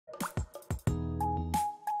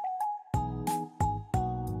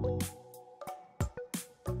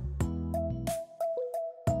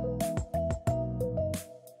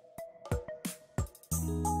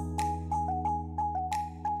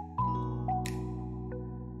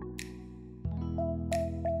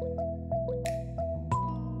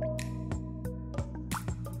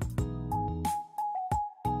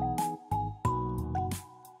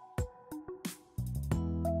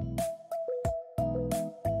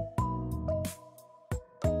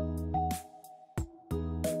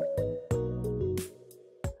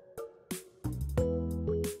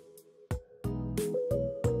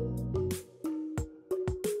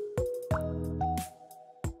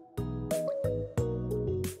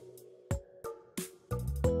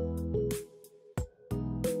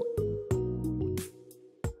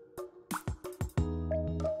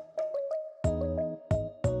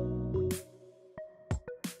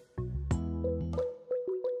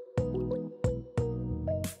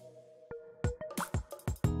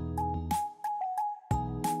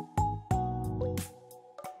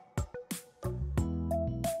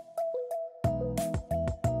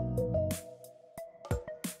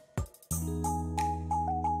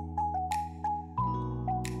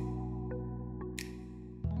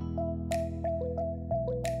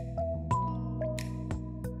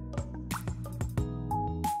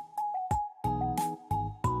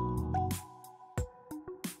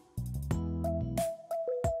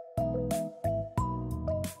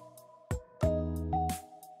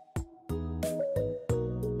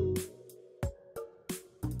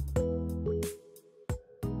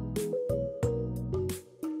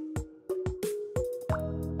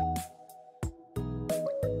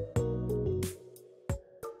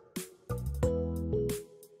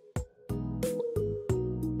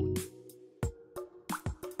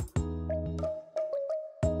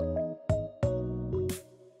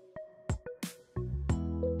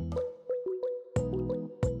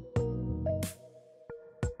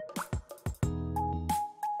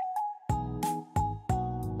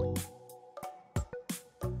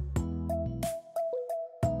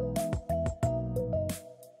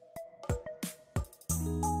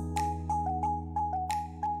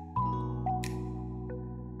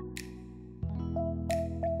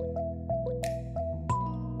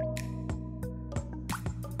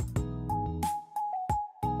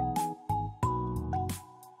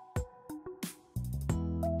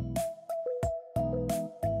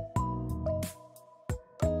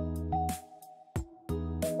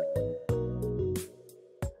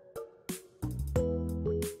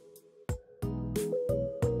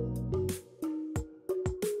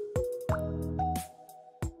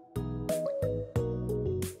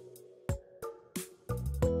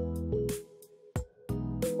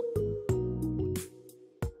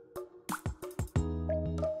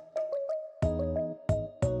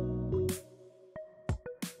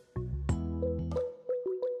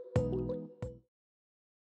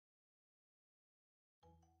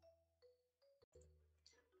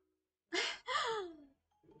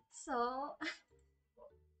So,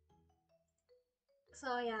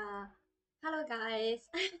 so yeah, hello guys.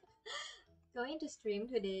 Going to stream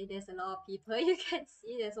today. There's a lot of people. You can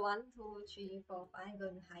see there's 1, 2, 3, 4, 5. I'm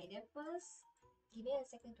going to hide them first. Give me a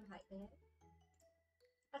second to hide them.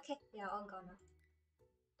 Okay, they are all gone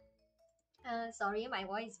now. Sorry, my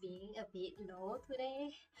voice being a bit low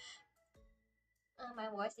today.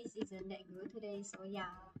 My voice isn't that good today, so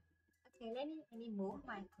yeah. Okay, let me move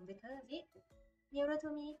my computer a bit nearer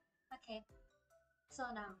to me. Okay, so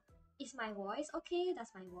now is my voice okay?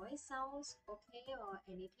 Does my voice sounds okay or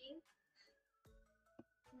anything?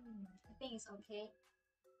 I think it's okay.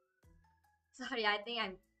 Sorry, I think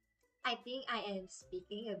I am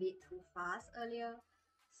speaking a bit too fast earlier.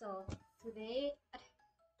 So today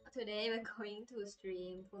we're going to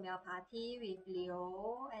stream Pummel Party with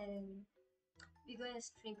Leo, and we're going to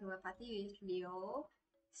stream Pummel Party with Leo,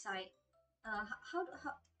 how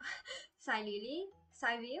Shylvie,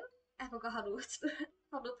 I forgot how to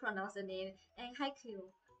how to pronounce the name, and Hải Quỳ.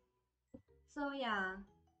 So yeah,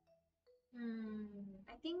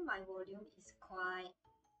 I think my volume is quite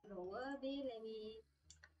lower a bit.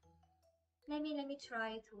 Let me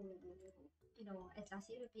try to adjust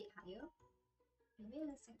it a bit higher. Give me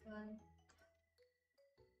a second.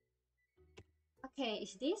 Okay,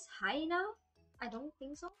 is this high now? I don't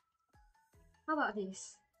think so. How about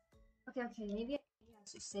this? Okay, maybe I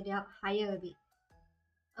should set it up higher a bit.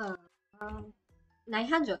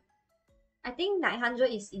 900. I think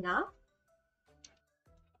 900 is enough.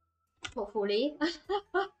 Hopefully. Okay,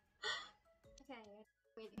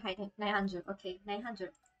 wait, 900. Okay,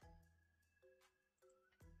 900.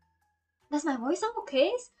 Does my voice sound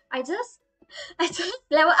okay? I just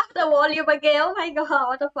level up the volume again. Oh my god,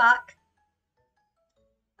 what the fuck?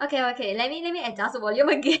 Okay, let me adjust the volume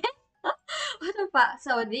again. What the fuck?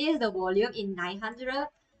 So this is the volume in 900,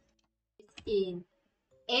 it's in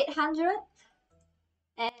 800,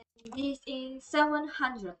 and this in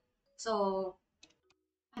 700. So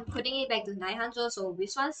I'm putting it back to 900. So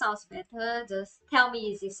which one sounds better? Just tell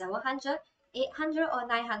me, is it 700, 800, or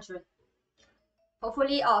 900?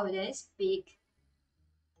 Hopefully all of them speak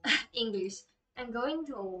English. I'm going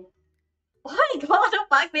to. Oh my god, what the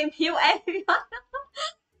fuck? They mute everyone.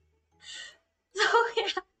 So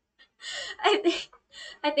yeah,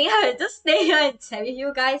 I think I will just stay here and chat with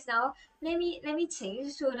you guys now. Let me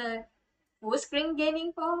change to the full screen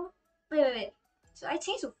gaming form. Wait. So I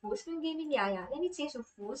change to full screen gaming? Yeah. Let me change to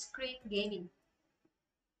full screen gaming.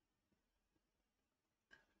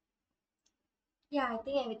 Yeah, I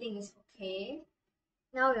think everything is okay.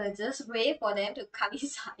 Now we'll just wait for them to come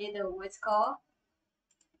inside the voice call.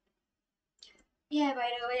 Yeah, by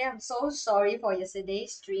the way, I'm so sorry for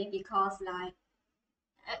yesterday's stream because like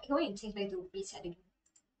I'm going to change back to free chat again.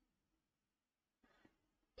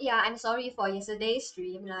 Yeah, I'm sorry for yesterday's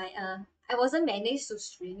stream. Like I wasn't managed to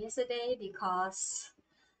stream yesterday because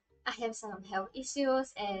I have some health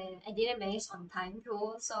issues and I didn't manage on time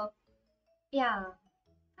too. So yeah,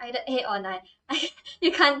 either 8 or 9.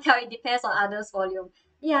 You can't tell, it depends on others' volume.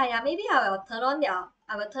 Yeah, maybe I will turn on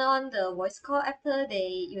the voice call after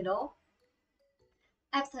they,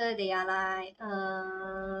 after they are like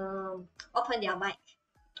open their mic.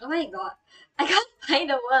 Oh my god, I can't find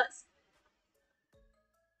the words.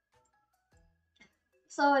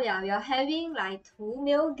 So yeah, we are having like 2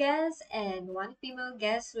 male guests and 1 female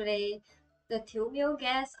guest today. The 2 male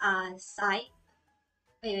guests are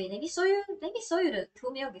Wait, let me show you the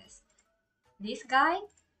 2 male guests. This guy,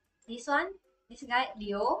 this guy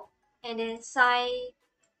Leo, and then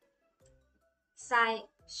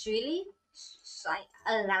Xueli.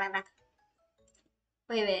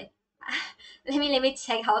 Wait. let me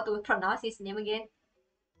check how to pronounce his name again.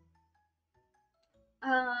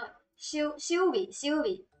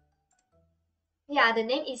 Shylvie. Yeah, the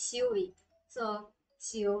name is Shylvie. So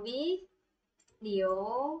Shylvie,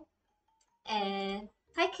 Leo, and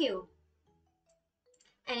Haikyuu.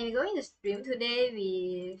 And we're going to stream today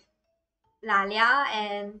with Lalia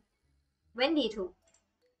and Wendy too.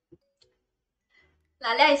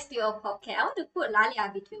 Lalia is still a popcat. I want to put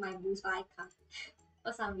Lalia between my boobs, but I can't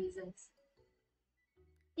for some reasons.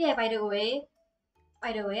 Yeah, by the way,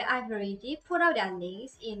 I've already put out their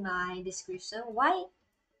names in my description. Why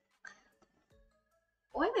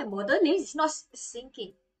my model name is not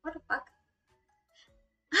syncing? What the fuck?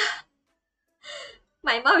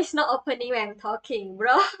 My mouth is not opening when I'm talking,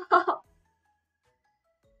 bro.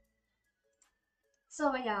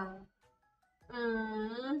 So yeah.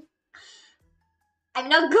 I'm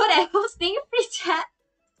not good at hosting free chat.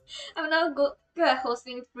 I'm not good at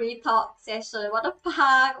hosting free talk session. What the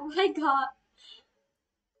fuck? Oh my god.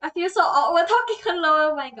 I feel so awkward talking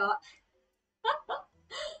alone. Oh my god.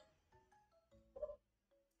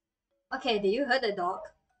 Okay, did you hear the dog?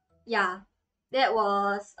 Yeah, that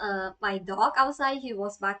was my dog outside. He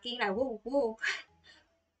was barking like woo woo.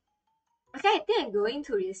 Okay, I think I'm going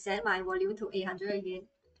to reset my volume to 800 again.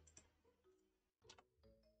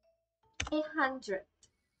 800.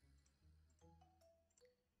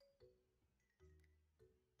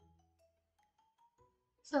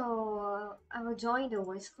 So I will join the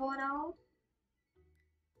voice call now.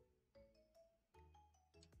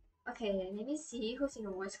 Okay, let me see who's in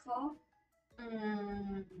the voice call.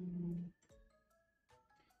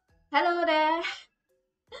 Hello there.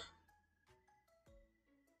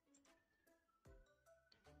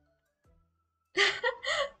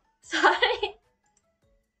 Sorry.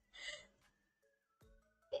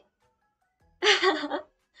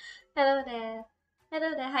 Hello there.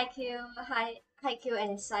 Hello there. Hi Q. Hi Q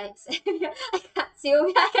and Sites. I can't see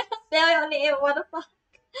you. I can't spell your name. What the fuck?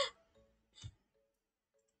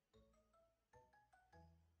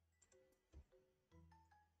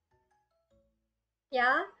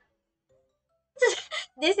 Yeah.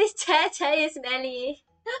 This is Che is Melly.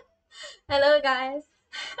 Hello guys.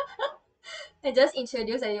 I just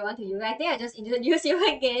introduced everyone to you. I think I just introduced you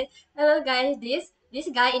again. Hello guys. This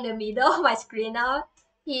guy in the middle of my screen now.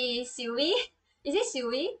 He is Xueli. Is it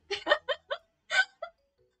Xueli?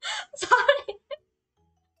 Sorry.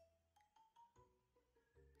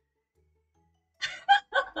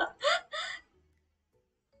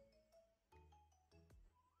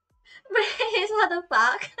 Please, what the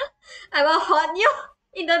fuck? I will haunt you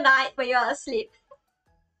in the night when you are asleep.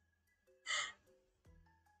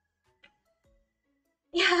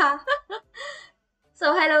 Yeah.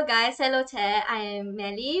 So hello guys, hello Che. I am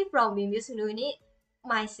Melly from Windmils Unit.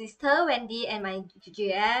 My sister Wendy and my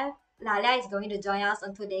GF Lalia is going to join us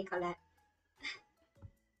on today's collab.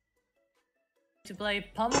 To play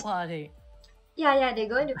Pummel Party. Yeah, they're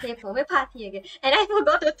going to play Pummel Party again. And I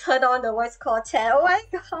forgot to turn on the voice call chat. Oh my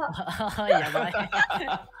god. Yeah, right.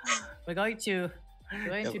 We're going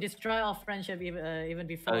to destroy our friendship even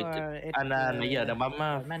before it nãy giờ đã bấm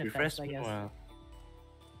manifest, refresh I guess. mà.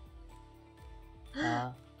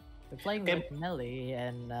 We're playing with Mellily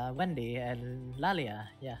and Wendy and Lalia.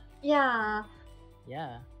 Yeah. Yeah.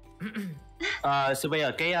 Yeah. So bây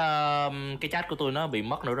giờ cái chat của tôi nó bị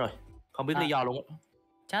mất nữa rồi. Không biết lý do luôn á.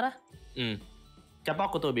 Chat á? Chatbot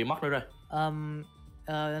của tôi bị mất nữa rồi.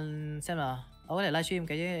 Xem nào. Ông có thể livestream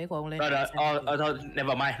cái của ông lên. Rồi, thôi,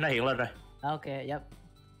 never mind, nó hiện lên rồi. Okay, yep.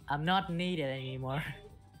 I'm not needed anymore.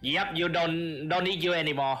 Yep, you don't need you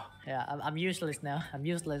anymore. Yeah, I'm useless now.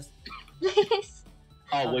 I'm useless.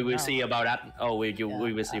 We will see about that. We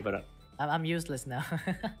will see about that. I'm useless now.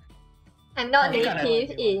 I'm not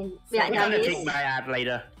native in We're gonna Vietnamese. take my ad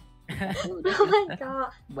later. Oh my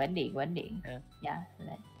god. Wendy. Yeah.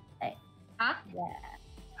 Hey. Hả? Yeah.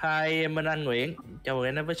 Hi, em Anh Nguyễn. Chào mừng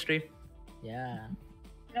em đến với stream. Yeah.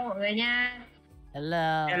 Hello mọi người nha.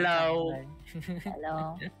 Hello.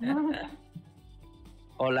 Hello.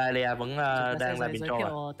 Lalia vẫn đang làm intro à?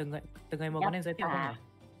 Từng người một có nên giới thiệu không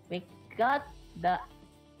nhỉ? We got the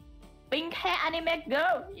pink hair anime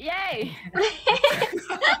girl. Yay.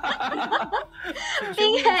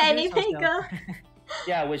 Pink hair anime girl.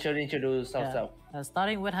 Yeah, we should introduce ourselves.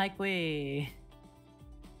 Starting with Hải Quỳ.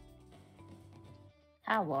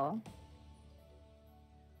 Hello.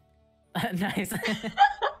 Nice.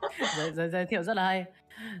 Giới thiệu rất là hay.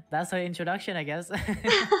 That's her introduction, I guess.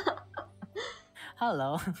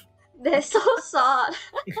 Hello. They're so short.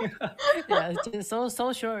 Yeah, it's just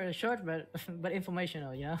so short, but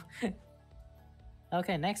informational, you know.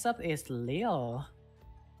 Okay, next up is Leo.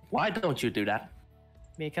 Why don't you do that?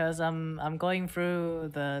 Because I'm going through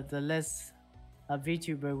the list of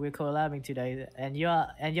Vtuber we're collabing today, and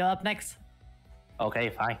you're up next. Okay,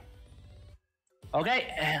 fine. Okay,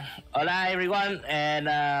 hola everyone, and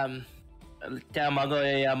chào mọi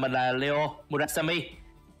người, mình là Leo Murasami.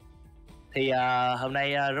 Thì hôm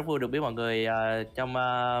nay rất vui được biết mọi người trong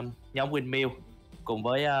nhóm Windmils cùng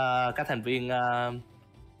với các thành viên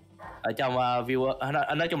ở trong viewer,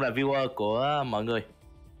 nói chung là viewer của mọi người.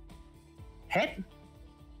 Hết.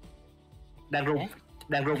 Đang run.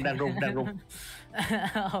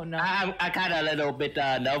 Oh no. I kind of a little bit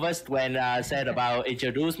nervous when said about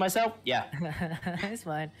introduce myself. Yeah. It's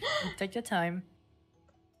fine. Take your time.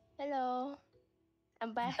 Hello,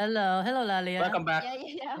 I'm back. Hello, Lalia. Welcome back.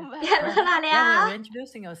 Yeah, I'm back. Hello, Lalia. Yeah, we're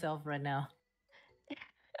introducing ourselves right now.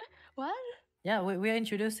 What? Yeah, we're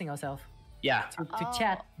introducing ourselves. Yeah. To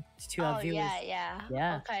chat to our viewers.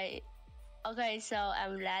 Yeah. Okay, so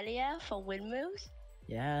I'm Lalia from Windmils.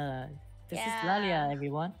 Yeah. This is Lalia,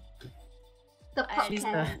 everyone. The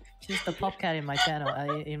podcast. She's the pop cat in my channel,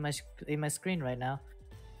 in my screen right now.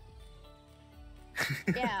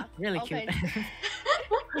 Yeah. Really okay. cute.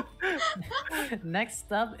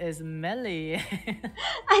 Next up is Melly.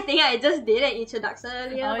 I think I just did an introduction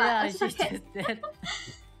earlier, Oh but yeah, it's she okay. just did.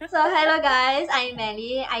 So hello guys, I'm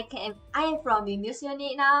Melly. I am from Windmils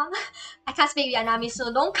unit now. I can't speak Vietnamese,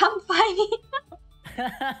 so don't come find me.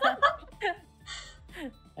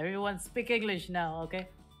 Everyone speak English now, okay?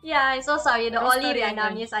 Yeah, I'm so sorry. The Don't only study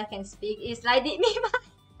Vietnamese I can speak is like me.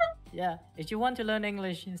 Yeah, if you want to learn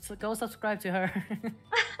English, go subscribe to her.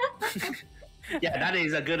 Yeah, that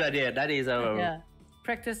is a good idea. That is a Yeah,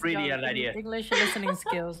 practice brilliant your idea. English listening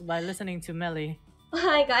skills by listening to Melly. Oh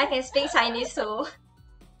my god, I can speak Chinese too.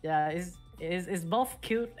 Yeah, it's both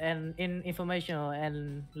cute and informational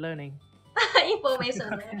and learning.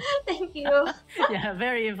 Information. Thank you. Yeah,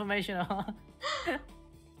 very informational.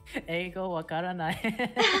 Eigo wakaranai.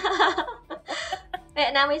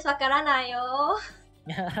 Vietnamese wakaranai.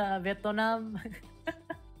 Vietnam.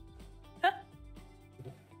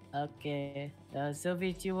 Okay,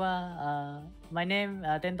 Shylvie chua. My name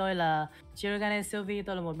tên tôi là Shirogane Shylvie.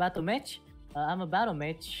 Tôi là một battle mage. I'm a battle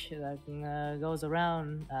mage that goes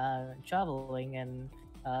around traveling and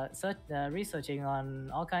researching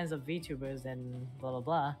on all kinds of VTubers and blah blah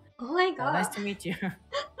blah. Oh my god. Nice to meet you.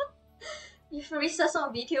 You've researched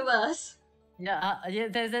on VTubers. Yeah, yeah.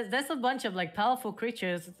 There's a bunch of like powerful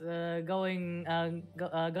creatures go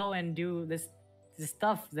and do this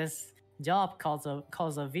stuff, this job called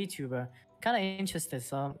a VTuber. Kind of interested,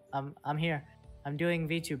 so I'm here. I'm doing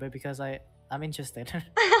VTuber because I'm interested.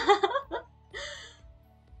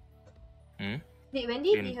 Did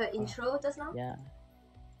Wendy do her intro just now? Yeah.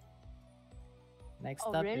 Next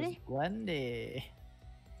Oh, up really? is Wendy.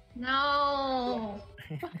 No.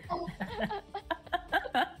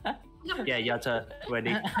 Yeah, your turn. Ready?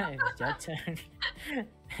 Your turn.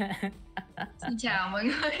 Xin chào mọi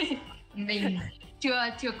người. Mình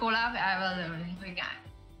chưa collab với ai bao giờ nên hơi ngại.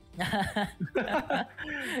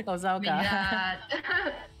 Không sao Mình cả. là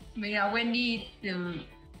mình là Wendy từ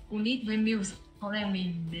unit Windmils. Hôm nay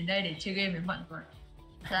mình đến đây để chơi game với mọi người.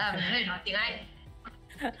 Thật ra mình đến đây nói tiếng Anh.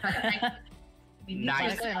 Mình Nice.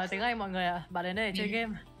 Bạn có thể nói tiếng Anh mọi người ạ. Bạn đến đây để chơi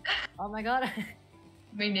game. Oh my god.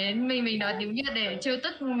 mình nói tiếng Việt để trêu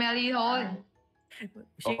tức Mellily thôi.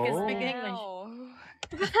 She can speak English Wow.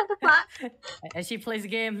 What the fuck? and she plays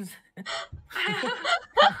games.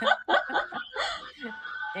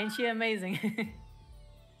 Ain't she amazing?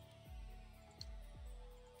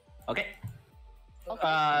 Ok.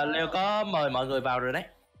 Leo có mời mọi người vào rồi đấy.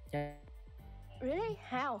 Yeah. Really?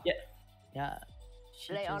 How? Yeah.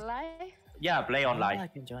 She Play just- online? Yeah, play online. I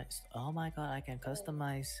can join. Oh my god, I can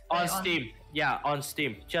customize. On Steam. Yeah, on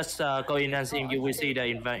Steam. Just go in and see. You will see the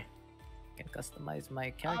invite. Can customize my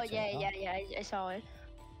Oh character. yeah. I saw it.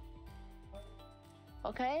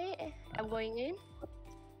 Okay, I'm going in.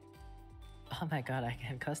 Oh my god, I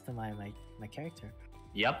can customize my character.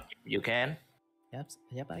 Yep, you can.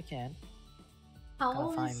 Yep, I can. 好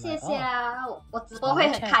Gotta find，my- 谢谢啊！我直播会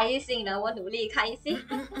很开心的，我努力开心。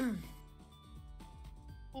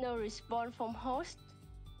 No response from host.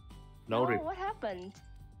 No. What happened?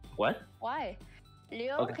 What? Why?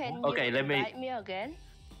 Leo, Okay. can Okay, you let me- invite me again?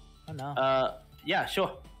 Oh no. Yeah,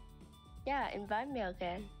 sure. Yeah, invite me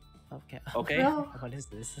again. Okay. Okay. Bro. What is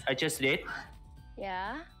this? I just did.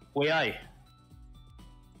 Yeah. Quỳ ơi.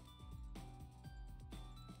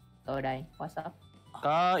 Tôi đây, what's up?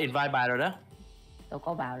 Có invite bà rồi đó. Tôi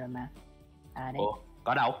có vào rồi mà. À đây. Ủa,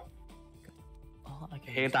 có đâu? Oh,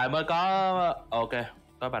 okay. Hiện tại mới có. Ok,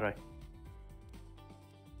 có bà rồi.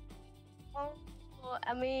 Oh,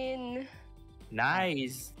 I mean,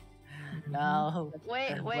 Nice. No.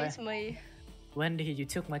 where's me? Wendy, you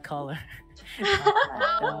took my color.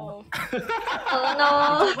 Oh. Oh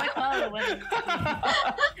no. My color, Wendy.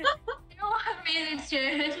 You know what I mean? It's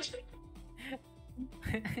changed.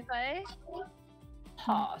 Okay.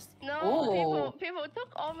 Pause. No, Ooh. people took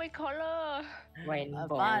all my color.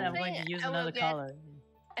 Rainbow. Fine, I'm Think going to use I will another get- color.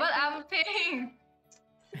 But I'm pink.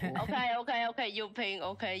 Okay. You pink.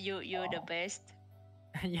 Okay, you're the best.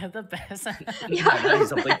 You're the best. That is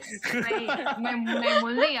something. Mày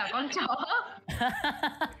muốn gì à con chó?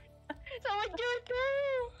 Sao mà chưa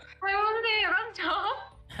kêu? Mày muốn gì à con chó?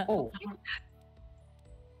 Ồ,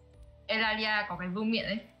 Ê Lalia có cái vương miện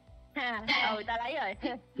đấy. Ha, ta lấy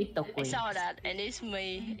rồi. tiếp tục I quỳ. saw that and it's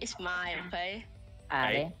me. It's mine, okay? À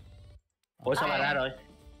Đấy. đấy. Ủa sao bà ra rồi?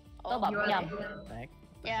 Tôi bấm You are nhầm. Back.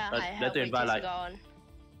 Yeah, Để I have tuyển vào just lại. gone.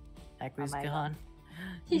 Aqua's my gone.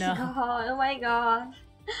 He's No. gone. Oh my god.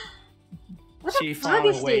 What She the fuck far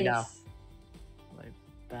is away this? now. Like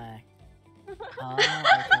back. Oh, I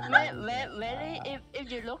can Me- do me- that. Melly,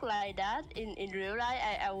 if you look like that in real life,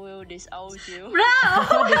 I will disown you. Bro,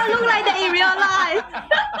 who can look like that in real life?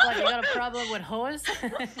 What, you got a problem with horse?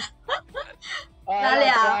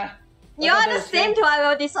 Lalia, you're the same to I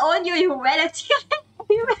will disown you. You wear the ticket.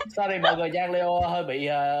 Sorry mọi người, Giang Leo hơi bị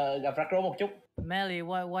gặp rắc rối một chút. Melly,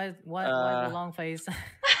 why the long face?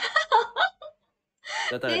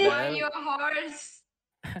 Từ từ Why Why để your horse?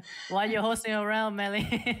 Why you hosting around, Melly?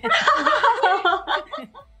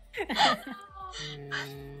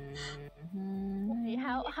 Wait,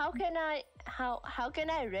 how can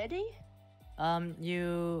I ready?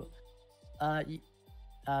 You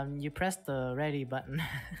press the ready button.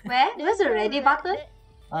 Where? There's a ready button.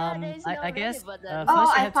 There's no I guess ready first button. you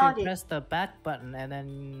I have to found it. press the back button, and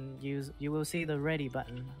then you will see the ready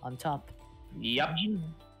button on top. Yep.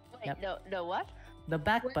 Wait, Yep. the what? The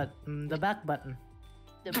back button. The back button.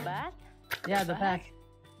 The back? Yeah, the back.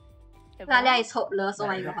 The Lalia back? is hopeless. Oh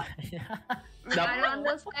my god. Đập. I don't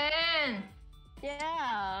understand.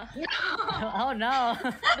 Yeah. Oh no.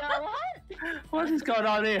 The what? What is going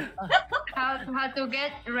on here? How to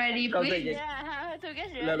get ready, Câu please? gì? Yeah, how to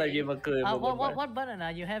get Lên là gì ready? mà cười một What button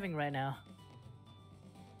are you having right now?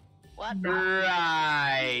 What?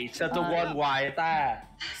 Right. Sao tôi quên hoài vậy ta?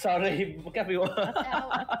 Sorry các viewer.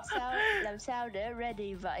 Làm sao để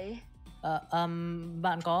ready vậy?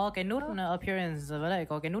 Bạn có cái nút appearance với lại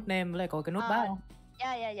có cái nút name với lại có cái nút back không?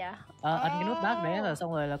 Yeah. Ấn cái nút back đấy rồi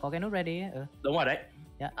xong rồi là có cái nút ready ấy. Đúng rồi đấy.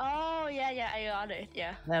 Oh, yeah, I got it.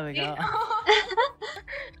 Yeah. There we go.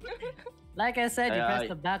 Like I said, you Trời press ơi.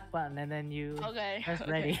 the back button and then you Okay. press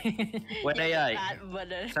okay. ready. Wendy ơi, That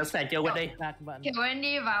button. sẵn sàng chưa Wendy? Back button. Kiểu em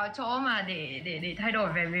đi vào chỗ mà để thay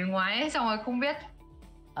đổi về bề ngoài ấy, xong rồi không biết.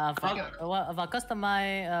 Và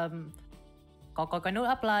customize có cái nút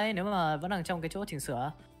apply ấy, nếu mà vẫn đang trong cái chỗ chỉnh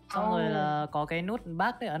sửa. Xong rồi là có cái nút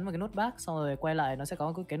back đấy, ấn vào cái nút back xong rồi quay lại nó sẽ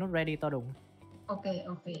có cái nút ready to đùng. Ok.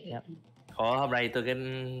 Yep. Khổ hôm nay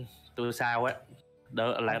tôi sao á.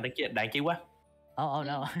 Đỡ là đáng chí quá. Oh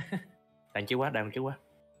no. Đáng chí quá.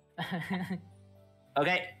 Ok.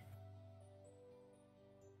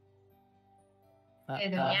 Để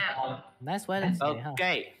thử nha. Nice weather today, huh? Ok.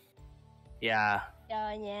 Yeah.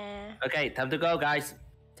 Rồi nha. Okay, time to go guys.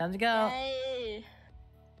 Time to go. Yay.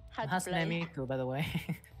 How to Hasune play? Miku, by the way.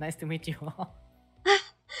 Nice to meet you all.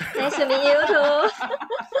 Nice to meet you too.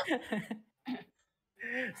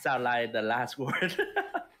 Sound like the last word.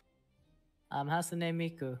 I'm Hasune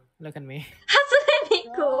Miku. Look at me. Hasune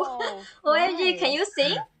Miku. Oh, OMG, can why? you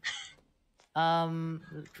sing?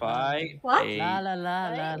 5, What? 8. La la la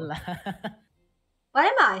la la. What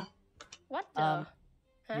am I? What the?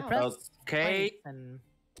 You How? press Okay. space and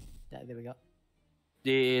yeah, there we go.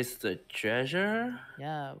 This is the treasure.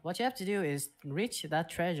 Yeah, what you have to do is reach that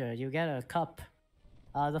treasure. You get a cup.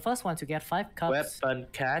 The first one to get 5 cups Weapon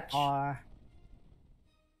catch. are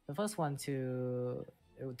the first one to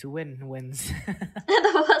win wins.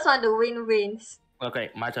 The first one to win wins. Okay,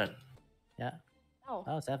 my turn. Yeah. Oh.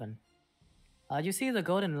 Oh, 7. You see the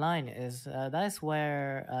golden line is that's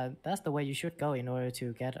where that's the way you should go in order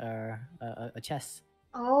to get a chest.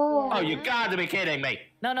 Oh. Oh, you gotta be kidding me.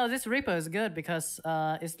 No, this Reaper is good because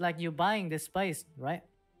it's like you buying this space, right?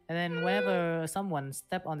 And then whenever someone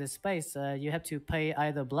step on this space, you have to pay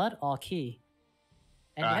either blood or key,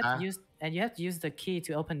 and you have to use the key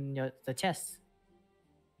to open the chest.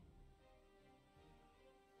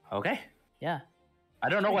 Okay. Yeah, I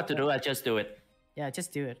don't know what to do. I just do it. yeah,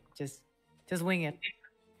 just do it. Just wing it.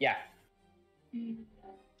 Yeah.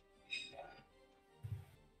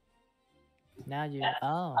 Now you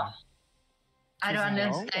I don't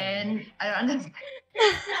understand.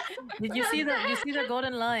 Did you see the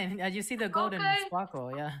golden line? You see the golden Okay.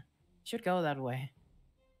 sparkle? Yeah, should go that way.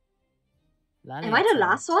 Am I the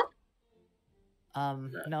last one?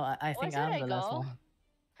 No, I think Where should I'm I the last go?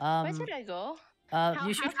 one. Where should I go?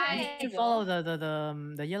 You should how can I go? follow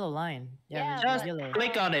the yellow line. Yeah, the Just yellow.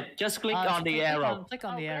 click on it. Just click on the arrow. Click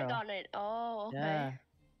on the click arrow. on it. Oh, okay.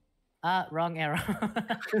 Yeah. Wrong arrow.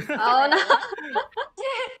 Oh no.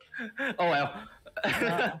 Oh well.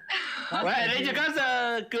 Well, Well, at least you got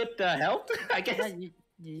good health, I yeah, guess.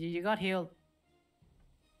 you got healed.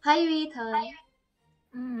 Hay vi thời.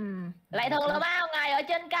 Lại thường là bao ngày ở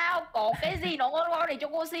trên cao cột cái gì nọ ngon ngon thì cho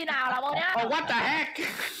cô xin nào làm ơn nhá. Oh, what the heck?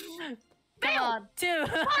 Come on, 2.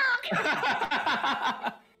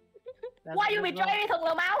 Why you betray me thường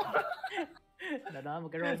là máu. Đó một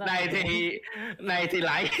cái rose. Này thì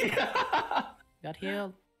lại. Got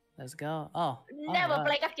healed. Let's go. Oh. Never God.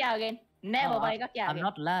 play gacha again. Never play gacha I'm again.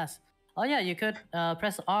 not last. Oh yeah, you could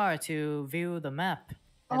press R to view the map.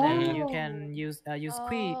 and then you Oh. can use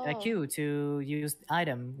Q to use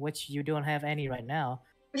item which you don't have any right now.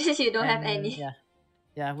 You don't have And, any.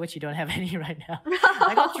 Yeah, which you don't have any right now.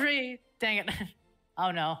 I got 3. Dang it.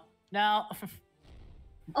 Oh no. No.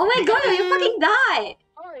 Oh my god, you fucking die!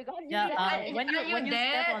 Oh my god, Yeah, you when you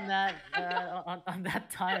dead? step on that on that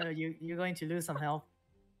tile, you're going to lose some health.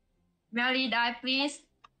 Melly, die, please.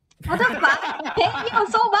 What the fuck? Hate you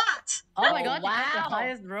so much! Oh my Oh, god, you got the wow.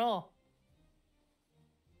 highest roll.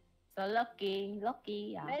 so lucky.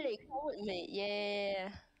 Melly, come with me. Yeah.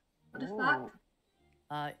 What the fuck?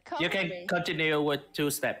 Come You with can me. continue with 2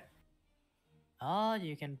 step. Oh,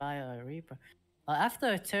 you can buy a Reaper. After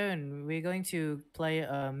a turn, we're going to play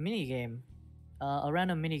a mini game, a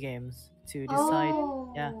random mini games to decide.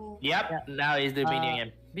 Oh. Yeah. Yep, Yeah. now is the mini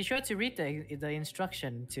game. Be sure to read the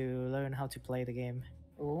instruction to learn how to play the game.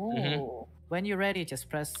 Ooh. When you're ready, just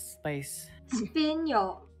press space. Spin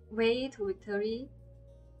your way to victory.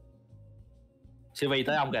 Shylvie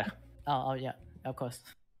tới ông kìa. Oh yeah, of course.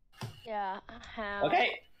 Yeah. How? Okay.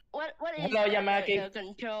 What is Hello, Yamaki. the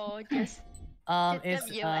control? Just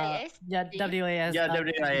It's WAS? yeah, WAS. Yeah, WAS. What are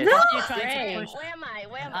you trying Great. to push? where am I?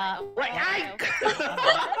 Where am Uh, I? Oh, Right, okay, I. okay.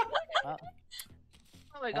 Uh,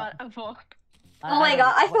 Oh my god, I'm full. Oh my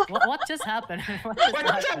god, I what just happened? what What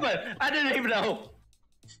just happened? I didn't even know.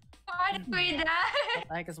 Why did we die?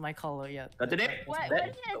 I guess my color, yeah. Continue. Why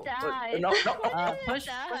did I die? No, no.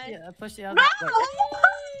 Push the other.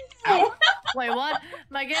 Wait, wait, what?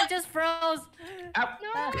 My game just froze. Ow.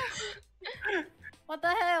 No. What the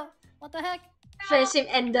hell? What the heck? Friendship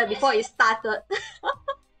ended before it started.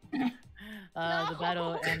 The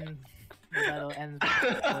battle ends. before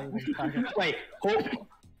it even started. Wait,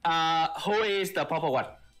 who is the purple one?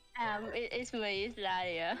 It's me, it's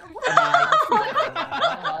Lalia.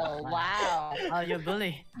 Oh wow. Oh, you're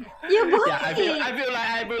bully. You bully! Yeah, I feel like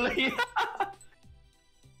I believe.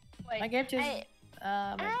 Wait, My game just. hey,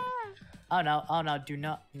 Oh no! Do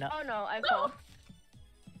not. No. oh no, I fall.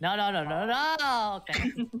 No.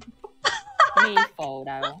 Okay. Mi phổ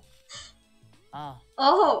đâu. Oh.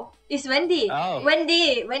 Oh, it's Wendy. Oh.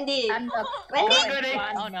 Wendy. I'm the Wendy. orange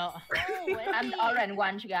one. Oh no. Oh, I'm the orange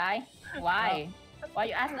one, guy. Why? Why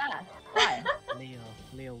you ask that? Why?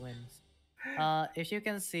 Leo wins. If you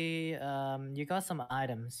can see, you got some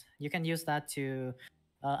items. You can use that to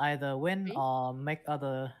either win Me? or make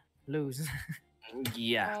other lose.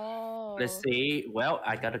 Yeah. Oh. Let's see. Well,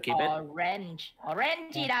 I gotta keep it. Orange.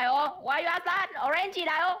 Orange gì đây ô? Why you ask that? Orange gì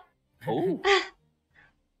đây ô? Oh.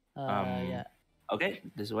 Yeah. Okay,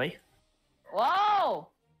 this way. Whoa!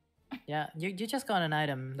 Yeah, you just got an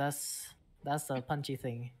item. That's the punchy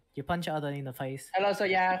thing. You punch other in the face. Hello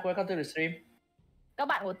Soya, welcome to the stream. Các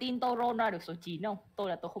bạn có tin tôi roll ra được số 9 không? Tôi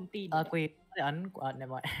là tôi không tin. Quy để ấn này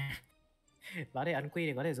mọi. Bảo để ấn quy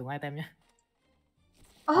để có thể dùng item nhé.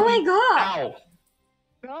 Oh my god! Ow!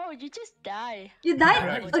 Bro, you just died. You died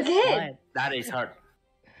Bro, again! That is hurt.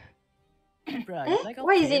 Bro, Eh? you like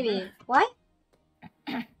Why is okay, it bro? me? Why?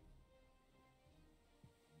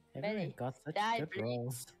 Everyone Melly, got such die, good please.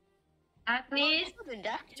 rolls. Die, please. What the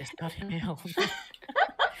duck? Just got healed.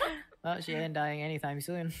 Well, she ain't dying anytime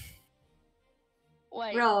soon.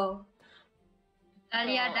 Wait. Bro.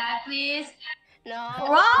 Lalia, die, please. No.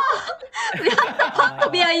 Bro! We are supposed to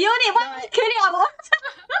be a unit! Why are you killing our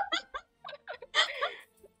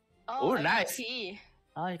Oh, Ooh, I got nice. key.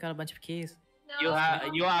 Oh, you got a bunch of keys. No.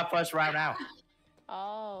 You are first round now.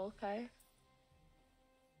 Oh, okay.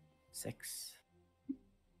 6.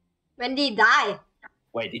 Wendy, die!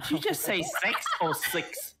 Wait, did you just say 6 or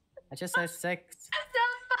 6? I just said 6.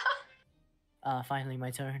 Finally my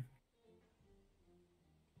turn.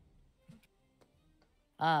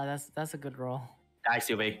 That's a good roll. Die,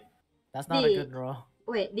 Sylvie. That's not a Hey. good roll.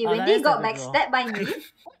 Wait, did Oh, that Wendy is a got good roll. backstabbed by me?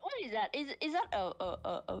 What is that? Is that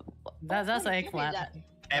That's what an the egg fuck is plant. that?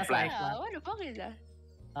 That's Flag. an eggplant. What the fuck is that?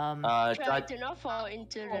 Try, Try to not fall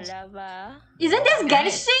into the lava. Isn't this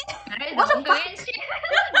Genshin? Đấy, đúng cái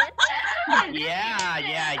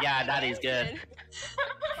Yeah, that is good.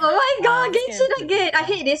 Oh my god, this Genshin game- again! I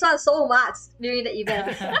hate this one so much during the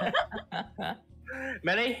event.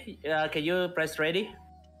 Melly, can you press ready?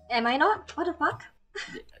 Am I not? What the fuck?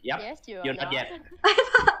 Yep. Yes, you are You're not yet.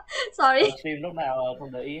 Sorry. Stream lúc nào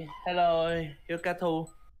không để ý. Hello, Hiếu Ca Thu.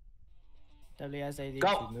 WSAD Go.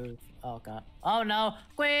 to move. Oh god. Oh no!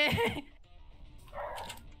 Quick!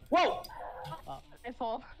 Whoa! I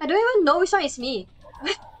fall. I don't even know which one is me.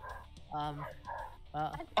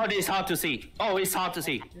 Oh, this is hard to see. Oh, it's hard to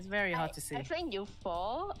see. It's very hard to see. I think you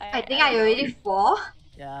fall. I think I already fall.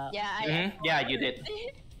 Yeah. Yeah, I Yeah, you did.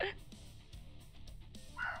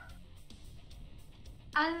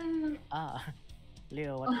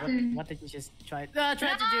 Leo, Okay. what did you just try to do?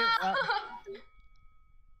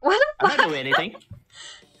 What the I'm not doing anything.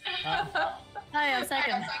 Hi, I'm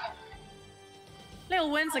second. Leo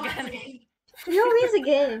wins again. You wins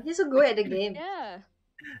again. You're so good at the game. Yeah.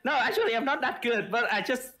 No, actually, I'm not that good, but I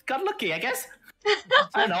just got lucky, I guess.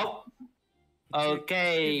 I don't know.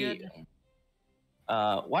 Okay. good.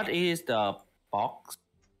 What is the box?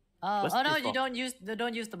 What's Oh no, this you for?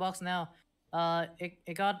 don't use the box now.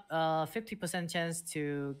 It got 50% chance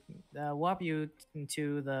to warp you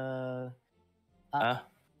to the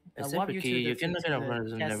Is warp it you Piki? to You the, can look to it up.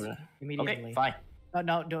 the chest immediately. Okay, fine. Oh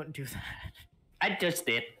no, don't do that. I just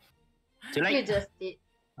did. Too You late. just did.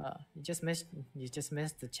 You just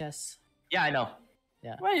missed the chest. Yeah, I know.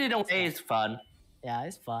 Yeah. Well, you don't say it's fun. Yeah,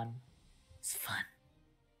 it's fun. It's fun.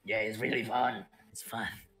 Yeah, it's really fun. It's fun.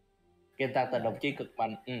 Game ta tình đồng chí cực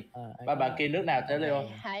mạnh. Ba I bạn kia nước nào tới Leo?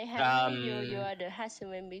 Hi, you are the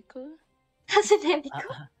Hasume Miku. That's the name.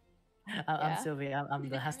 I'm Yeah. Sylvie. I'm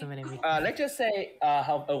the Hastman enemy. Let's just say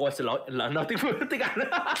không, xin lỗi, nói tiếng tiếng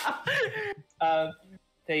Anh.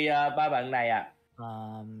 Thì ba bạn này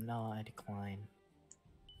No, I decline.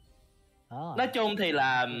 Oh. nói chung thì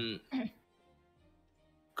là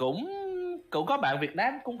cũng có bạn Việt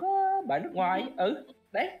Nam, cũng có bạn nước ngoài.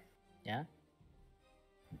 Đấy. Yeah.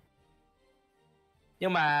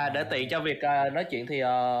 Nhưng mà để tiện cho việc nói chuyện thì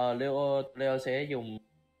Leo sẽ dùng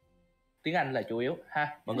tiếng Anh là chủ yếu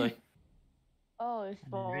ha mọi người. Oh, it's I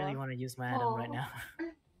for. really want to use my item right now.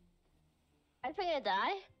 I think I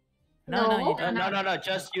die. No, you don't. No,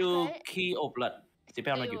 just you Okay. key of blood.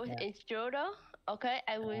 Depend on you. It's Jodo. Okay,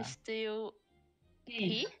 I will steal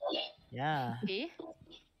key. Yeah. Key.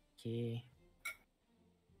 Okay.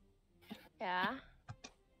 Yeah.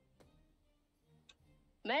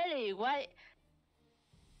 Melly, why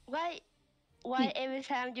every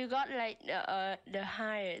time you got like the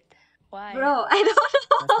highest? Why? Bro, I don't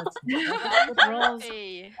know. That's good rolls.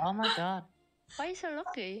 Lucky. Oh my god. Why you so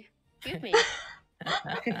lucky? Give me.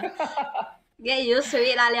 Get used to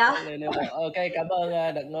it, Lalia. Ok, cảm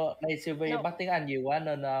ơn Đặng Ngô. Đây Sylvie bắt tiếng Anh nhiều quá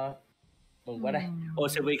nên mừng quá đây. Ồ,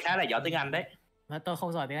 Sylvie khá là giỏi tiếng Anh đấy. Mà tôi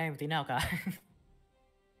không giỏi tiếng Anh một tí nào cả.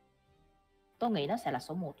 Tôi nghĩ nó sẽ là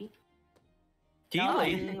số 1 ý. Chiến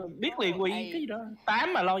liền, biết liền Quy, cái gì đó.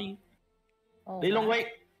 8 mà lo gì. Đi luôn Quy.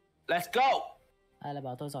 Let's go. Ai là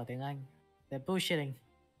bảo tôi giỏi tiếng Anh? They're bullshitting.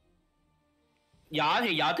 Giỏi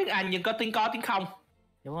thì giỏi tiếng Anh nhưng có tiếng không.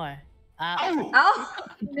 Đúng rồi. Oh,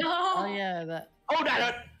 No. Oh yeah, that. Đại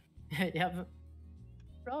rồi. Yep.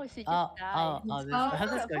 Bro, she just Oh, died.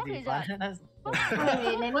 this is What going to be is fun. that?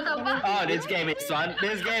 wait, let me. Oh, this game is fun.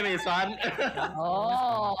 This game is fun.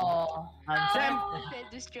 Oh. Sam. They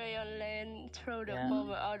destroy your land, throw the Yeah.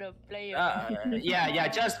 bomb at other player. Yeah,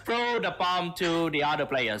 just throw the bomb to the other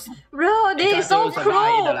players. Bro, this is so In the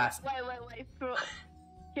cruel. last. Wait.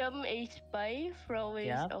 Jump is space, throw is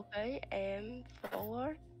Yep. okay, and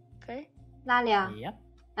forward. Okay. Lalia, Yep.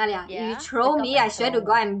 Lalia, if you Yeah. throw me, I swear to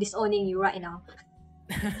God, I'm disowning you right now.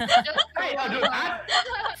 Hey, don't do that.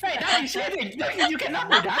 Hey, that is cheating. You cannot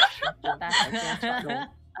do that. Chúng ta phải xem chọn luôn.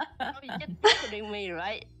 Oh, you just threatening me,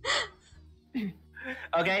 right?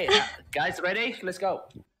 Okay, guys, ready? Let's go.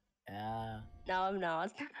 Yeah. No, I'm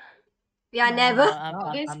not. We are never. I'm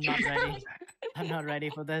not ready. I'm not ready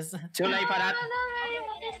for this. Too late for that.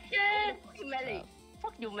 Melly.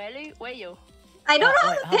 Fuck you, Melly. Where you? I don't know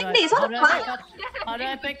Wait, how to take this. What the fuck? How do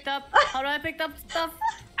I pick up? How do I pick up stuff?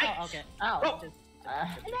 Oh, okay. Oh. Oh,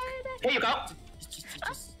 here you go.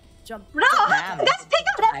 Just jump. Bro, Damn. just pick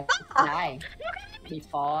up that I stuff. die.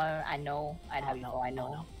 Before I know. I have before I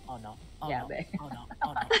know. Oh no. Oh Yeah, no. babe. Oh no.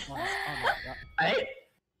 Oh no. Oh no. Oh no. Hey,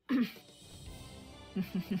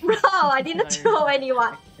 Bro, I didn't throw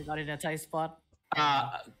anyone. I got in a tight spot.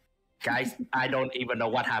 guys, I don't even know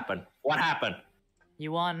what happened. What happened?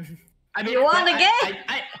 You won. I mean, You won again?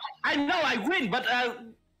 I know I win, but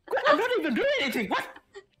I'm not even doing anything. What?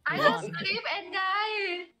 I just sleep and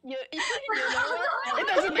die. You know what? It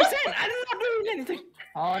doesn't make sense. I'm not doing anything.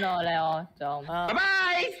 Oh no, Leo. Don't. Bye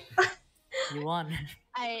bye. You won.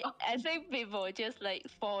 I think people just like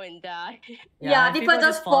fall and die. Yeah, people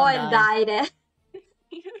just fall and die there.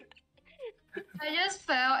 I just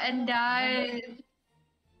fell and died.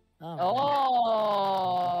 Oh. Oh.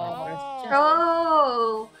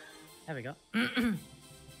 Oh, There we go.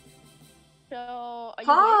 So are you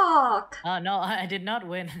fuck. Oh no, I did not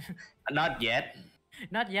win. Not yet.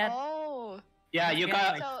 Not win? yet. Oh. Yeah, you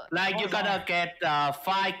got you gotta get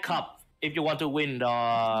 5 cup if you want to win the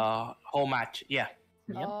whole match. Yeah.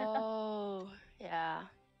 Yep. Oh. Yeah.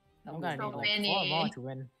 I'm gonna So need like many. 4 more to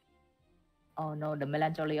win. Oh no, the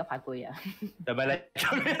melancholy of Hải Quỳ. The Mellily.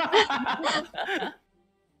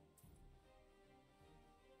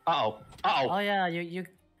 Oh yeah,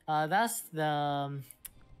 that's that's the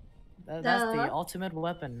ultimate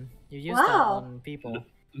weapon. You use that on people.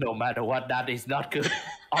 No matter what, that is not good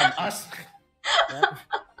on us. Yep.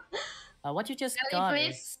 What you just got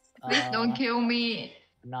please, is please don't kill me.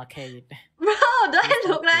 an arcade. Bro, do I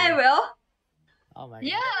look like I will? Oh my god.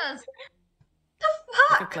 Yes.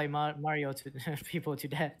 I could play Mario to people to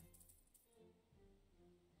death.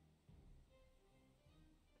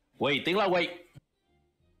 Quỳ, tiến lên Quỳ.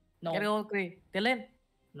 No. Get go Quỳ, tiến lên.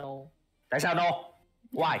 No. Tại sao no?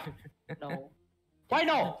 Why? No. Why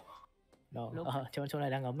no? No. Chỗ này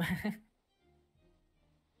đang ấm.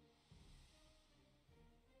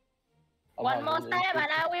 One more step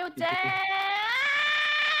and I will die.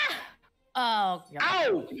 Oh.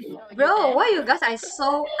 Ow! Bro, why you guys are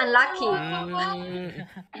so unlucky?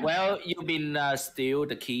 Well, you've been steal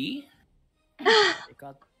the key. You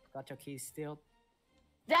got your keys still.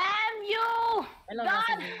 Damn you! Hello,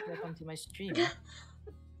 God! Welcome to my stream.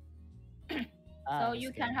 So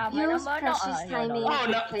you can have my Use number. precious timing. Oh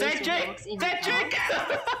no, to place your Tetris! blocks in Tetris!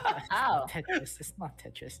 Oh. Tetris, it's not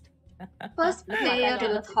Tetris. First player to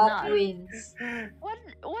the top wins.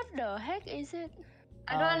 What the heck is it?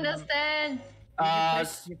 I don't understand.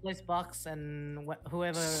 You place box and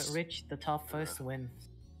whoever reached the top first wins.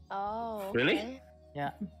 Oh. Okay. Really?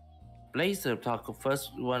 Yeah. Place the top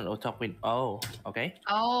first one or top win. Oh, okay.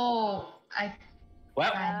 Oh,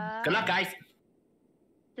 Well, good luck, guys.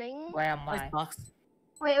 Bling. Where am Place I? box.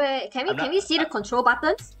 Wait. Can we see the control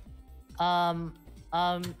buttons?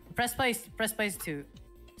 Press space to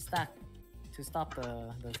stack to stop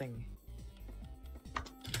the thing.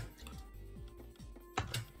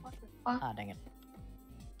 Ah, dang it.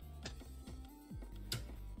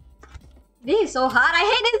 This is so hard. I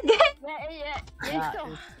hate this game.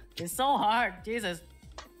 Yeah, it's so hard. Jesus.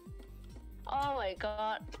 Oh my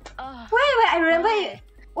god. Oh. Wait. I remember it.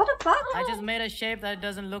 What the fuck? I just made a shape that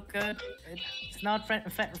doesn't look good. It's not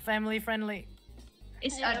family friendly.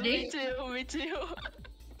 it's Yeah, a me dick. too. Me too.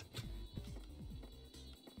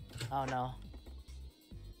 Oh no.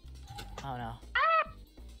 Oh no.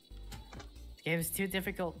 This game is too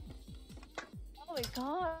difficult. Oh my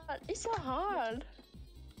god. It's so hard.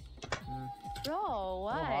 Bro, So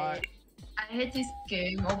why? hard. I hate this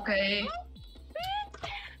game. Okay.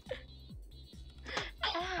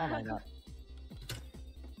 Oh my god.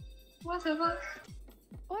 What the fuck?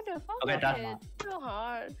 What the fuck? Okay, is done. it? So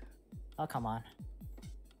hard. Oh come on.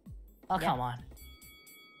 Oh come on.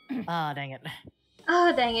 Ah, dang it.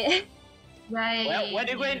 Oh, dang it. Yay. Well,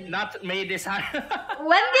 Wendy win, not me this time.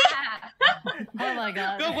 Wendy? Oh my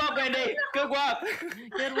god. Good work, Wendy. Good work.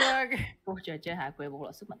 Good work. Cô chơi Hải Quỳ bộc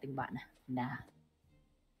lộ sức mạnh tình bạn nè. Nè.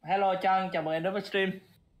 Hello Trăng, chào mừng em đến với stream.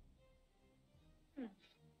 I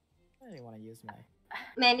didn't want to use my.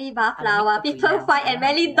 Melly bar flower, people fight and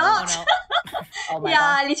Melly dodge. Oh, Oh my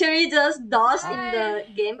Yeah, literally just dodged in the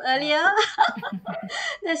game earlier.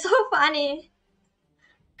 That's so funny.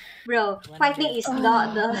 Bro, fighting is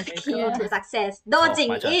not the key to success. Dodging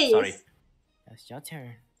my turn, is. sorry. That's your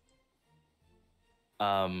turn.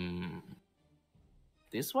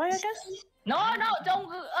 This way, I guess. No, don't.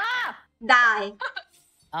 Ah! Die.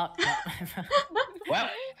 Out. Well,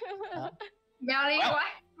 Melly, Well, what?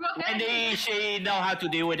 Wendy, she know how to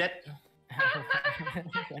deal with it.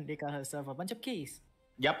 Wendy got herself a bunch of keys.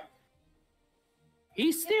 Yep.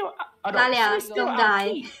 He's still. Lalia, she's still out die.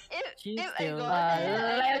 key. She's If I still go alive. ahead, I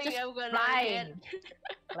Leo think just I'm gonna flying. get.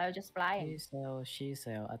 Leo just flying. She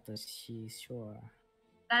sail at the seashore.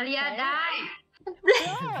 Lalia, die.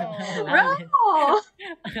 Bro!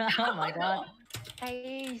 Oh my god.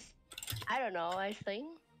 I don't know. I think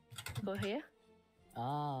go here.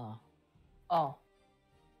 Oh. Oh.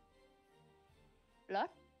 Lot.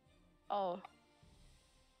 Oh.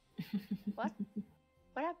 What?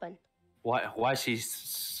 What happened? Why she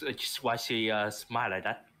smile like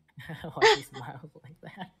that? Why she smiles like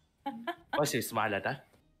that? Why she smile like that?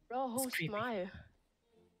 Bro, who It's creepy. smile?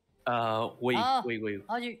 We. Oh,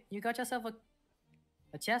 you got yourself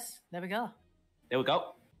a chest. There we go. There we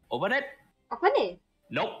go. Open it. Apa ni?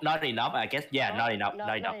 Nope, not enough. I guess. Yeah, not enough.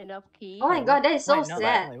 Not enough. Not enough key. Oh my god, that is so Wait, no,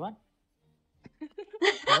 sad. Wait, what? Wait,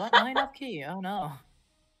 what? Not enough key. Oh no.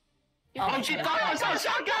 Oh, she got us a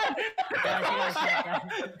shotgun. Yeah, she got a shotgun.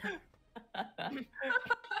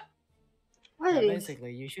 What Yeah, is this?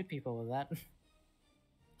 basically, you shoot people with that.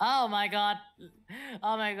 Oh my god.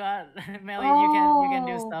 Oh my god. Melly, you can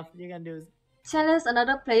do stuff. You can do. Challenge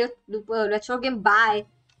another player to do a retro game. Bye.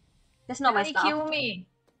 That's not my Melly, stuff. kill me.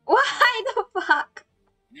 Why the fuck?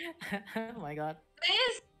 Oh my god.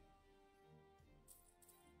 Please.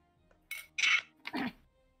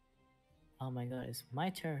 Oh my god, it's my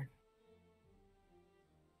turn.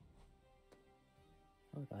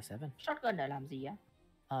 we got 7. Shotgun để làm gì á?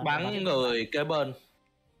 Bắn người kế bên.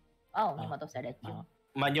 Nhưng mà tôi sẽ để chung.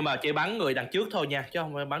 Nhưng mà chỉ bắn người đằng trước thôi nha, chứ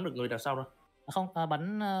không phải bắn được người đằng sau đâu. Không,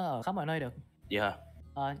 bắn ở khắp mọi nơi được. Vậy hả?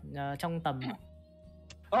 Trong tầm.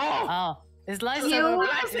 It's lightsaber.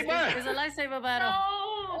 It's a lightsaber battle.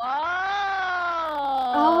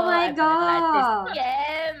 Oh my god. Like this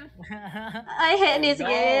game. I hate this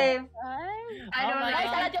game. I don't like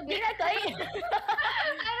Sao chụp tiếng kỹ?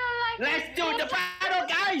 Let's do the battle,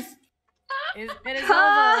 guys. It is over.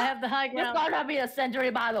 I have the high It's ground. gonna be a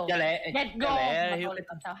century battle. Let's go.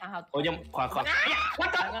 Ủa nhưng khoan.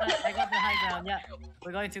 I got the high ground. Yeah,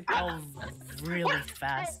 we're going to go really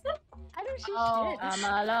fast. I don't see shit. I'm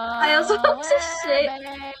alone. I also don't see shit. I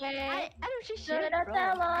don't see shit, bro.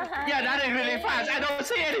 Yeah, that is really fast. I don't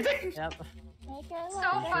see anything. Yep. so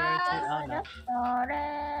fast. Oh,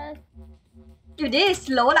 no. You did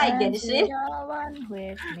slow like Genshin.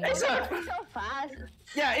 It's so fast.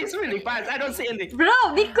 Yeah, it's really fast. I don't see anything. Bro,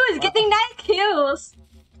 Miku is getting 9 kills.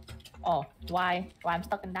 Oh, why? Why I'm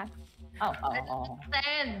stuck in that? Oh.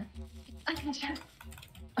 10. Oh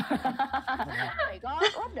my god,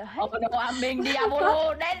 what the heck? Oh no, I'm being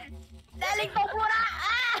Diabolo. Đen liên tục luôn á.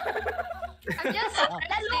 I'm just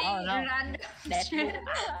no. random shit.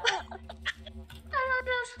 I don't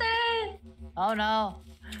understand. Oh no.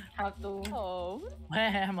 How to? Oh.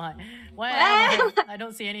 Where am I? Where am I? I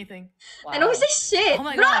don't see anything. I don't see shit. Oh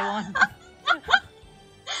my bro. god, I won.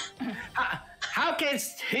 How can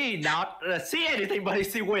he not see anything but he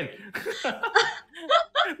still win?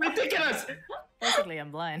 Ridiculous. Basically,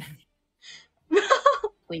 I'm blind.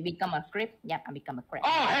 We become a creep. Yeah, I become a creep.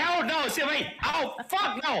 Oh hell no, Shylvie! Oh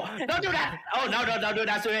fuck no! Don't do that! Oh no, don't do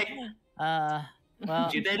that, Shylvie! Well.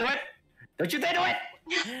 Don't you dare do it! Don't you dare do it!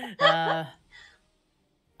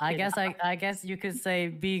 I guess you could say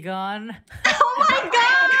be gone. Oh my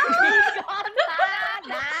god.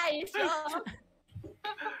 Nice.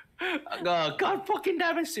 God fucking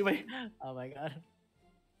damn it, Shylvie! Oh my god.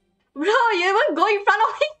 Bro, you even go in front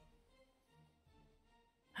of me?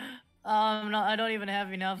 No, I don't even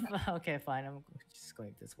have enough. Okay, fine. I'm just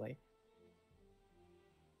going this way.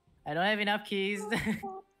 I don't have enough keys.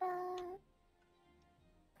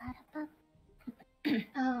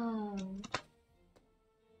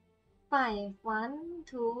 5, 1,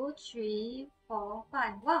 2, 3, 4,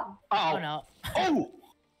 5. Wow. Oh no. Oh!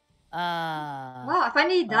 Wow, I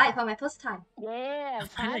finally died for my first time. Yeah,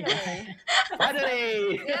 finally.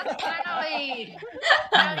 Finally! Yeah, finally. I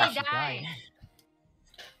Finally should died.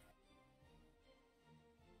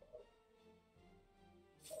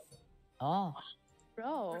 Oh,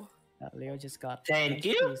 Bro. Leo just got. Thank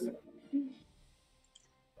you. keys.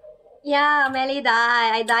 Yeah, Melly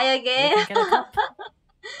died. I die You again. can get a cup.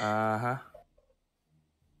 Uh-huh.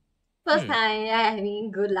 First time I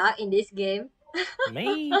having good luck in this game.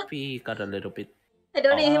 Maybe got a little bit. I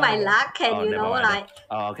don't need my luck. Can you never know, mind. like,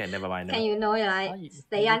 Oh, okay, never mind. can you know, like, Oh, you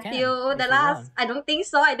stay can, until if the you last? want. I don't think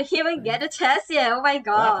so. I don't even get a chance yet. Oh my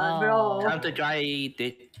god, bro. Time to try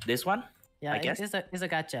this one? Yeah, I guess. it's a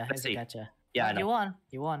gacha. Let's It's a see. gacha. Yeah, I You know. won.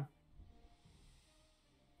 You won.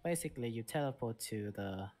 Basically, you teleport to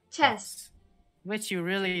the Chance. which you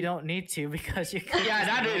really don't need to because you can. Yeah,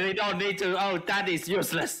 that really don't need to. Oh, that is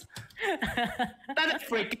useless. That is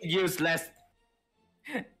freaking useless.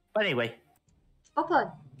 But anyway. Open.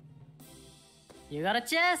 You got a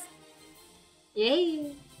chest.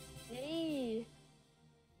 Yay. Hey.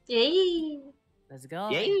 Yay. Let's go.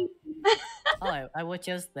 Yay! Oh, I was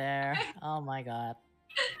just there. Oh my god.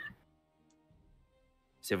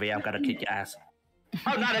 Shylvie, I'm gonna kick your ass.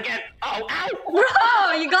 Oh, not again! Oh, ow!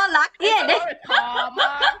 Bro, you got lucky at it. Oh.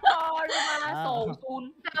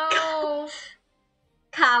 No.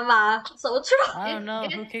 Karma. So true. I don't know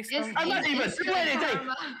who kicks them. I'm not even doing anything.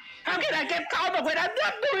 How can I get karma when I'm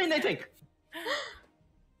not doing anything?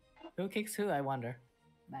 Who kicks who? I wonder.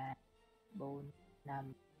 3, 4,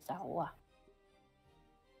 5,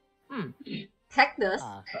 6. Cactus.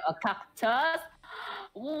 Ah, A cactus.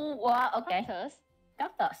 Ooh, okay. Cactus?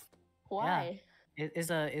 Cactus. Why? it's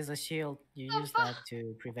a shield. You use that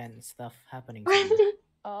to prevent stuff happening. to you. Wendy.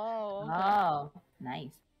 Oh, okay. Oh,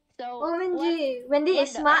 nice. So, Oh, Wendy. Wendy what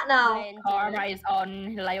is the smart now. Wendy? Karma is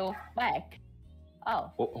on Leo's back.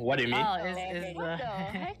 Oh. What do you mean? Oh, What the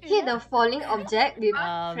heck is Hit the that? falling object with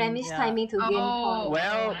Um, premise yeah. timing to gain Oh. points.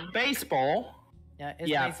 Well, baseball. yeah, it's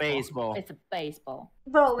Yeah, baseball. baseball. It's a baseball.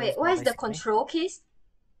 Bro, wait, what is the basically. control keys?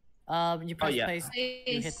 You press yeah. space.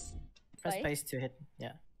 You hit. Press Space? space to hit.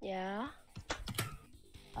 Yeah. Yeah.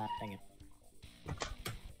 Ah, dang it.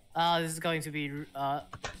 This is going to be.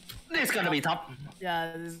 This is gonna be tough.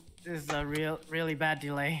 Yeah, this is a really bad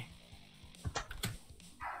delay.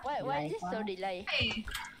 Wait, why is it so delayed?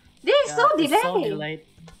 This is so It's so delayed. delayed.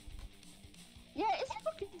 Yeah, it's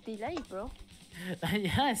fucking delayed, bro.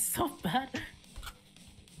 Yeah, it's so bad.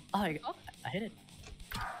 Oh, I hit it.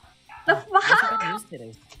 The Once you fuck? get used to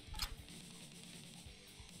this.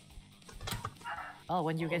 Oh,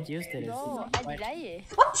 when you get used to this. No, it's I quite- delay it.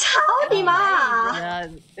 我操你妈！ Yeah,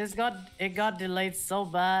 it got delayed so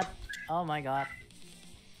bad. Oh my god.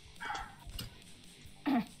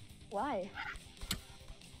 Why?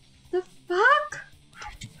 The fuck?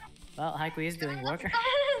 Well, Hải Quỳ is doing work.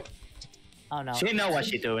 Oh no. She know what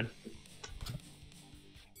she doing.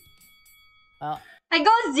 Well, I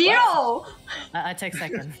got 0. I take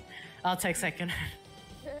second. I'll take second.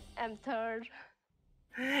 I'm third.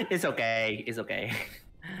 It's okay. It's okay.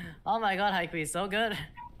 Oh my god, Hải Quỳ is so good.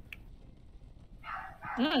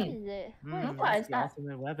 What is it? Mm, phải that's the sao?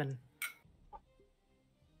 ultimate weapon.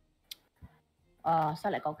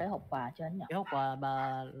 Sao lại có cái hộp quà chứ anh nhỉ? Cái hộp quà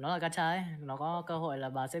bà nó là gacha ấy, nó có cơ hội là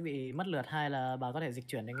bà sẽ bị mất lượt hay là bà có thể dịch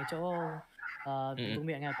chuyển đến cái chỗ bụng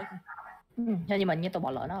miệng ngay lập tức. Nhưng mà như tôi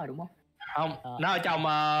bỏ lỡ nó rồi đúng không? Không, nó ở trong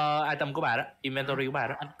item của bà đó, inventory của bà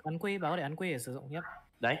đó. Ấn quy, bà có thể ấn quy để sử dụng nhé.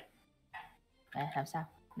 Đấy. Đây, làm sao?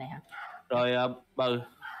 Này hả? Rồi bừ.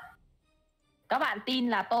 Các bạn tin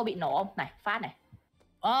là tôi bị nổ không? Này, phát này.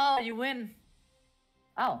 Oh, you win.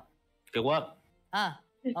 Oh. Good work. À,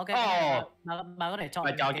 ok. Bà có thể chọn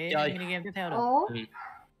cái mini game tiếp theo được. Oh.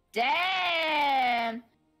 Damn.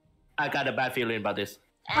 I got a bad feeling about this.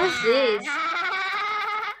 What's this?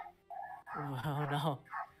 Oh no.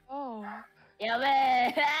 Oh. Yêu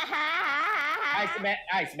về.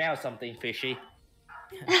 I smell something fishy.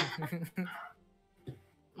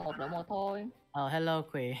 1-1 thôi. Oh, hello,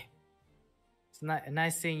 Quỳ. It's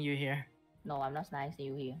nice seeing you here. No, I'm not nice to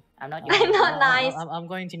you here. I'm not I'm not nice. I'm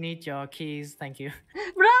going to need your keys, thank you.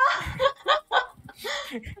 Bro!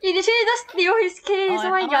 You literally just steal his keys. Oh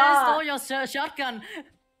my I god. stole your shotgun.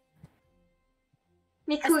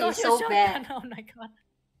 Miku is so bad. Oh my god.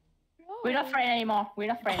 We're not friends anymore. We're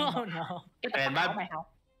not friends Oh anymore. no. Cái tao bảo mày không?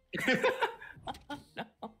 No.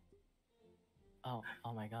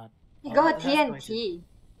 Oh my god. He Oh, got that's going TNT.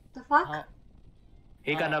 The fuck? Oh,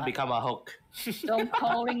 He gonna become a Hulk. Don't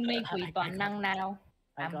calling me quỷ toàn năng nào.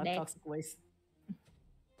 I I'm got dead. toxic waste.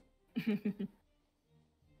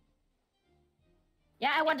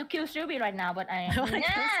 Yeah, I want to kill Shylvie right now, but I...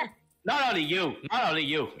 Yeah, Not only you.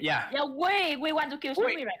 Yeah. yeah, we want to kill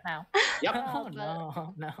Shylvie right now. Yep. Oh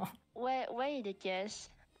no, no. Where is the chest?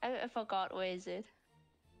 I forgot where is it.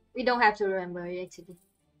 We don't have to remember it actually.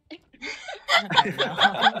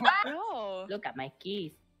 Bro. Look at my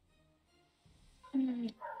keys.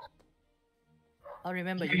 Oh,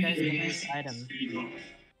 remember, you guys can use items.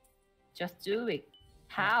 Just do it.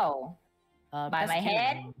 How? By Press my Q.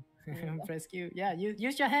 head? Press Q. Yeah,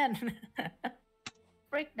 use your hand.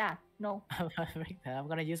 Freak that. No. I'm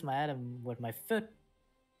gonna use my item with my foot.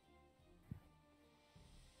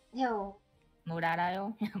 Yo. Mười đà đây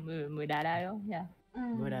không? Mười đà đây không? Yeah.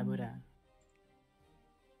 Buddha.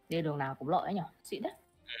 Đi đường nào cũng lợi nhỉ? Xịn đấy.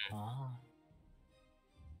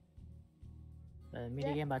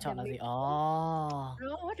 Mini game bà chọn là gì? Oh.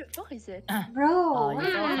 Bro, what the fuck is it? Bro. You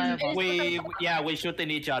throw a fireball. We shooting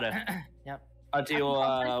each other. Yep. Until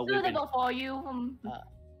It's we win. suitable for you.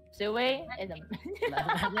 Shylvie is a...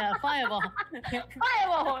 Yeah, fireball.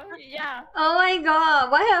 Fireball! Yeah. Oh my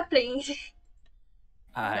god. What happened?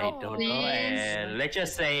 I don't know. And let's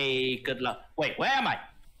just say good luck. Wait, where am I?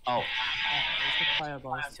 Oh. Let's hit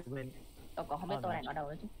fireballs to win. Tôi còn không biết tôi đang ở đâu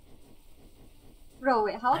nữa chứ. Bro,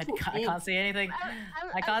 wait, how I to can't see anything.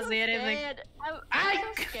 I can't see anything. I'm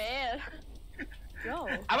so scared. Bro.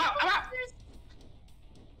 I'm out.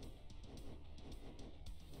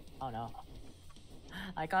 Oh no.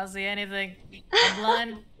 I can't see anything. I'm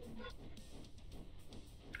blind.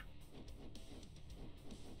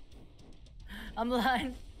 I'm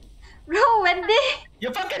blind. Bro, Wendy!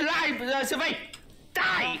 You fucking lie, Shylvie!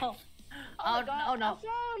 Die! Oh no.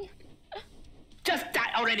 Just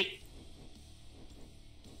die already!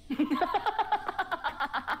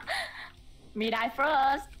 Me die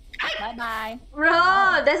first. Bye bye.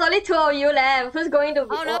 Bro, there's only 2 of you left. Who's going to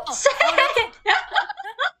be... Oh, no.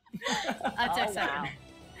 I'll take second.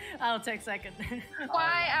 I'll take second.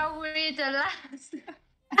 Why are we the last?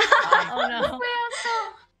 Oh no. We are so...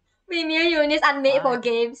 We knew you is unmade for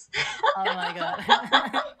games. Oh my god.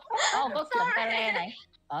 Có cổng tele này.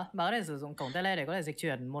 Bà có thể sử dụng cổng tele để có thể dịch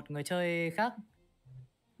chuyển một người chơi khác.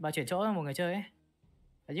 Bà chuyển chỗ cho một người chơi ấy.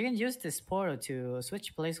 You can use this portal to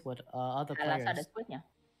switch place with other Là sao để players. switch nhỉ?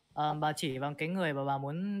 Bà chỉ vào cái người mà bà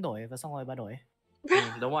muốn đổi và xong rồi bà đổi.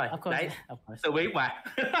 Đúng rồi. Of course. Đấy, Of course. tự biết mà.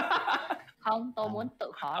 Không, tôi muốn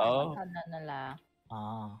tự khỏi bản thân nên là...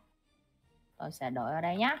 Tôi sẽ đổi ở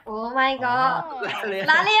đây nhá. Oh my god. Oh.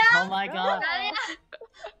 Lalia. Oh my god.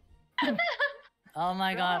 Oh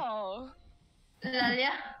my god. Oh.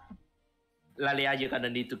 Lalia. Lalia, you're gonna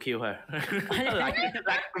need to kill her.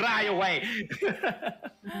 like right away.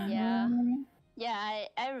 Yeah. Yeah,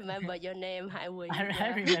 I remember your name, Hải Quỳ. I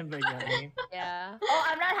Yeah. remember your name. Yeah. Oh,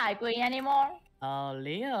 I'm not Hải Quỳ anymore. Oh,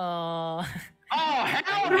 Leo. Oh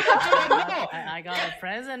hell no! I got a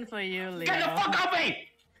present for you, Leo. Get the fuck off me!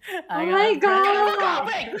 Oh my Get the fuck god. off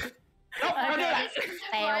me! Don't do that.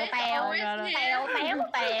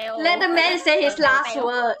 Tèo. Let the man say his last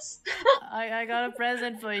words. I got a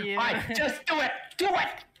present for you. Alright, just do it. Do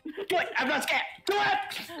it. Do it. I'm not scared. Do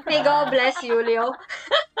it. May God bless you, Leo.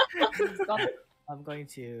 I'm going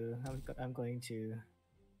to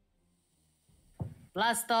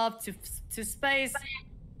blast off to space.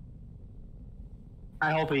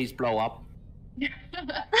 I hope he's blow up.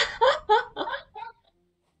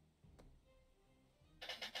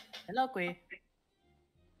 Hello, Quỳ.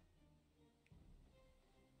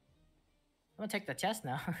 I'm gonna take the chest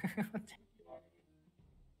now.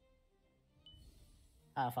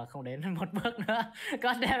 Phải không đến một bước nữa.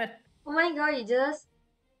 God damn it. Oh my god,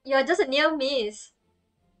 you're just a near miss.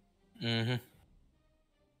 Mm-hmm.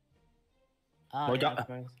 Oh, Mỗi yeah, chó- of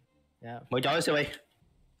course. Yeah. Mỗi chó Xueli.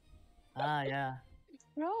 Yeah.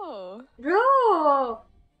 Bro. Bro.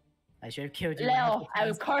 I should have killed you. Leo, I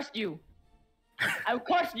will curse you. I will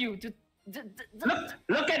curse you to.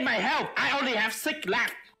 Look at my health. I only have 6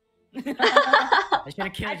 left. I should have I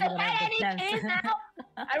killed you said when I had the any kids chance. now.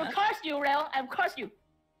 I will curse you, Leo. I will curse you.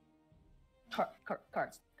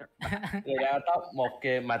 Curse. Người ra top một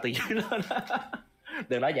kia mà từ dưới lên.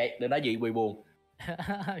 Đừng nói vậy, đừng nói gì bị buồn.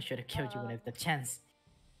 I should have killed you when I had the chance.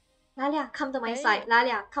 Lalia, come to my Hey. side.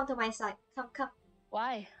 Lalia, come to my side. Come.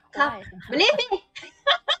 Why? Come. Why? Believe me.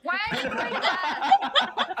 Why are you doing that?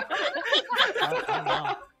 Oh,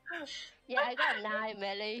 no. Yeah, I got 9,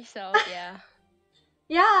 Melly, so yeah.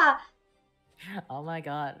 Yeah. Oh my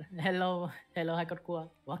god. Hello, Hai Cốt Cua.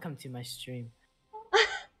 Welcome to my stream.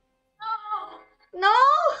 No.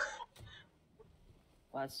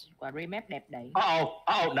 Quả remap đẹp đẩy.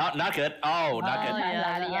 Oh, not good. Oh, not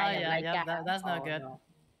good. That's not good. No.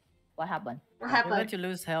 What happened? What You're going happened? to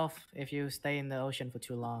lose health if you stay in the ocean for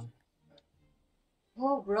too long.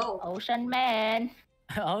 Oh, bro. Ocean Man.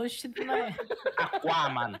 Oh shit, man.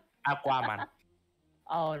 Aquaman.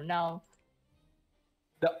 Oh no.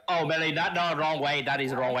 Oh, Melly, no, wrong way. That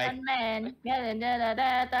is the wrong way. Ocean Man.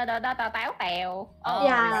 Táo tèo. Oh,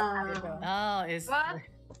 Yeah. Oh, What?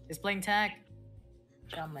 it's playing tag.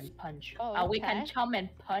 Chum and punch. Oh, We can okay. chum and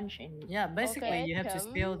punch in. Yeah, basically Okay, you have to come,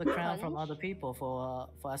 steal the crown from punch. other people for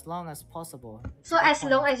as long as possible. So as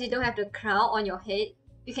long as you don't have the crown on your head,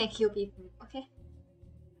 you can kill people. Okay.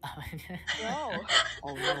 Bro.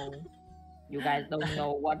 Oh no. You guys don't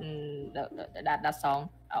know what that song.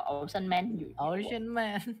 Ocean Man. Ocean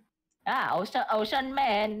man. Ocean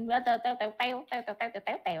Man.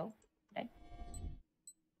 Tèo.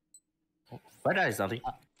 Where that is something.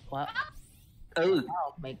 Well, Oh,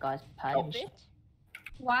 my god, punch. Bitch.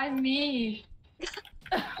 Why me?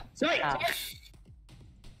 sorry. Ah.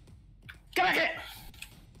 Come back here.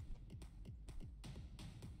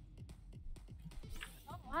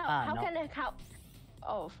 Oh, wow. Ah, How no. can I count?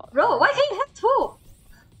 Oh, fuck. Bro, why can't you have two?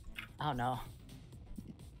 oh no.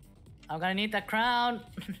 I'm gonna need the crown.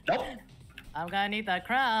 Nope. I'm gonna need that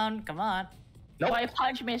crown. Come on. Nope. Why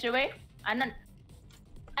punch me, Shirley? I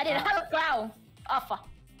didn't have a crown. Oh fuck.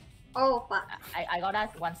 Oh, fuck. I got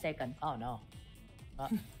that 1 second. Oh no.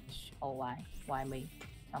 Oh why? Why me?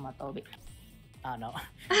 Sao mà tôi bị? Oh no.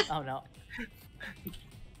 Oh no.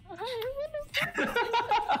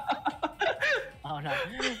 Oh no.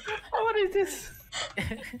 What is this?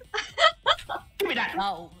 Give me that.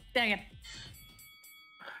 Oh, dang it.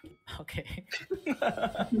 Okay.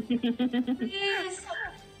 Please.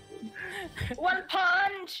 One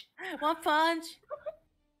punch. One punch.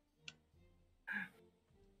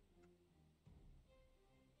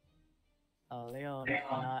 Oh, Leo,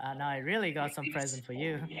 now I really got some present for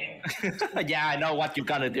you. Yeah, I know what you're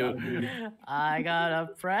gonna do. I got a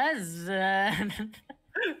present.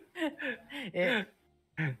 It-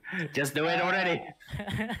 Just do it already.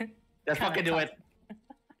 Just fucking do it.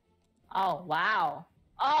 Oh wow.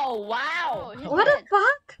 Oh wow. Oh, he What the did.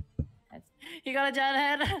 fuck? you got a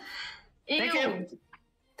giant head. Thank you.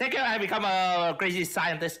 Thank you. I become a crazy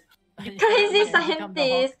scientist. Crazy You become the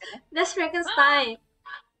scientist. That's Frankenstein.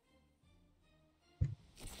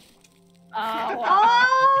 Oh wow. Oh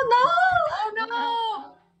Oh no!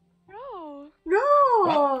 Bro. no!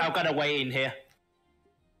 Well, No! I'm gonna wait in here.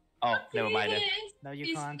 Oh, never mind then. Please. No, you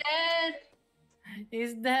He's can't. dead.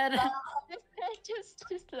 He's dead.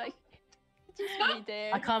 just like, just be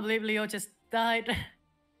there. I can't believe Leo just died.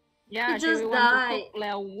 Yeah, He she just will want to died. cook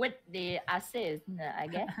Leo with the assist, I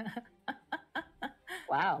guess.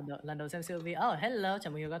 Wow. Lần đầu xem Shylvie. Oh, hello,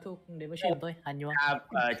 chào mừng người có thuộc đến với stream tôi, Hàn Nhuận. Have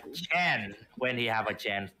a chance when he have a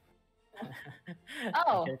chance.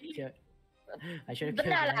 Oh. I should Tính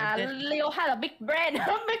ra là Leo has a big brain.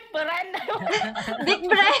 Big brain. Big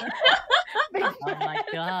brain. Oh my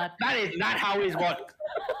god. That is not how it works.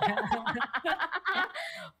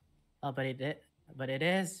 Oh, but it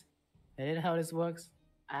is. It is how this works.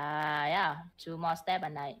 Yeah. 2 more steps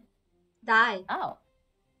and I... Die. Oh.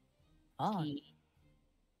 Oh.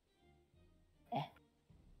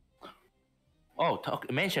 Oh,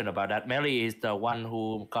 mention about that. Melly is the one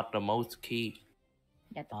who got the most key.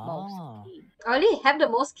 Get the most. I only have the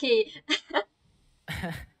most key.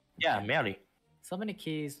 Yeah, Melly. So many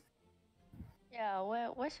keys. Yeah,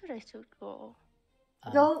 where should I go?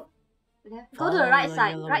 Go left. Go to the right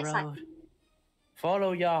side. Right side.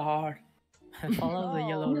 Follow your heart. Follow the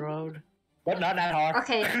yellow road. But not that hard.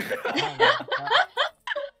 Okay. Oh my god.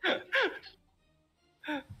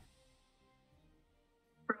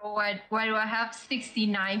 Bro, why do I have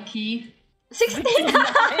 69 key? 69. Oh,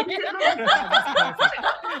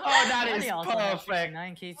 that is Honey also has perfect.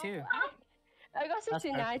 9 key too. I got That's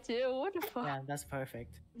 69 too. What the fuck? Yeah, that's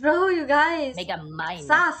perfect. Bro, you guys. Make a mine.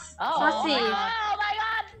 Sus. Oh Saucy. my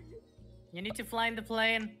god. You need to fly in the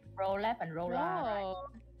plane. Roll left and roll right. No.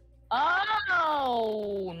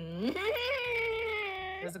 Oh.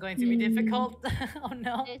 This is going to be difficult. Oh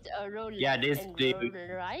no. It's a roll Yeah, left this and the- roll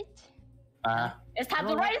right. It's time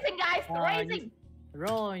to Roll. racing, guys. Racing.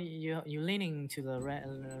 Roll, you leaning to the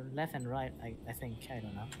left and right. I think, I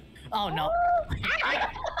don't know. Oh no.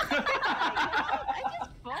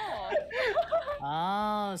 Oh.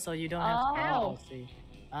 Oh, so you don't have to. Oh. I see.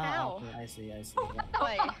 How? Okay, I see.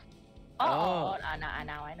 Wait. Oh,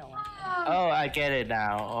 now I know. Oh, I get it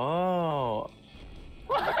now. Oh.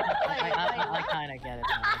 I kind of get it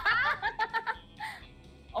now.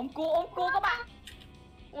 Ôm cua các bạn.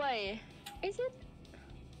 Wait. Is it?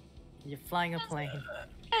 You're flying a plane.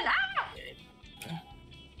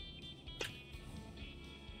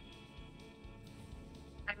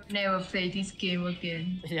 I will never play this game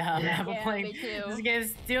again. Yeah, I'm never Yeah, playing. me too. This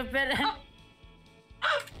game's stupid.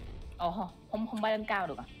 Không bay lên cao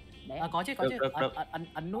được à? Đấy. Có chứ. Được.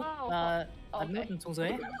 Ấn nút, Wow. ấn nút xuống dưới.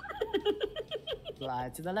 Fly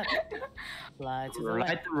to the left. Fly to the Right,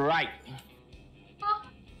 right. right.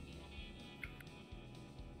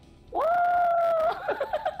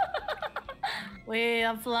 Wait,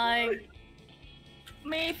 I'm flying.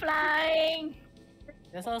 Me flying.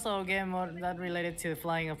 There's also a game mode that related to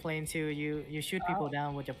flying a plane too. You shoot people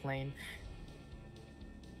down with your plane.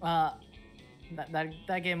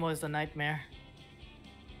 That game was a nightmare.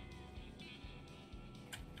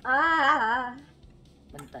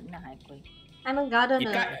 Bình tĩnh nào Hải Quỳ. I'm a gardener.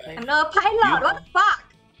 You got- I'm not a pilot. What the fuck?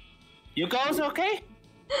 You guys okay?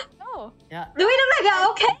 No. Yeah. Do we look like we're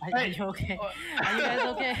okay? Are you okay? Are you guys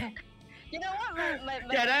okay? You know what? My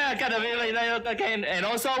Yeah, that kind of really again. And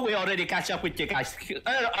also, we already catch up with you guys.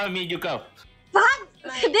 I mean, you go. Fuck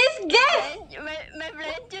this game. my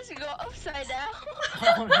brain just go upside down.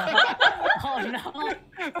 Oh no! Oh no!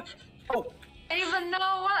 I don't even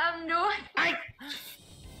know what I'm doing.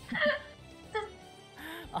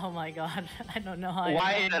 Oh my god! I don't know how.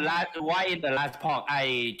 Why in the last part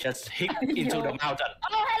I just hit into the mountain?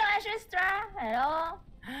 Oh, hello Astra. Hello.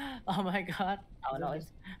 Oh my god! Oh no.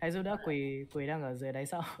 Hãy giúp đỡ quỳ đang ở dưới đáy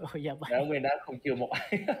sau. Ôi dạ Đó, Nguyên đã không chịu một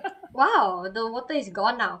ai. Wow, the water is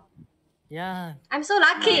gone now. Yeah. I'm so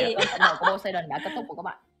lucky. Trận đầu của Poseidon đã kết thúc rồi các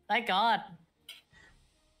bạn. Thank God.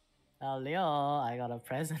 Oh Leo, I got a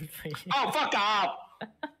present for you. Oh, fuck off!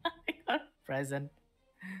 I got a present.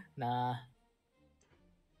 Nah.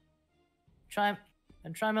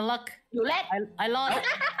 Try my luck. You let. I lost.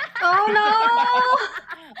 Oh no.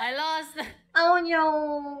 I lost. Oh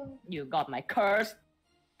no. You got my curse.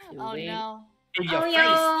 You Oh win. no. In your Oh face!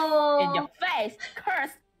 no. In your face.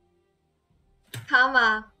 Curse.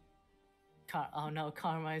 Karma. Oh no,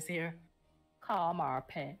 karma is here. Karma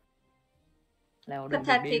pay. Leo đừng đi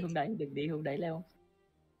Pathetic. hướng đấy, đừng đi hướng đấy Leo.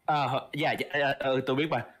 Dạ, tôi biết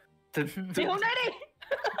mà. Đi hướng đấy đi.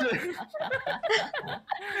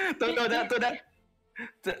 Tôi đã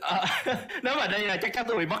nếu mà đây là chắc chắn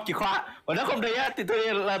tôi bị mất chìa khóa, và nếu không đi á thì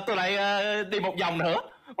tôi lại đi một vòng nữa.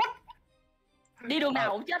 What? Đi đường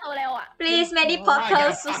nào cũng chết thôi Leo ạ. Please, many Oh my portal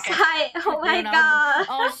God, suicide. Oh my You know? god.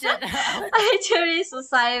 Oh shit. I actually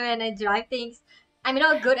suicide when I drive things. I'm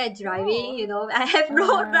not good at driving, you know. I have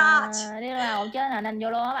road rage. Đi đường nào cũng chết là nên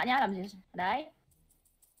YOLO các bạn nhé, làm gì đấy.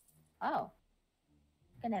 Oh.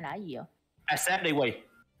 Cái này là cái gì vậy? Accept đi Quỳ.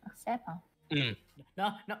 Accept hả? Ừ.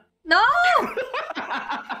 No, no. No!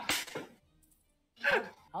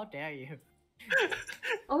 How dare you?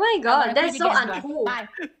 Oh my I'm gonna god, that's quit so again, bye. uncool. Bye.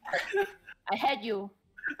 I hate you.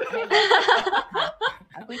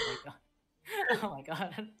 I quit. Oh my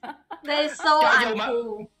god. That is so Cho dù mà-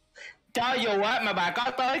 uncool. Cho dù á mà bà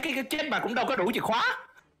có tới cái chết bà cũng đâu có đủ chìa khóa.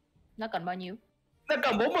 Nó cần bao nhiêu? Nó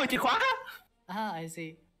cần 40 chìa khóa. Ah, I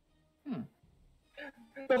see.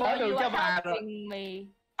 Tôi mở So đường you cho are bà rồi. helping me.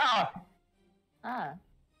 À, Ah.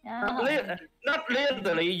 not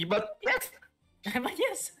literally, but yes. But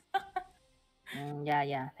yes.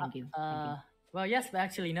 Yeah, thank you. Well, yes, but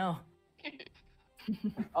actually no.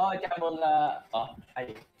 Chào mừng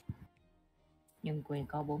ai? Nhưng Quỳ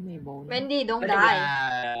có 44. Wendy, don't Nói chung die.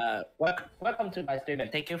 là welcome to my stream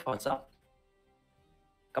and thank you for sub.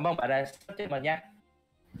 Cảm ơn bạn đã sub cho mình nha.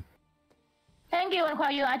 Thank you, and Khoa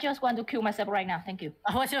you. I just want to kill myself right now. Thank you.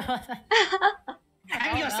 What's your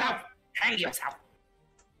Hang yourself. Hang yourself.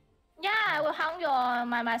 Yeah, I will hang your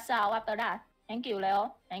myself after that. Thank you,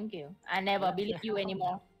 Leo. Thank you. I never believe you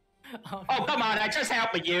anymore. Oh, Oh, come on, I just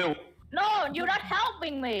helped you. No, you're not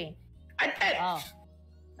helping me. I did. oh.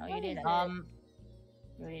 No, you didn't.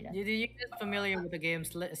 You didn't. You get familiar with the game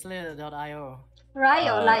Slither.io?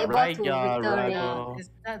 Right or like Right, to yeah, victory.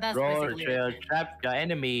 right. That's Roll, basically trail, trap your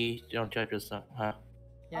enemy. Don't trap yourself, huh?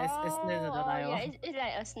 yeah, it's Slither.io. yeah, it's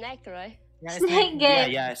like a snack, right? Yeah, Snake Yeah,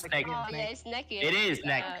 game. yeah, snake. Oh, yeah, it's snack game. It is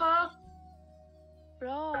snack.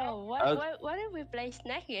 Bro, why did we play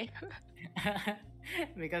snack game?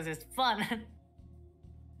 because it's fun.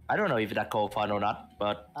 I don't know if that's called fun or not,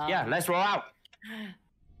 but yeah, let's roll out.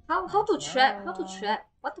 How to trap? How to trap?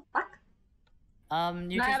 What the fuck?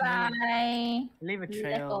 You Bye just bye. leave a Let's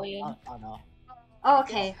trail. go in. Oh no. Oh,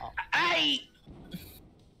 okay. Hey!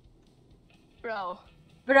 Bro,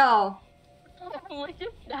 Bro. we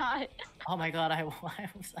just died. Oh my god, I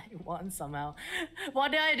won somehow.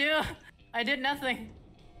 What did I do? I did nothing.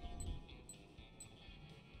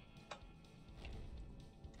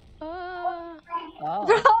 Oh, Oh.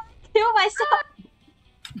 Bro, kill myself.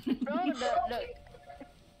 bro, the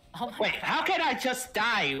Oh my Wait, how can I just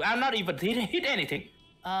die? I'm not even hit anything.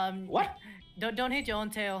 What? Don't hit your own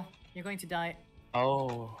tail. You're going to die.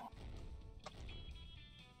 Oh.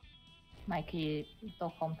 Mai khi tôi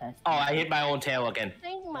không thể. Oh, I hit my own tail again. I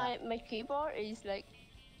think my keyboard is like,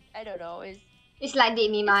 I don't know, It's like the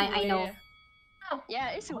me mine, it's I know. weird. Yeah,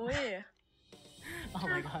 it's weird. Oh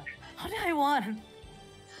my god. How did I win?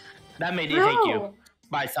 That made it hit you Bro.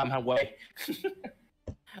 by some way.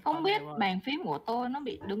 Không biết bàn phím của tôi nó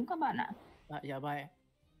bị đứng các bạn ạ. Yeah, bye.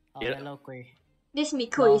 Oh, Yeah. hello, Quỳ. This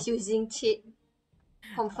Miku No. is using cheat.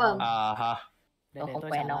 Confirm. Uh-huh. Để không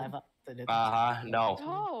tôi quen trả đâu. lại vậy. Để tôi- Uh-huh. No.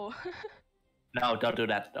 Oh, No, don't do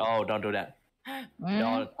that. Oh, don't do that.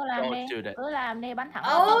 Don't- Cứ làm don't đi. do that. Cứ làm đi, bắn thẳng.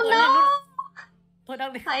 Oh no! Tôi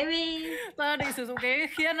đang đi. Hải Quỳ. Tôi đang định sử dụng cái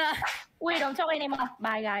khiên à. We don't talk anymore.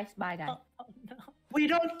 Bye guys. Bye guys. Oh, no. We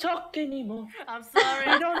don't talk anymore. I'm sorry.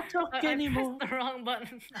 We don't talk I anymore. pressed the wrong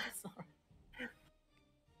button. I'm sorry.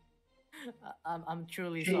 I'm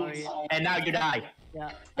truly sorry. And now you die.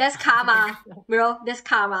 Yeah. That's karma, bro. That's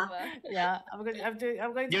karma. Yeah. I'm going to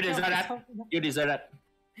You kill deserve that. myself. You deserve that.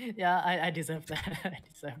 Yeah, I deserve that. I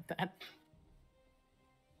deserve that.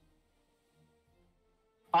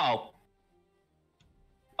 Uh-oh.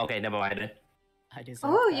 Okay, never mind then. I deserve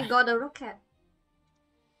Oh, that. you got a rocket.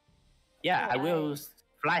 Yeah, I will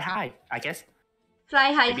fly high, I guess.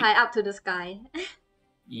 Fly high, Maybe. high up to the sky.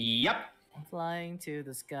 Yep. Flying to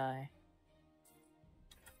the sky.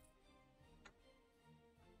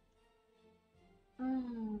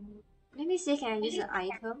 Let me see, can I use an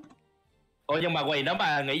item? Ủa nhưng mà Quỳ, nếu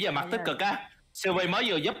mà nghĩ về mặt tích cực á, Shylvie mới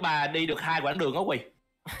vừa giúp bà đi được 2 quãng đường đó Quỳ.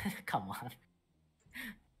 Come on.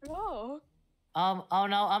 bro. Oh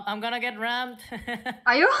no, I'm gonna get rammed.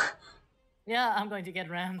 Are you? Yeah, I'm going to get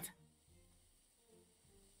rammed.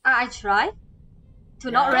 I try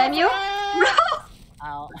to not Yeah. ram you.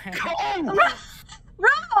 Ow. Oh!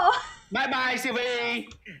 Bro! Bye bye Shylvie.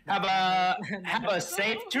 Have a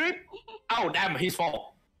safe trip. Oh damn, his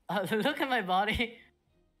fault. Look at my body.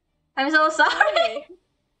 I'm so sorry.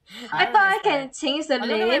 I thought I can change the Oh,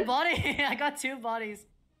 look at my name. body. I got 2 bodies.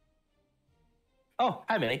 Oh,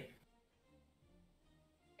 hi Melly.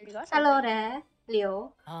 You got Hello something? there,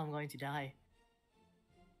 Leo. Oh, I'm going to die.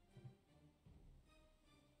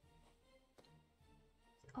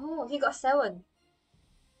 Oh, he got 7.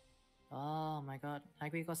 Oh my god. Hải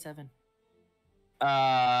Quỳ got 7.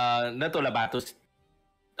 Nếu tôi là bà tôi...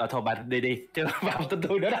 thôi bà đi chứ bà không tin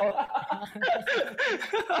tôi nữa đâu.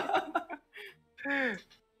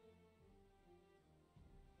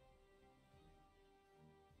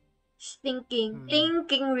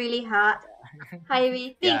 Thinking really hard. Hải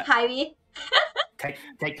Quỳ, think Yeah. Hải Quỳ.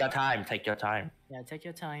 Take your time. Take your time. Yeah, take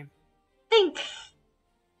your time. Think.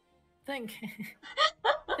 Think.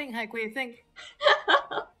 Think, Hải Quỳ, think.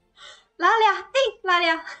 Lalia, think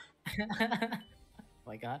Lalia. Oh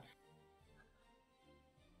my god.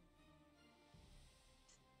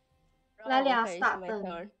 Lalia, okay, start so my turn.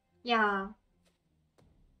 turn. Yeah.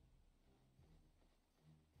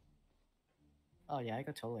 Oh yeah, I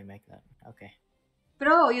could totally make that. Okay.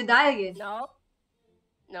 Bro, you die again.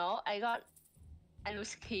 No, I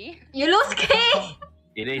lose key. You lose key.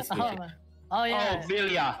 It is. Oh yeah. Oh,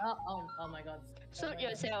 Vilia. Oh my god. Shoot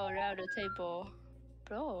yourself around the table,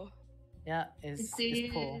 bro. Yeah, it's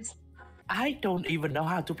cool. I don't even know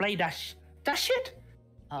how to play that shit.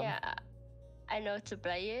 Yeah, I know to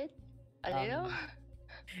play it a little.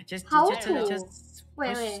 Just How just to- just Wait,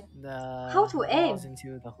 push wait. the How to balls aim?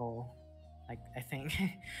 into the hole. I think.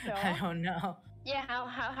 No. I don't know. Yeah,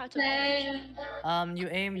 how to You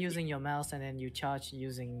aim using your mouse and then you charge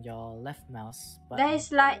using your left mouse. That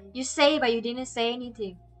is like you say, but you didn't say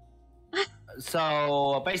anything.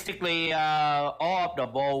 So basically, all of the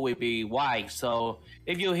ball will be white. So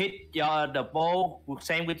if you hit the ball,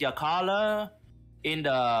 same with your color in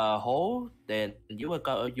the hole, then you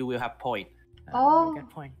will have point. Oh. Good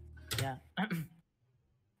point. Yeah.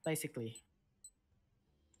 Basically.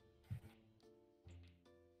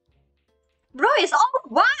 Bro, it's all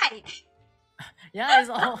white. Yeah, it's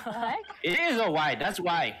all. It is all white. That's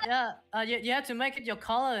why. Yeah. You have to make it your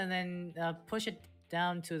color and then push it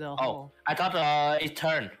down to the Oh, hole. I thought it's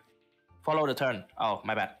turn. Follow the turn. Oh,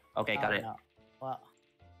 my bad. Okay, got it. No. Well,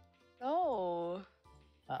 Oh.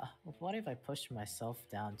 what if I push myself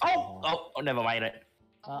down to the hole? Oh, never mind it.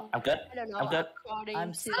 I'm good. I don't know. I'm good. according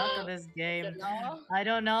I'm to stuck in this game. the law. I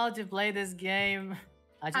don't know how to play this game.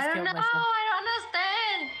 I just I don't killed know. myself. I don't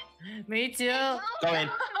understand. Me too. Go in.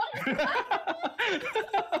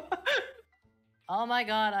 Oh my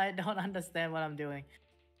god, I don't understand what I'm doing.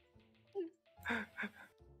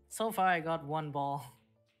 So far, I got one ball.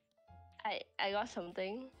 I got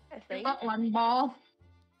something. I You think. got one ball.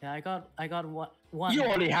 Yeah, I got one. You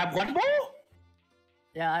only have one ball?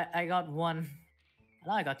 Yeah, I got one.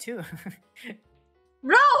 No, I got two.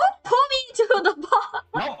 Bro, who pulled me into the ball?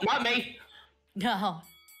 No, not me. No.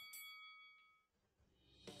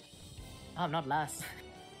 I'm not last.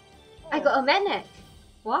 I got a magnet.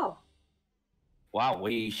 Wow. Wow,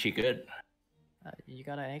 she good. You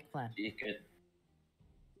got an eggplant. She good.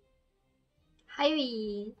 Hải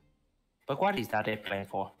Quỳ. But what is that airplane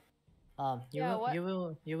for? You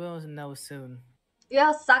will know soon.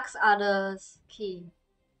 Your sucks others key.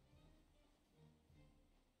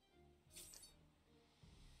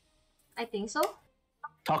 I think so.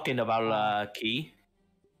 Talking about key.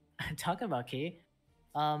 Talking about key.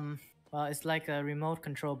 Well, it's like a remote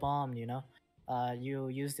control bomb, you know. You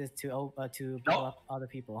use this to blow up other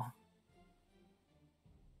people.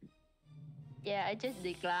 Yeah, I just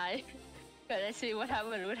declined. But let's see what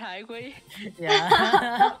happened with Hải Quỳ.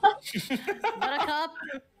 Yeah. Buttercup.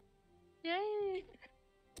 Yay!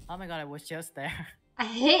 Oh my god, I was just there. I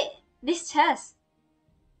hate this chest.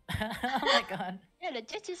 Oh my god. Yeah, the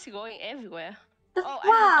chest is going everywhere. The Oh,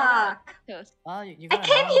 fuck? Oh, you I got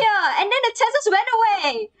came here and then the chest just went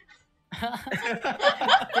away.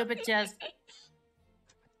 Stupid chest.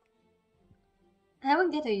 I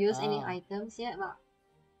haven't get to use any Oh. items yet, but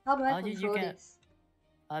how do I You control can. this?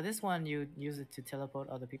 This one you use it to teleport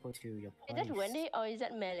other people to your Is place. that Wendy or is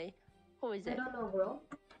that Melly? Who is I it? don't know, bro.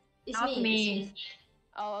 It's Not me. me. It's me.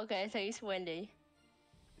 Oh, okay, so it's Wendy.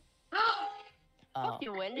 Oh, Fuck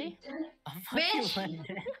you, Wendy. oh, fuck you, Bitch.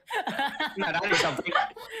 Wendy. No, that is something.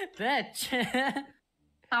 Bitch.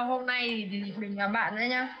 Sau hôm nay thì đừng làm bạn nữa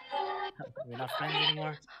nha. We're not friends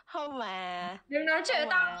anymore. Không mà. Đừng nói chuyện Không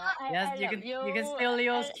tao. mà. Yes, I you love can steal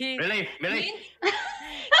Leo's key. Really?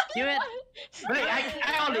 Do it. Really?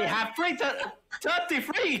 I only have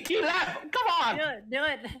 33 key left. Come on. Do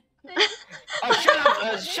it. Oh, shut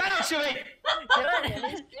up. Shut up, Shirley.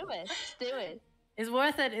 Do it. Do it. It's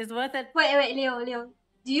worth it. It's worth it. Wait, Leo.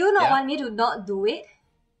 Do you not Yeah? want me to not do it?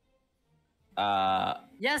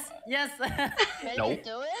 Yes. Melly, No.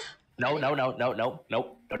 do it. No.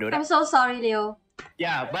 Don't do I'm that. so sorry, Leo.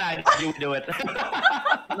 Yeah, but you do it.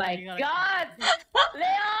 Oh my You gotta- god! Leo,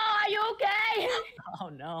 are you okay? Oh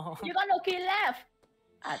no. You got no key left.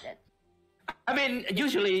 I mean,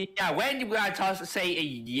 usually, yeah, when you guys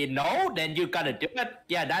say no, then you gotta do it.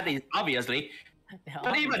 Yeah, that is obviously.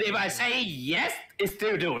 But even if I say yes, it's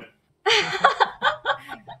still do it.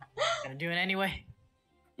 Gonna do it anyway.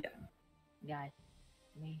 Guys,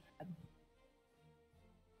 me.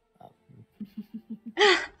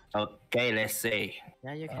 Oh, Okay, let's see.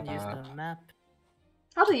 Yeah, you can use the map.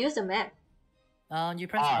 How to use the map? You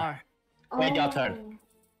press R. R. Wait, your turn.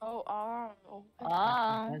 Oh,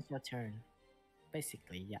 Oh. That's your turn.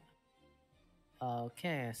 Basically, yeah.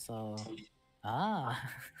 Okay, so uh,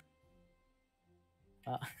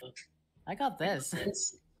 I got this.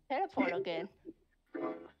 teleport again.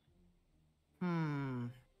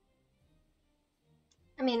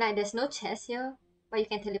 I mean, like, there's no chest here, but you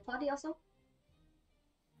can teleport it also.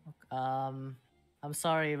 I'm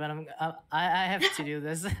sorry, but I have to do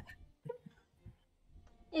this.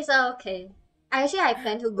 It's okay. Actually, I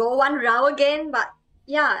plan to go one round again, but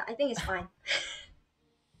yeah, I think it's fine.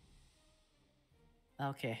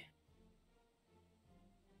 Okay.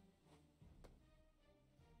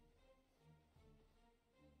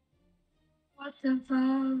 What the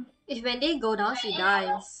fuck? If Wendy go down, she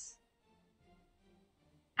dies.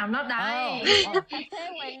 I'm not dying. Oh.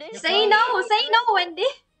 Say no, Wendy.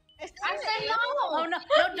 I said no. Oh no!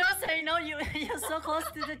 No, don't say no. You're so close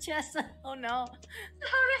to the chest. Oh no!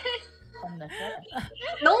 Sorry.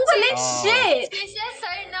 Don't believe shit. She said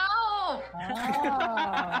say no.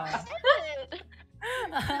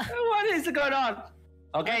 What is going on?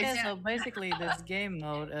 Okay. Okay, so basically, this game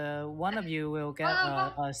mode, one of you will get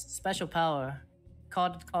a special power,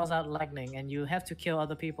 calls out lightning, and you have to kill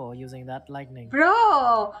other people using that lightning.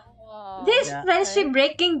 Bro, this Yeah. friendship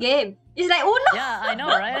breaking game. It's like, oh no. Yeah, I know,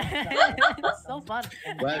 right? It's so fun.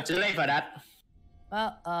 Well, too late for that.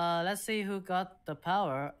 Well, let's see who got the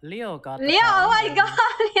power. Leo got the Leo, power. oh my god,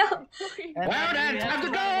 Leo. And Well then, we time have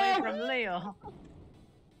to run away go! from Leo.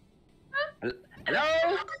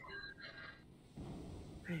 Hello?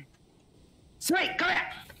 Sweet, come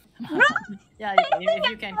here! Yeah, if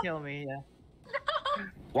you can kill me, yeah.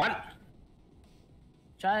 One.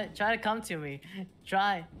 Try to come to me.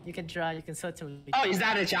 Try. You can try. You can certainly. Oh, is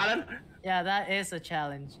that a challenge? Yeah, that is a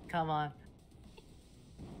challenge. Come on.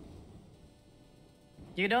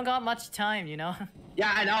 You don't got much time, you know.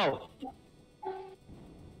 Yeah, I know.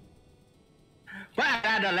 But I'd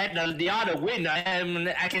rather let the other win.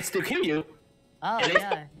 I can still kill you. Oh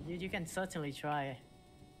yeah, you can certainly try.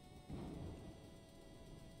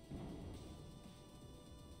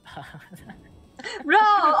 Bro,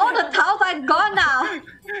 all the tiles are gone now.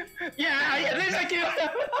 Yeah, at least I killed him.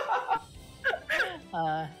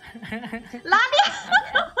 Lalia.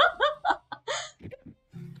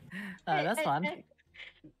 That's fun.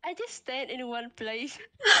 I just stand in one place.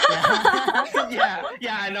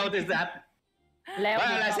 Yeah, I noticed that. Leo Well,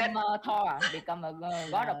 I become said- Thor, become a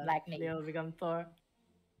god of lightning. Leo become Thor.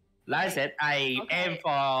 Like I said, I aim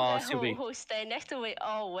for Okay, Sylvie. who stay next to me?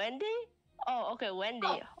 Oh, Wendy? Oh, okay,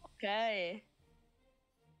 Wendy. Okay.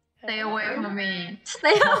 Stay away from me.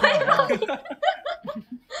 Stay away from me.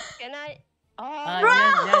 Can I? Oh,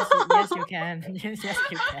 Yes, you can. Yes,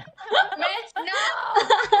 you can. Mitch,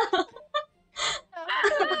 no.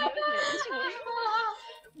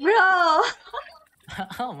 Bro,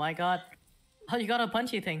 Oh my god. Oh, you got a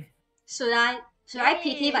punchy thing. should I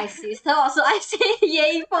pity my sister or should I say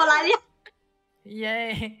yay for Lalia?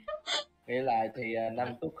 Yay. Nghĩ lại thì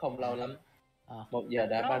 5 phút không lâu lắm. À. 1 giờ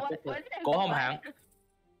đã 3 phút rồi. Cố không hẳn.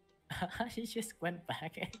 He just went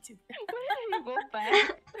back. go back.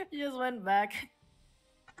 He just went back.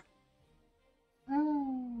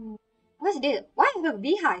 What's this? Why have a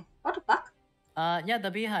beehive? What the fuck? Yeah, the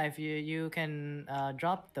beehive. You can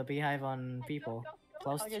drop the beehive on people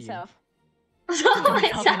close On to yourself. Draw you. Drop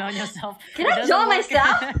it myself. on yourself. Can It I draw doesn't work.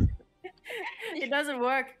 myself? It doesn't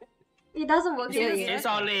work. It doesn't work here. It's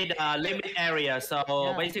only the limit area, so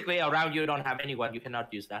Yeah. basically around you don't have anyone. You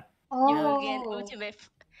cannot use that. You will get Oh. ultimate.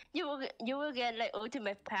 You will get like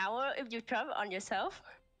ultimate power if you drop it on yourself.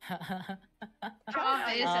 Drop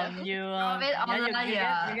it. You Drop it on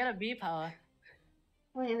you get a bee power.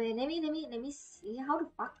 Wait, let me see. How the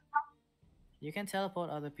fuck? You can teleport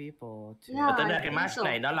other people to. Yeah. Tính I ra cái think match so.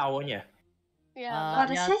 này nó lâu quá nhỉ? Yeah. But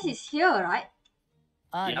the yeah. chest is here, right?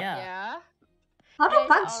 Yep. Yeah. Yeah. How the There's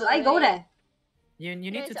fuck should I go only- there? You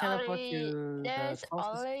need to There's teleport only- to the There's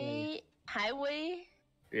closest place. only Hải Quỳ.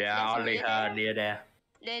 Yeah, That's only weird. her near there.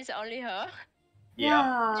 There's only her.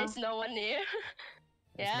 Yeah. There's no one near.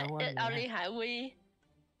 There's Yeah, no one it's near. only Hải Quỳ.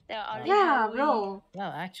 There are only Yeah, Hải Quỳ. bro.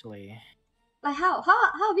 Well, actually, Like how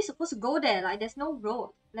are we supposed to go there? Like there's no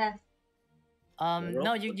road left.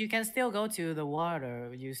 no, you can still go to the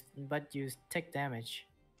water. But you take damage.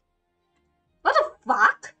 What the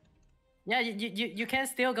fuck? Yeah, you can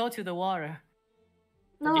still go to the water.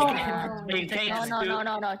 No. In case No,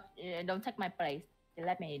 you, don't take my place.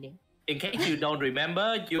 Let me in. in case you don't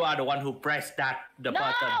remember, you are the one who pressed the No!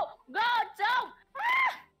 button. God, don't!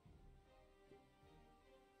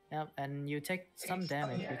 Yep, and you take some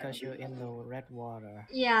damage because you're in the red water.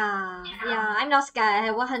 Yeah, I'm not scared. I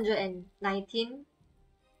have 119.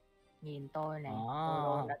 Nhìn tôi này, tôi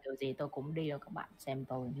roll là kiểu gì tôi cũng đi rồi các bạn xem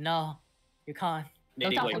tôi. No, you can't. Để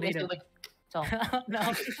Trong đi không quay. đi được. So. No.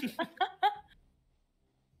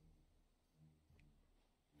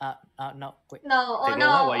 No, wait. No, oh Thì no,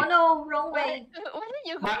 wrong way. oh no, wrong way. Why did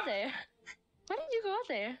you go there? Why did you go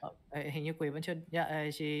there? Hình như Quỳ vẫn chưa. Yeah,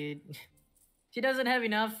 she doesn't have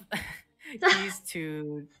enough keys to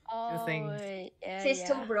do things. Yeah, She's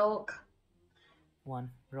too broke.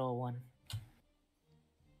 Roll one.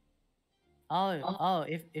 Oh,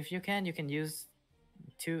 if you can use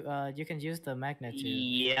two. You can use the magnet to.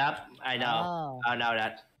 Yep, I know. I know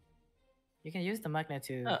that. You can use the magnet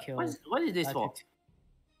to kill. What is this for?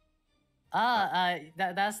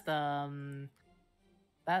 That's the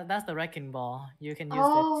that's the wrecking ball. You can use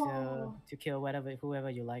it to kill whoever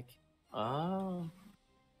you like. Oh.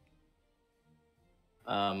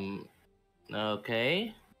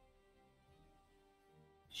 Okay.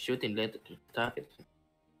 Shooting at the target.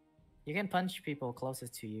 You can punch people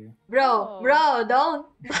closest to you. Bro, don't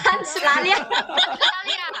punch Lalia.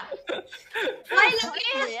 Why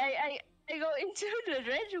I go into the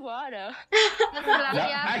red water.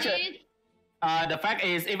 Actually, the fact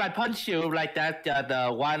is, if I punch you like that,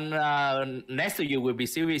 the one next to you will be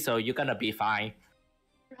Sylvie, so you're gonna be fine.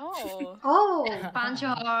 Oh. Punch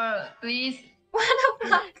her, please. What the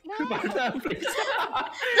fuck? Please.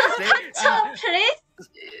 Just punch her, please.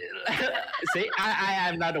 See, I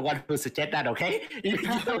am not the one who suggest that. Okay, you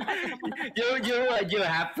have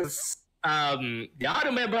the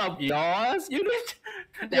other member of yours unit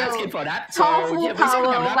asking for that. Tofu yeah, power,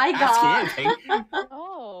 I'm not oh my asking god.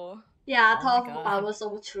 Oh. Yeah, Oh my tofu god. power,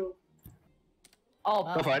 so true. Oh,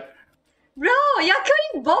 Go for it. Bro, you're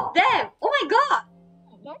killing both them. Oh my god.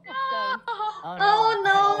 Both of them. Oh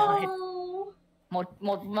no.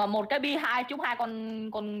 một cái bi hai chúng hai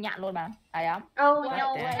con nhạn luôn mà. Phải không? Oh Right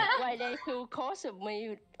no. there. Why they too close of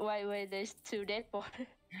me? Why there's two dead bodies?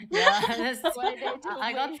 Yeah, Why they too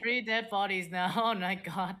I got many? 3 dead bodies now. Oh my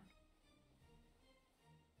god.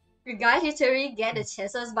 You guys literally get the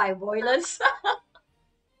chances by violence.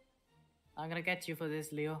 I'm gonna get you for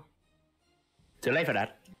this, Leo. Too late for that.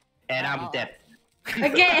 And I'm dead.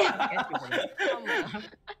 Okay. Get you for this.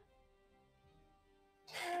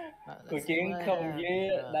 Cuộc Let's chiến go không với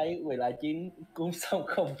ahead. đấy quỳ lại chiến cũng xong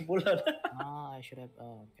không muốn lên. I should have.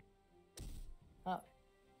 Okay.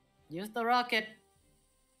 Use the rocket.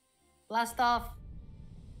 Blast off.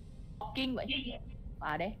 Kinh vậy.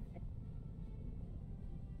 Vào đấy.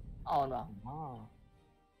 Oh no.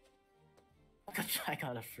 I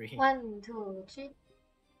got a free. 1, 2, 3.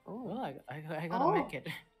 Oh, I got Oh. a make it.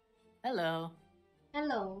 Hello.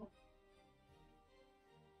 Hello.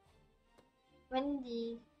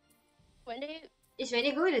 Wendy. Wendy. Is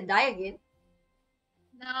Wendy going to die again?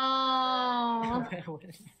 No.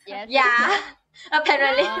 Yes. Yeah.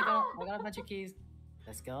 Apparently. I got a bunch of keys.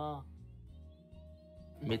 Let's go.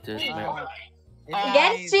 Mr.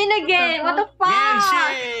 Genshin again. What the fuck?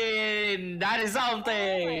 Genshin! That is Oh my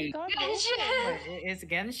something! god. Wait, is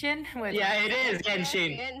Genshin? Wait, Yeah, it is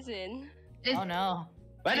Genshin. Genshin. Oh no.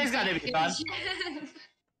 But it's gonna be fun.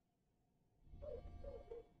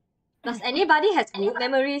 Does anybody has good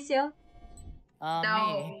memories here? Me.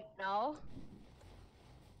 No. No.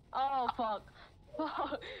 Oh fuck.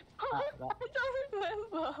 Fuck. I don't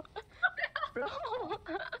remember. Bro.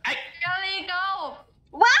 Melly, go.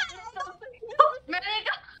 What? Melly,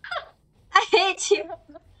 go. I hate you.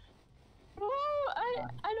 Bro,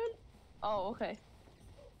 I don't. Oh, okay.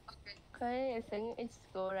 Okay, I think it's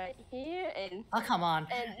go right here and Oh, come on.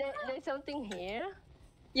 there's something here.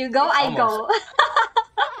 You go, I go.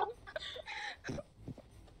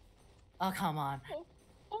 Oh, come on.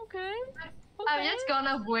 Okay. I'm just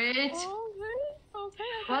gonna wait. Okay.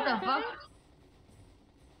 What the fuck?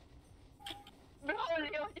 Bro,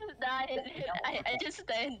 Leo just died and I just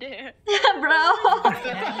stand there. Bro.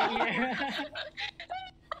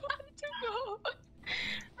 To go.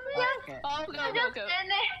 Okay. Oh,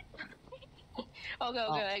 go.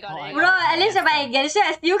 Okay, I got it. Bro, at least if I get shit,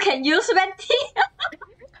 I still can use 20.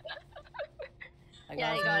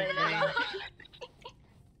 Yeah, I got it.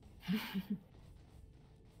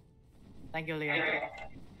 Thank you, Leo.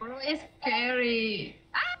 Bro, it's scary.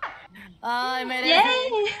 I made it.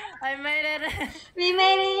 Yay! I made it. We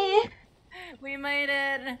made it. We made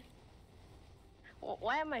it.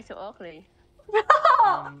 Why am I so ugly? Bro,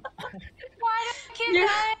 You...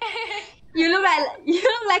 you look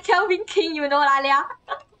like Kelvin King, you know, Lalia.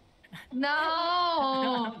 No.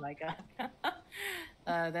 Oh my god.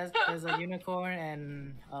 There's a unicorn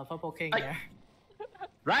and a purple king there.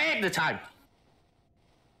 Right at the time.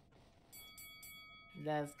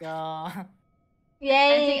 Let's go.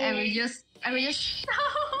 Yay! I think I will just.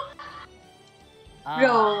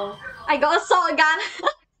 Bro, I got a sword gun.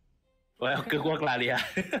 Well, good work, Lalia.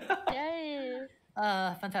 Yay.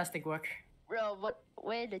 Fantastic work. Bro, but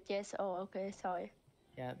where the chest? Oh, okay, sorry.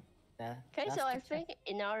 Yeah. Okay, that's so the I chest. think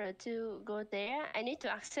in order to go there, I need to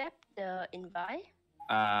accept the invite.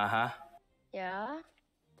 Uh-huh. Yeah.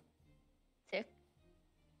 Sick.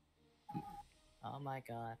 Oh my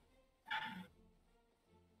god.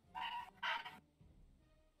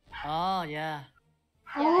 Oh yeah.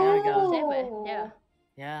 Yeah, There we go. accept it. Yeah.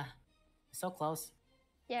 Yeah. So close.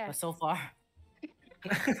 Yeah. But so far.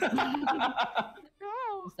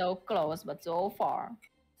 So close but so far.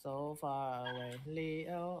 So far away.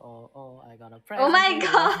 Leo. Oh, I got a present. Oh my for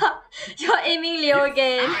you. god! You're aiming Leo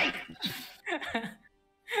again.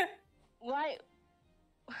 Why?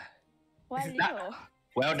 Why Is that- Leo?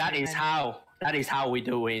 Well, that is how we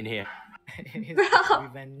do in here. It's Bro.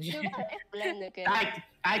 revenge. You gotta explain again.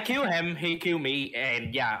 I kill him, he kill me,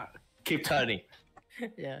 and yeah, keep turning.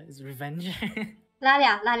 Yeah, it's revenge.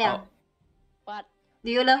 Lalia, Oh. What?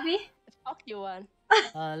 do you love me? Fuck you one.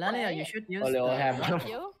 Lalia, you should use Leo the... ham. Fuck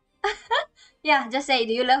you? Yeah, just say,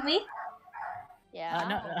 do you love me? Yeah.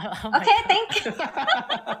 no, oh my Okay, God. thank you.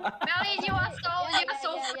 Melly, you are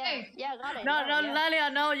so yeah. sick. Yeah, got it. No, got it, yeah. Lalia,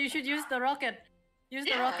 no, you should use the rocket. Use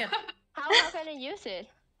the rocket. How can I use it?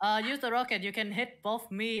 Use the rocket. You can hit both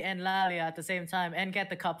me and Lalia at the same time and get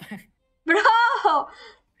the cup. Bro!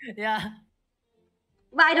 Yeah,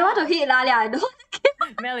 But I don't want to hit Lalia. I don't.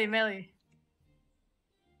 Melly.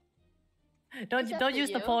 It's up Don't to use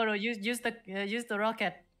the you. portal. Use the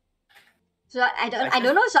rocket. So I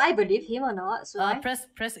don't know. So I believe him or not. So I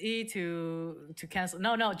Press E to cancel.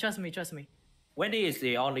 No, trust me. Wendy is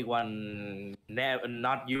the only one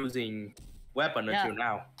not using weapon Yeah. until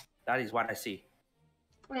now. That is what I see.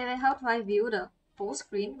 wait. How do I view the full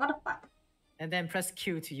screen? What the fuck? And then press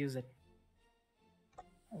Q to use it.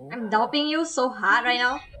 I'm doubting you so hard right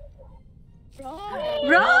now. Bro.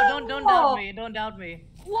 Bro! No, don't doubt me. Don't doubt me.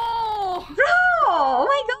 Wow. Bro! Oh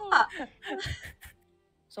my god!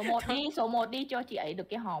 Số 1 đi cho chị ấy được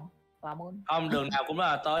cái hòm. Cảm ơn. Không, đường nào cũng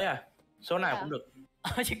là tới à. Số nào Yeah. cũng được.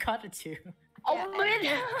 Oh, you got it too. Ông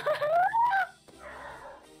biết.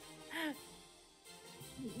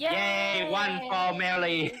 Yay, one for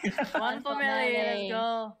Mellily. One for Mellily. Let's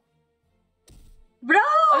go. Bro!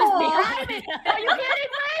 It's behind me. Are you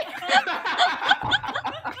kidding me?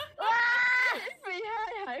 It's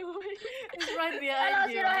behind Hải Quỳ. It's right Hello,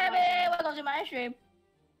 behind you. Shirogane. Welcome to my stream.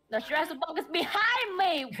 The stress box is behind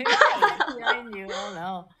me. Behind you. Oh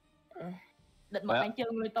no. Định một bàn chân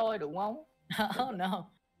nuôi tôi đúng không? Oh no.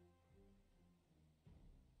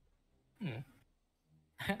 Hmm.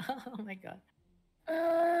 Oh my god.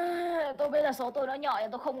 Tôi biết là số tôi nó nhỏ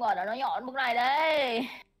nhưng tôi không ngờ là nó nhỏ đến mức này đấy.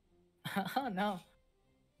 Oh no.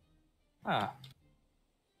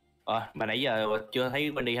 Mà nãy giờ chưa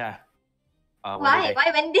thấy Wendy ha? Why?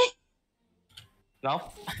 Why Wendy? No,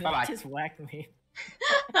 bye bye. Just whack me.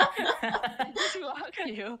 Just walk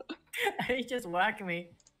you. He just whacked me.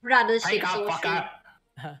 Rather Take shit off, so fucker.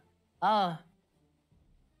 Oh.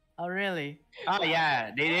 Oh really? Oh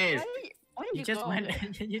yeah, it is. Why You did just go? went.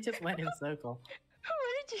 You just went in circle.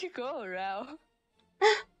 Where did you go around?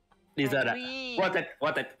 Đi ra đã. Quỳ.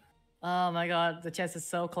 What it? Oh my god, the chest is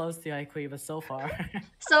so close to Hải Quỳ, but so far.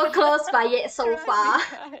 So close but yet so far.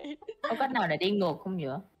 Có cách nào để đi ngược không nhỉ?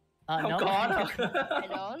 Không No. có đâu. I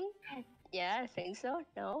don't. Yeah, I think so.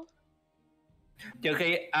 No.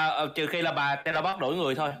 Trừ khi là bà Teleport đổi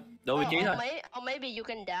người thôi, đổi vị trí thôi. Or maybe you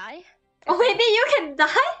can die. Oh, maybe you can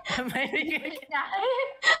die. Maybe.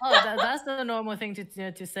 Oh, that's the normal thing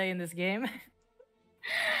to say in this game.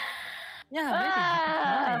 Yeah, maybe.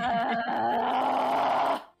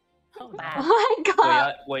 Oh, no. Oh my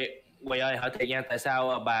god. Quỳ ơi, hỏi thiệt nha, tại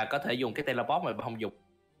sao bà có thể dùng cái Teleport mà bà không dùng?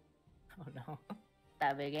 Oh no.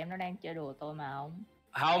 Tại vì game nó đang chơi đùa tôi mà không.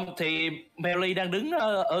 Không, thì Mellily đang đứng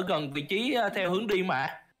ở gần vị trí theo hướng đi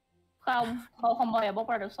mà. Không bao giờ bốc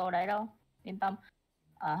ra được số đấy đâu. Yên tâm.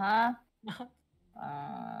 Ha.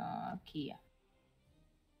 Kìa.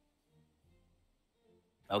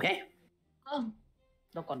 Ok.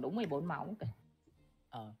 Đâu còn đúng 14 máu kìa.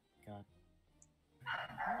 Oh god.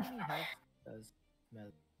 How many health does Mel?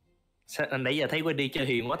 Sao nãy giờ thấy Wendy chơi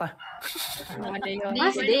hiền quá ta?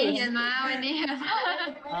 Wendy hiền mà, Wendy.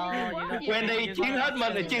 Wendy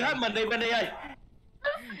chiến hết mình đi Wendy ơi.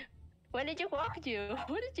 When did you walk you?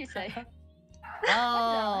 What did you say?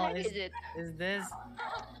 Oh, What is it? is this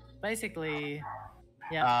basically?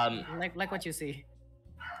 Yeah, like what you see.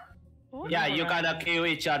 Yeah, you gotta kill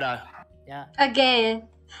each other. Yeah. Again.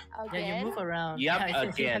 Yeah, you move around. Yup, Yeah, you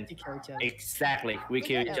again. have to kill each other. Exactly. We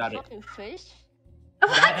kill each other. Fucking fish.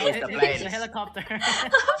 That No, is the it's a plane. helicopter.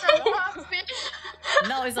 Fish.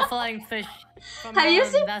 No, it's a flying fish. From Have you now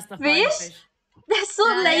on, seen that's the flying fish? fish. They shoot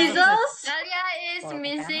Yeah. lasers. Lalia is Oh,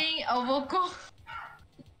 missing a vocal.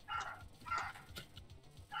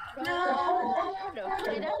 What the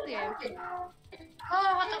play that game?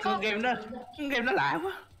 Oh, what the Con fuck? game nó lạ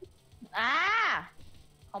quá. À,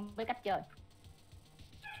 không biết cách chơi.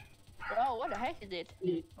 Bro, what the heck is it?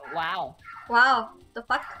 Wow. Wow. The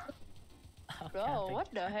fuck? Bro, Camping. what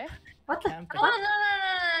the heck? What the? Camping. Oh,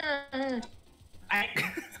 no. Ai...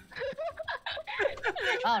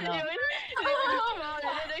 Oh no.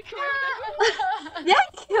 Yeah,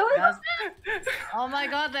 kill it. Guys. Oh my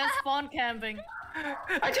god, that's spawn camping.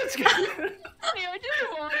 I just... You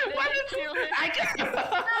just wanted to kill him. I just... No!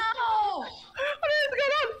 What is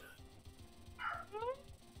going on?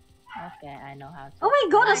 Okay, I know how to. Oh my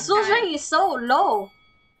god, the Okay. soul rank is so low.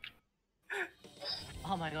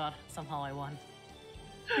 Oh my god, somehow I won.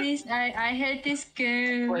 Please, I hate this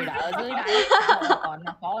game. Quỳ đã ở dưới đáy.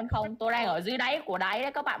 Còn không? Tôi đang ở dưới đáy của đáy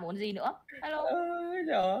đấy. Các bạn muốn gì nữa? Hello.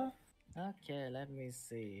 Okay, let me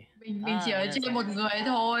see. Mình chỉ ở yes, trên một người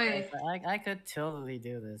thôi. I could totally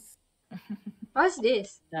do this. What's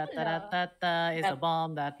this? Da da da da da is a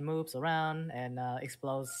bomb that moves around and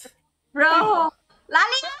explodes. Bro!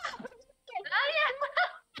 Lalia!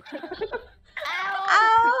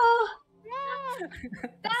 Ow!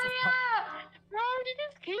 Bro, you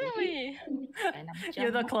just killed me. Cái nắm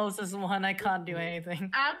You're the chân. closest one. I can't do anything.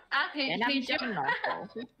 Cái nắm chân nó khổ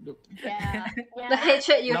được. Yeah. The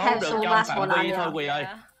hatred you Nấu have được so trong much for phạm vi thôi Lalia. Quỳ ơi.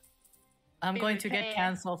 I'm Be going to get repaired.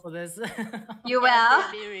 cancelled for this. You will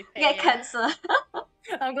Be get repaired. cancer.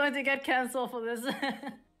 I'm going to get cancelled for this.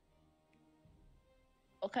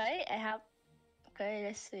 Okay, I have. Okay,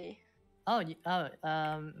 let's see.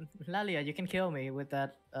 Lalia, you can kill me with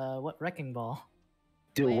that wrecking ball.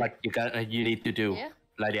 Do Wait. what you need to do. Yeah.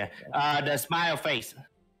 Lalia. The smile face.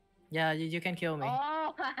 Yeah, you can kill me.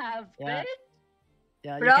 Oh, I have Yeah. it.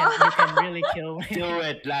 Yeah, Bro. you can really kill me. Do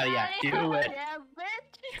it, Lalia. Do it. Yeah,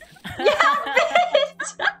 bitch.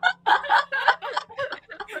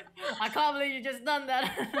 I can't believe you just done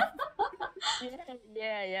that.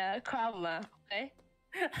 Yeah. Karma. Okay.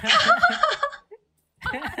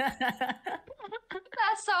 That's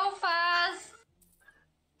so fast.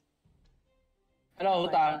 Hello,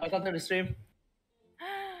 Toàn, welcome to the stream.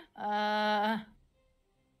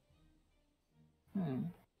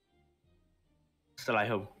 Sao lại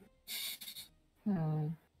không?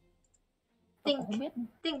 Tôi cũng không biết.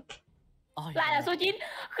 Think. Oh, Lại là số 9.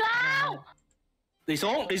 Không. Đi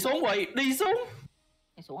xuống Quỳ, đi xuống.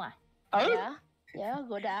 Đi xuống à? Ừ. Yeah,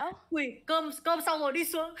 go down. Wait, cơm xong rồi đi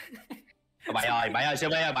xuống. Bảy ơi,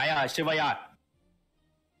 Shylvie ơi.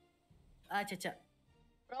 À, chà.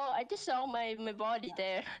 Bro, I just saw my body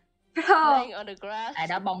there, Bro, laying on the grass. Ai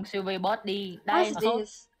đã bong Shylvie bot đi. Đây, what's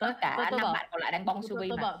this? tất cả Tôi 5 bảo- bạn còn lại đang bong Shylvie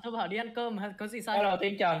mà. Tôi bảo đi ăn cơm, có gì sao? Hello,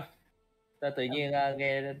 Tiến Trần. Ta tự nhiên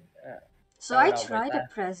nghe... So I Đâu, try vậy the ta?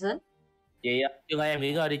 present. Chị Trương ơi, em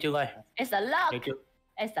nghỉ ngơi đi Trương ơi. It's a luck. Được chưa?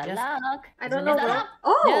 It's a Yes. luck. I don't know It's a where. luck.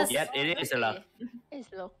 Oh! Yes. Yes, it is a luck.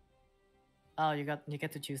 It's low. Oh, you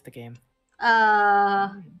get to choose the game. I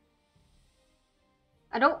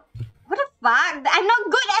don't. What the fuck? I'm not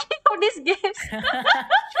good at any of these games.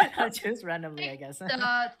 I choose randomly, I guess. Pick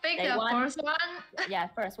They the won. first one. Yeah,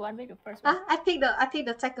 first one, pick the first one. I picked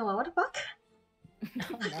the second one. What the fuck?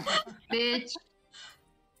 Bitch. Bitch.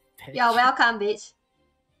 You're welcome, bitch.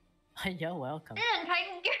 You're welcome. Didn't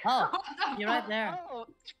take it. Oh, you're right there. Oh.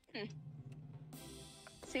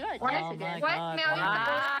 She got a What? chance Oh again. my What god. Mel is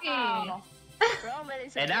wow. supposed to Bro, man,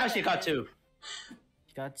 it's And now she got two.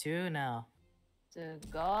 You got two now. Trời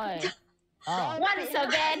ơi. Oh. Once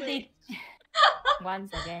again thì...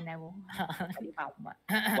 Once again I muốn đi vòng mà.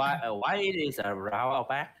 Why it is a round of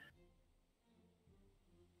back?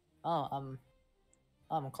 Oh,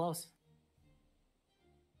 I'm close.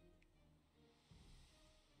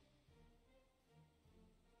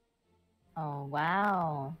 Oh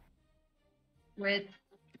wow. Wait.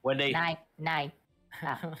 Wendy. Này.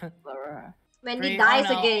 À, Wendy Three, dies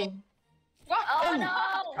oh no. again. What? oh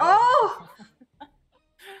no. Oh!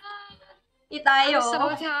 Đi tay I'm so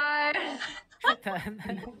rồi. tired.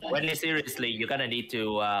 Wendy, seriously, you're gonna need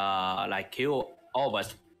to like kill all of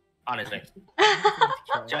us. Honestly,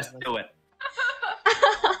 just do it.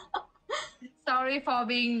 Sorry for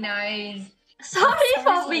being nice. Sorry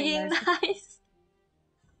for Sorry, being nice. nice.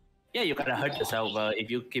 Yeah, you're gonna hurt yourself if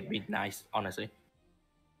you keep being nice. Honestly,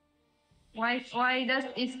 Why does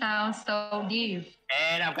it sound so deep?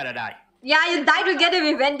 and I'm gonna die. Yeah, you died together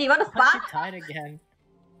with Wendy. What the She fuck? died again.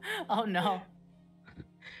 Oh no.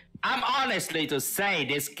 I'm honestly to say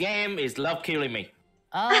this game is love killing me.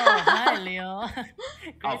 Oh, hi Leo. Oh,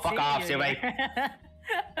 Great fuck seeing off, you Shylvie. here.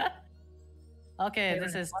 Okay,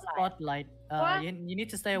 this is spotlight. What? You need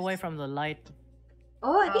to stay away from the light.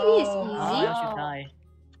 Oh, I think this is Oh. easy. Or else you die.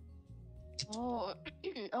 Oh,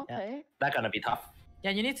 okay. That's gonna be tough.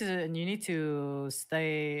 Yeah, you need to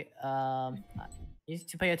stay. You need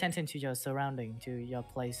to pay attention to your surrounding, to your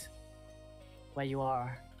place, where you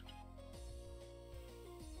are.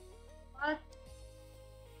 What?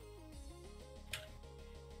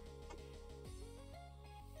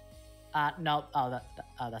 No. Oh,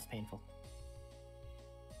 that's painful.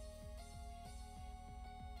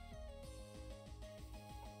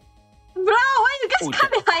 Bro, why you guys Oh,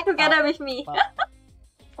 can't hide together with me?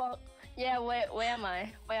 Fuck. Yeah, where am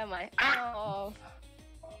I? Where am I? Oh.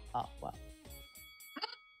 Oh wow.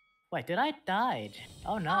 Wait, did I die?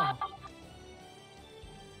 Oh no.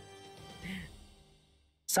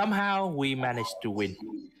 Somehow we managed to win.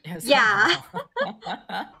 Yeah.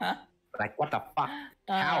 Like what the fuck?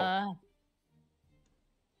 How?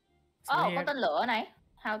 So Có here- tên lửa này.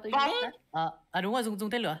 How to use that? đúng rồi, dùng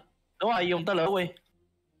tên lửa. Đúng rồi, dùng tên lửa Quy.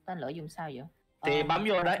 Tên lửa dùng sao vậy? Thì bấm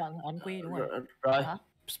vô đấy. Ấn Quy đúng rồi. Rồi, Hả?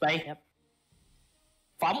 space. Yep.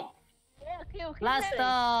 Phóng. Yeah, kill Last Melly.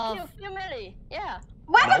 off. Kill Melly. Yeah.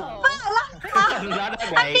 What the Oh. fuck? Nó đã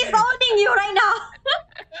I'm vậy. disowning you right now.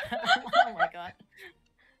 Oh my god.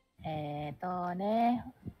 Tôi nè.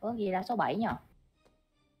 Ủa gì ra số 7 nhỉ?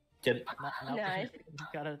 Chính. No. Nice.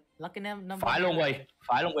 Got a lucky number. Phải luôn Quy.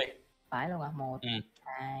 Phải luôn Quy. Phải luôn à? 1, Ừ.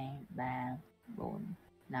 2, 3, 4,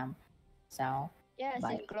 5, 6. Yeah,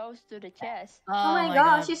 Bye. she's close to the chest. Oh my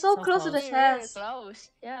god, she's so close to the She's really chest. close.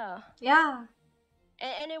 Yeah. Yeah.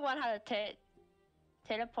 Anyone have a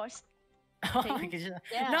teleport? Oh my god.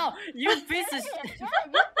 Yeah. No, you piece of shit.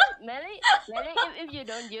 Melly, if you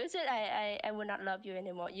don't use it, I will not love you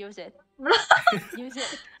anymore. Use it. Use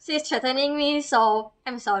it. She's threatening me, so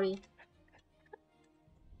I'm sorry.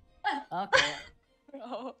 Okay.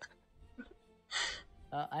 Bro.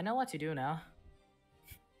 I know what to do now.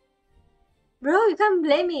 Bro, you can't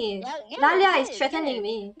blame me. Yeah, get Lalia it, is get it, threatening get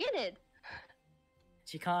me. Get it.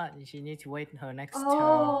 She can't. She needs to wait her next turn.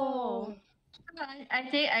 Oh. I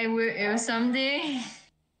think I will use something.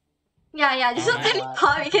 Yeah, just Oh my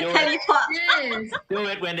teleport. We can Do it. teleport. Yes. Do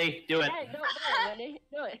it, Wendy. Do it. Yeah, do it, Wendy.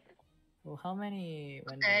 Do it. Well, how many?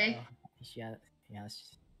 Wendy? Okay. Oh, she has.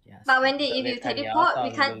 Yes. But Wendy, if you Thành nhỏ teleport,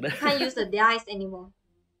 we còn can't use the dice anymore.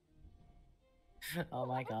 Oh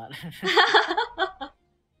my god.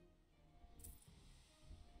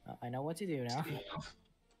 Oh, I know what to do now.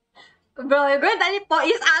 Bro, you're going to teleport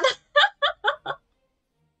each other.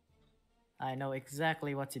 I know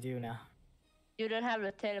exactly what to do now. You don't have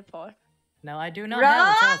the teleport. No, I do not have a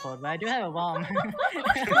Run! teleport, but I do have a bomb.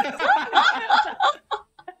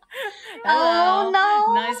 Oh, Hello.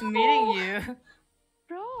 no. Nice meeting you.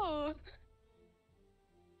 Bro.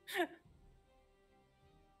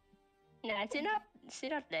 Nah, she's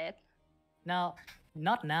not dead. No,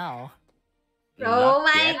 not now. Oh Not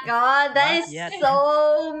my yet. god, that Not is yet.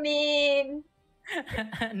 so mean.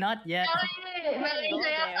 Not yet. Melly,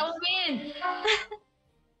 they are so mean.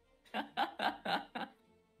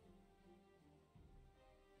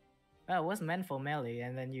 Well, it was meant for Melly,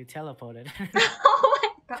 and then you teleported. Oh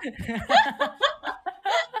my god.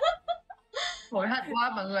 Hối hận quá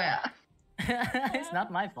mọi người ạ. It's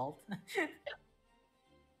not my fault.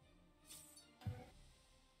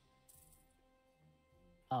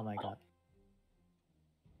 Oh my god.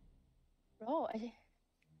 Bro, okay.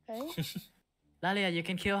 Lalia, you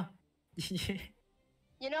can kill.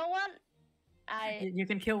 You know what? You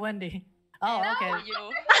can kill Wendy. Oh, okay. You.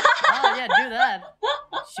 Oh yeah, do that.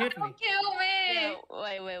 Shoot me. Kill me.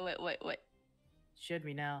 Yeah, wait. Shoot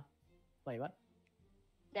me now. Wait, what?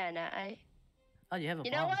 Nah, Oh, you have a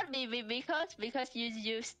You know bomb. what? Because you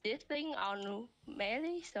used this thing on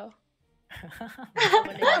Melly, so I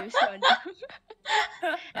wanna use on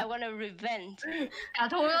you. I wanna revenge. Trả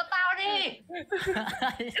thù cho tao đi.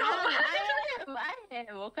 I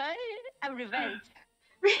am, okay? I'm revenge.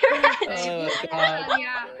 Oh, God.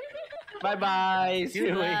 Yeah. Bye bye. Do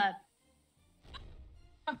Shylvie. that.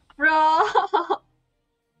 Bro.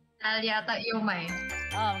 Lalia, tao yêu mày.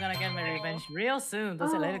 Oh, I'm gonna get my revenge real soon. Tôi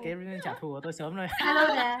sẽ lấy được cái trả thù của tôi sớm rồi. Hello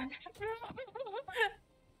there.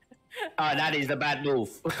 Oh, that is a bad move.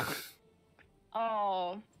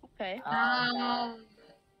 Oh, okay. No.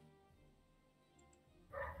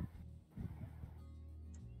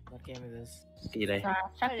 But What game is this? Gì đây?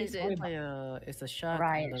 Shark is it? good. It's a shark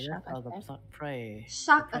Right, and the shark rest are the attack. prey.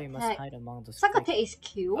 Shark The prey must attack. hide among the Shark snakes. attack is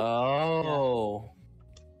cute. Oh.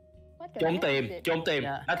 What the Trốn heck tìm, is it? trốn tìm.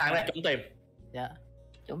 Dạ. Nói thẳng ra trốn tìm. Yeah.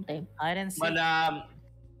 Trốn tìm. Hide and seek. Mình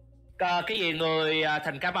cái gì người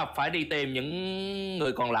thành cá mập phải đi tìm những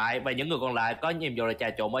người còn lại, và những người còn lại có nhiệm vụ là trà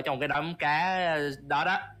trộn ở trong cái đám cá đó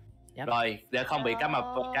đó. Yep. Rồi để không bị cá mập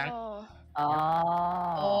cắn. Oh.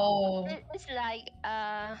 Oh. It's like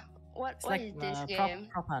what It's like is this prop game?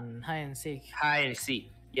 hunt, hide and seek, Hide and seek.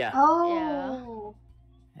 Yeah. Oh.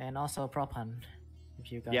 and also prop hunt.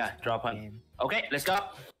 If you guys Yeah, play drop the hunt. game. Okay, let's go.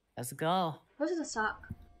 Let's go. Who's the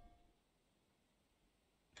shark?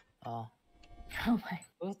 Oh, Oh my.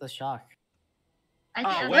 who's the shark? I Oh,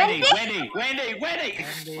 think Wendy. Wendy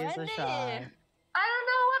is the Wendy. shark. I don't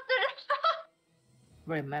know what the.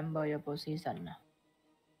 Remember your position.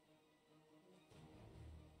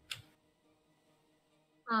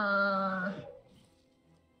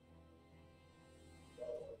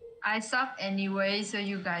 I suck anyway, so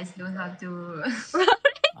you guys don't have to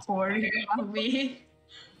worry about me.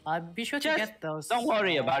 Be sure to Just get those. Don't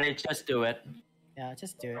worry about it, just do it. Yeah,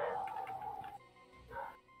 just do it.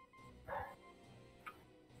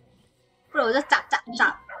 Bro, just chop, chop,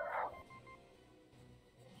 chop.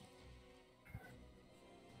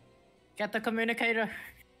 Get the communicator.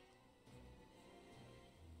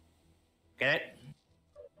 Get it?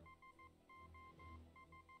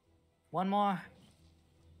 One more.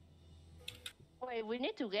 Wait, we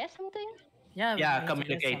need to get something? Yeah, we Yeah, need to get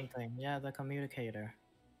communicate. something. Yeah, the communicator.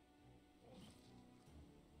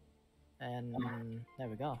 And there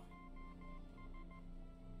we go.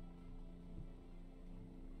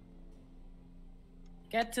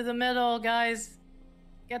 Get to the middle, guys.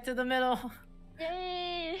 Get to the middle.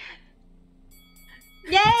 Yay!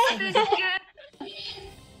 Yay!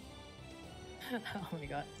 Oh my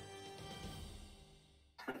god.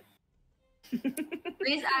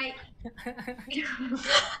 Please, I.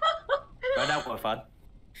 Right now for fun.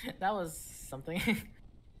 That was something.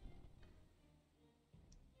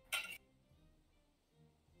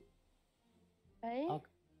 Okay. Okay.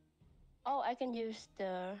 Oh, I can use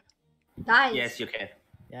the. Nice. Yes, you can.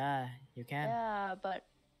 Yeah, you can. Yeah, but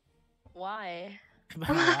why? But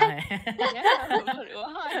why? Yeah,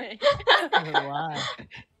 but why?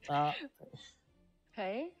 Why?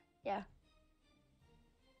 Okay. Yeah.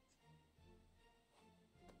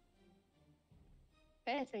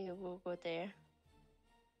 Okay, I think we'll go there.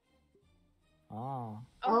 Oh,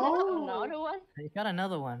 Oh, that's another one. you got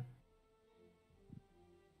another one.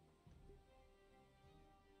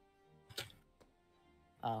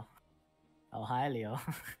 Oh, hi, Leo.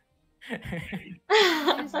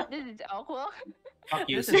 This is awkward. Fuck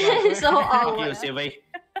you, This is awkward. So Fuck you, awkward. Sylvie.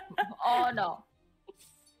 Oh no.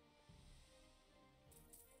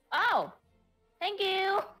 Oh, thank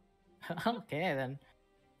you. Okay then.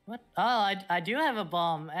 What? Oh, I do have a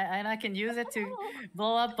bomb, and I can use it to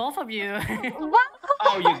blow up both of you. What?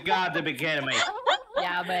 Oh, you got to be kidding me.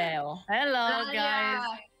 Yeah, Bell. Hello, guys.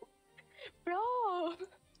 Bro.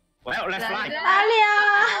 Well, let's fly. Lalia!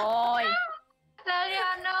 Ôi. Lalia,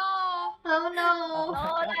 no. Oh no.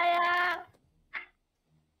 Oh, Lalia.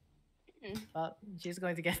 She's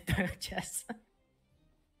going to get the chest.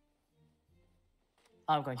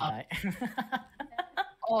 I'm going to die.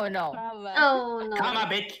 Oh no. Bravo. Oh no. Come on,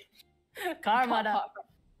 bitch. Karma. Da.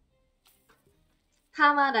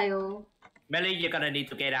 타마다요. Melly, you're gonna need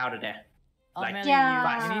to get out of there. Oh, Like- Melly,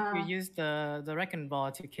 Yeah. you need to use the wrecking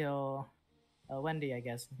ball to kill Wendy, I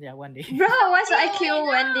guess. Yeah, Wendy. Bro, why should I kill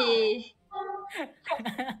Wendy?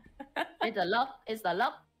 It's a lock. It's a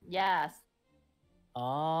lock. Yes.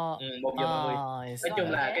 Oh, 1:30. it's Nói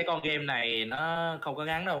chung là Okay. cái con game này nó không có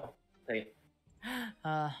ngắn đâu. Thì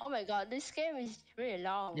Oh my god, this game is really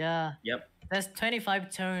long. yeah. Yep. There's 25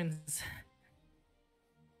 turns.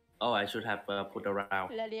 Oh, I should have put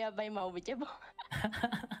around. Lalia bay màu bị chết bom.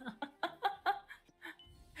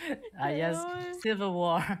 Yes, Civil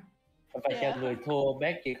War. Phải cho người thua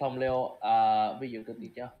bet chị không Leo. Ví dụ tôi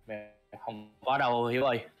tiền cho mẹ không Có đâu Hiếu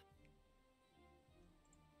ơi.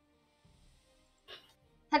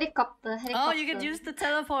 Helicopter, helicopter. Oh, you can use the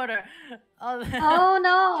teleporter. Oh, Oh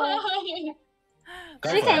no. Go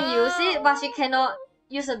She for can it. use it, but she cannot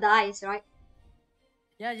use the dice, right?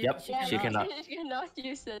 yeah. You, Yep, she she cannot. cannot. She cannot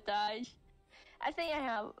use the dice. I think I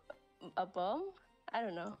have a bomb. I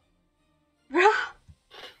don't know. Bro.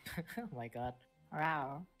 Oh my god.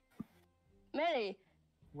 Wow. Melly.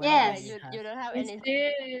 Yes. You don't have It's any.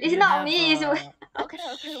 It's You not have, me, it's Okay,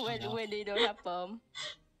 when they don't have bomb.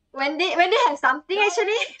 Wendy have something No,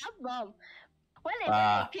 actually. Have bomb. When they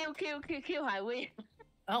Ah. kill Hải Quỳ.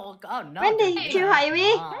 Oh, oh no. Wendy, dude, kill come Hải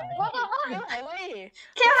Quỳ. on. What the fuck? Hải Quỳ.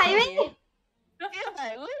 Kill Hải Quỳ. Kill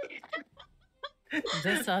Hải Quỳ.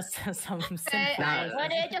 This is some Okay, sinful I- person. Why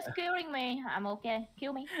they just killing me? I'm okay.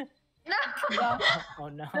 Kill me. No. Go. Oh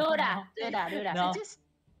no. Do that. Do that. Do that. No. Just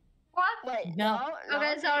What? wait. No. No.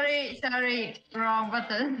 Okay, sorry. Wrong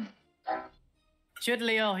button. Shoot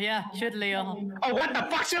Leo. Yeah, shoot Leo. Oh, what the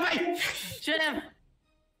fuck, Shylvie? Shoot him.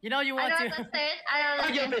 You know you I want don't to. understand. I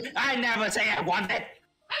don't understand. I never say I want it.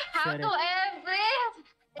 How Shoot to it. aim, please?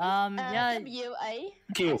 Yeah,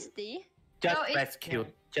 Q. SD. Just No, it's- press Q.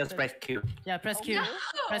 Just press Q. yeah. Press Q. No.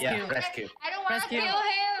 Press Yeah, Q. press Q. I don't Press want to Q. kill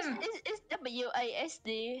him. It's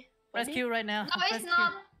WASD. Press Q right now. No, Press it's Q.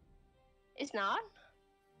 not. It's not.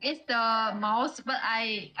 It's the mouse, but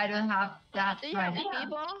I don't have that Do you right have now.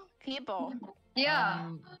 keyboard? Keyboard. Yeah.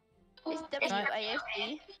 It's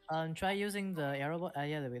WASD. Try using the arrow bar.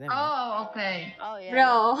 Yeah, there we go. Oh, okay. Oh yeah.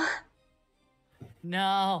 Bro.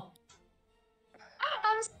 No.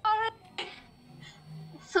 I'm sorry.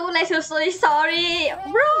 So like so sorry.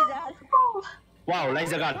 Bro. Wow,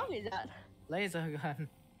 laser gun. What is that? Laser gun.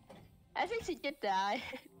 I think she just died.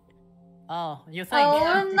 Oh, you think?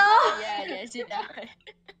 Oh no. Yeah, she died.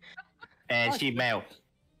 And she melt.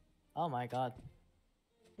 Oh my god.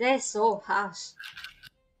 That's so harsh.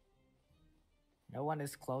 No one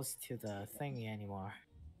is close to the thingy anymore.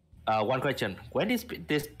 One question. When did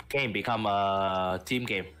this game become a team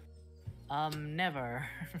game? Never.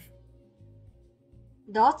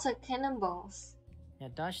 Dots are cannonballs. Yeah,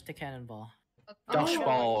 dodge the cannonball.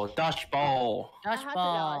 Dodgeball. Dodgeball. Dodge How to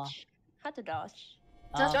ball. dodge? How to dodge?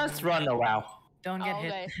 Just run around. Don't get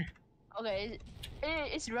hit. Okay. Okay.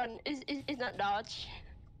 It's run. It's not dodge.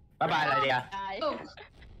 Bye bye, Lalia. Die. Oh,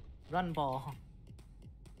 Run ball.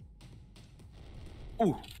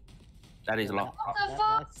 Ooh. That is a lot. the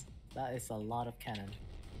fuck? That is a lot of cannon.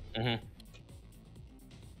 Mm-hmm.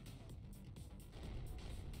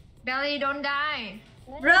 Belly, don't die.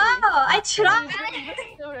 Bro, I tried.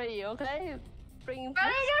 Bring story, okay? Bring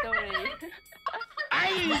Belly, story.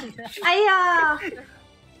 I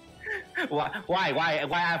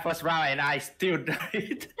Why I first round and I still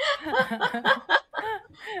died?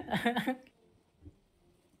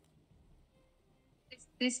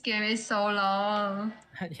 This game is so long.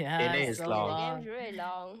 Yeah, It it's is so long. The game's really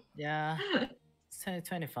long. Yeah. It's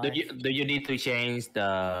 25. Do you need to change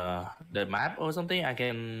the map or something? I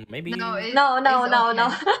can maybe. No, no it's no.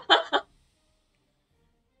 okay.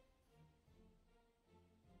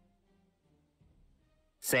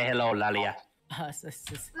 Say hello, Lalia. Lalia.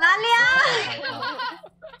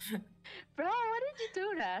 Bro, why did you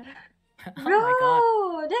do that? Oh my god.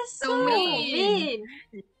 Bro, that's So so mean. mean.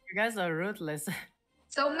 You guys are ruthless.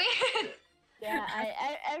 So mean. Yeah,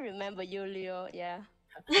 I remember you, Leo. Yeah.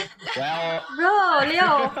 Well, Bro,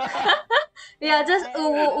 Leo. We are just I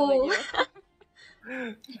ooh remember ooh.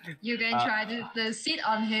 you. You can try to sit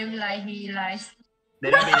on him like he likes.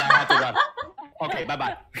 then that means I have to run. Okay, bye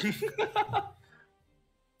bye.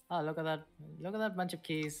 Oh, look at that. Look at that bunch of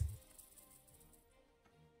keys.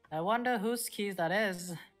 I wonder whose keys that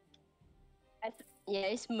is.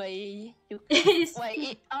 Yeah, it's me. You... It's-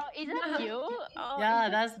 Wait, is that you? Oh, Yeah,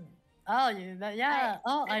 is that's. Oh, yeah.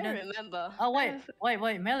 Oh, I I don't don't. remember. Oh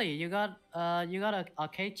wait, Melly, you got a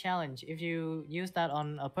arcade challenge. If you use that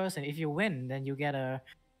on a person, if you win, then you get a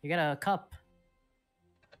cup.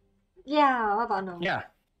 Yeah, what about no? Yeah.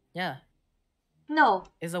 Yeah, No.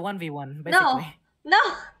 it's a 1v1 No. basically. No.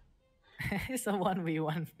 It's a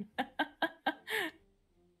 1v1.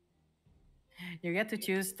 You get to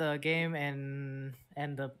choose the game and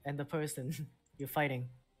the person you're fighting.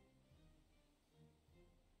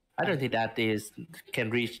 I don't think that can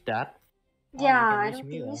reach that. Oh, you Yeah, can I reach don't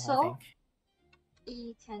me think though, so.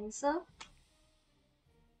 E cancel.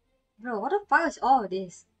 Bro, what the fuck is all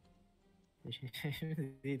this?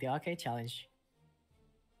 the arcade challenge.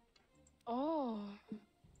 Oh.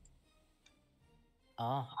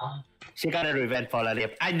 Oh. She got a revenge for Lalia.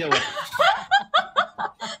 I knew it.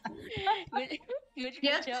 Good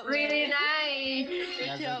Yes, job, really Mary. nice. Good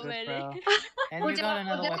That's a job, good Mary. throw. And Good you got job,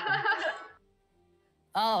 another good weapon.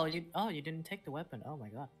 job. Oh, you didn't take the weapon. Oh my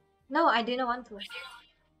god. No, I didn't want to.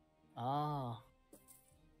 Oh.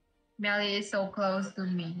 Melly is so close to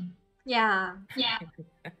me. Yeah.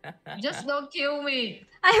 Just don't kill me.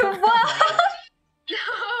 I what?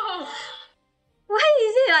 No. Why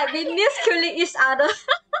is it like Windmils killing each other?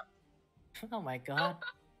 Oh my god.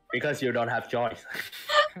 Because you don't have choice.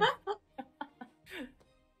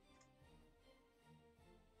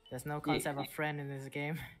 There's no concept of friend in this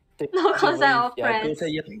game. No concept of Dạ, friends. tôi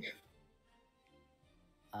thấy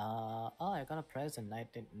Oh, I got a present. I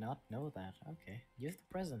did not know that. Okay, use the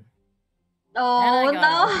present. Oh And I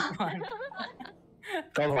got a no. big one.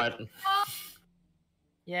 Go for it.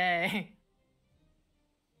 Yay.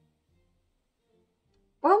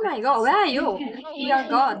 Oh my god, where are you? You are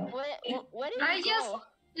gone. Where did I you just, go?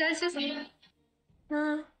 just.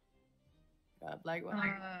 Got black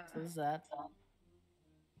one. So sad.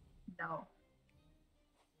 No.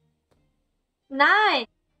 9.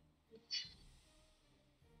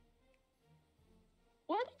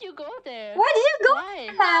 Why did you go there? Where did you go? Why?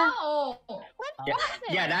 Oh.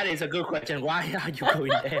 Yeah, that is a good question. Why are you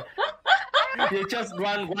going there? You just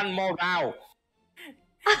run one more round.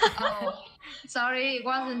 Oh. Sorry,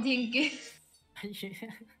 wasn't thinking.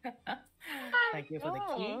 Thank you for the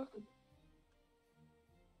key. Oh.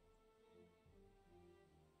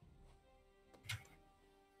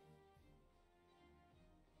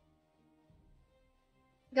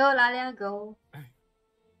 Go, Lalia, go.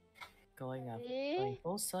 Going up. See? Going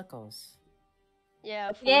full circles.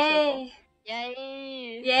 Yeah. Full circle. Yay.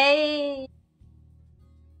 Yay. Yay.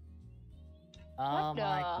 Oh the-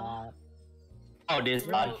 my god. Oh, this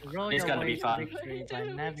fun. Roll This your gonna way be to fun. victory by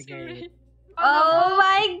navigating. Oh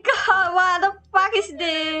my god, what the fuck is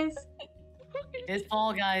this? It's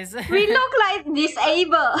Fall Guys. We look like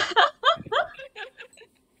disabled.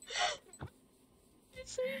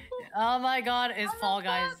 Oh my god, it's Fall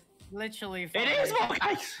Guys. Literally Fall It Guys. is Fall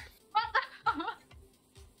Guys.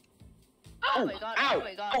 Oh my god. Ow. Oh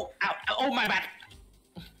my god. Oh, ow. Oh, my back.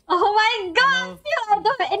 Oh my god, No. I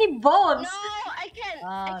don't have any bones. No, I can't.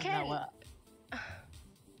 Ah, I can't. no, well,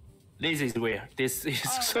 This is weird. This is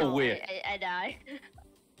Oh, so no, weird. I die.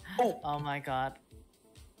 oh my god.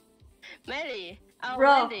 Melly. Oh,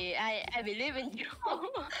 Bro. Wendy, I believe in you.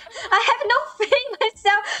 I have no faith in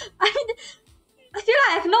myself. I feel like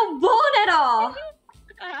I have no bone at all.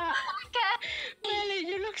 Melly,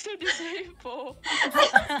 you look so disabled.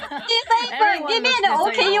 Disabled, Everyone give me looks an disabled.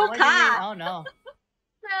 OKU What do you mean? card. Oh no.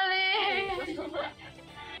 Really?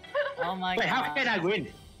 Oh my Wait, god. how can I win?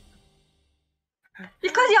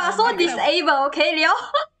 Because you are Oh so my God. disabled, okay, Leo?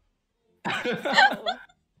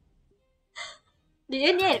 Do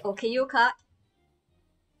you need an OKU card?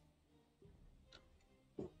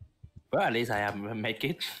 Well, at least I have make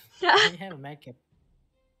it. You have a medkit.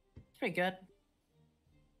 It's pretty good.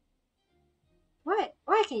 Why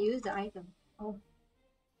I can use the item? Oh.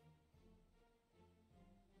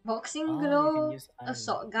 Boxing Oh, you can glove, use a item.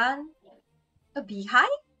 shotgun, a beehive?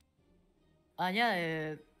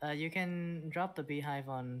 Yeah, you can drop the beehive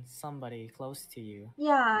on somebody close to you.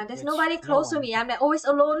 Yeah, there's Which nobody no close to one. me. I'm like always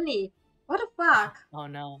lonely. What the fuck? Oh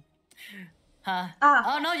no. Huh? Ah.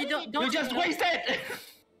 Oh no, you don't. You just wasted.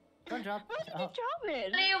 Don't drop. Why did you Oh, drop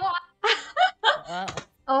it? Really, what?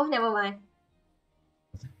 Oh, never mind.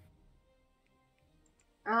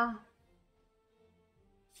 Ah.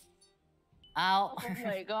 ow. Oh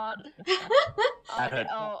my god. That hurt.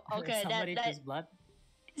 Oh, okay. Somebody That choose blood.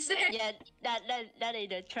 yeah. That is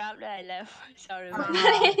the trap that I left. Sorry. Wow.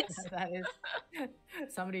 That is.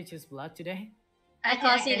 Somebody choose blood today. I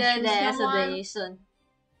can consider choose that as a someone. donation.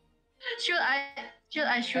 Should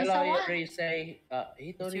I choose Hello, someone? Yuri say,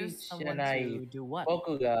 You hitori choose someone shanai to do what?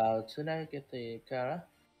 boku ga tsunagete kara.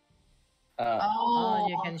 Oh,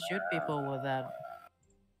 you can shoot people with that.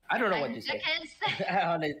 I don't know what you I say. can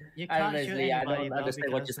say. You can't shoot Honestly, I anybody don't though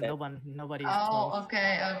understand what you because said. nobody's Oh, close.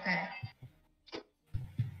 okay.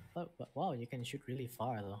 But wow, you can shoot really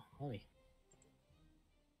far though. Holy.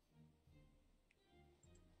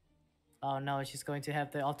 Oh no, she's going to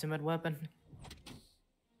have the ultimate weapon.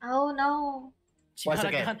 Oh no. She Once got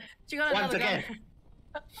again. a gun. She got Once another again.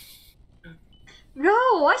 gun. Bro,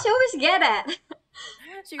 why she always get that?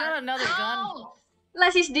 She got another gun. Oh,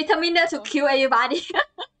 Like she's determined to kill everybody.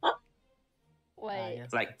 Wait.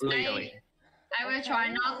 Yes. Like literally. I will try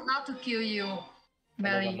not to kill you,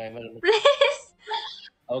 Melly. Please.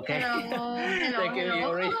 Okay. Hello, hello, Thank you,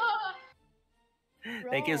 hello. Yuri.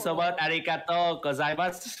 Thank you so much. Arigato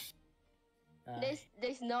gozaimasu.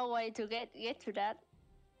 There's no way to get to that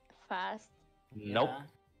fast. Nope. Yeah.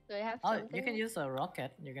 Do you have Oh, something? you can use a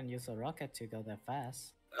rocket. You can use a rocket to go that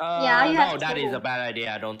fast. Yeah, you no, have that to. is a bad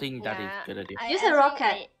idea. I don't think that is Nah, a good idea. Use a think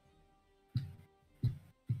rocket.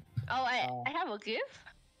 I have a gift.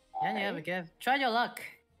 Yeah, you have a gift. Try your luck.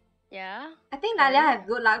 Yeah. I think Lalia have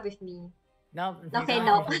good luck with me. Nope. Okay, you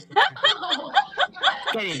no. can't.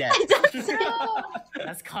 Get in there.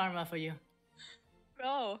 That's karma for you.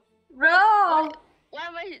 Bro. Bro. What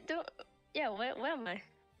am I doing? Yeah. Where am I?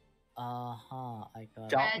 I got it.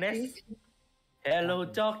 Darkness. Hello,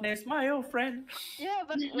 darkness, my old friend. Yeah,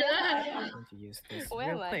 but where am I? I'm going to use this Where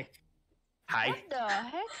real am I? quick. Hi. What the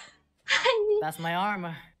heck? That's my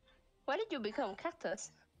armor. Why did you become cactus?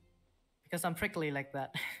 Because I'm prickly like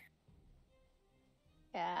that.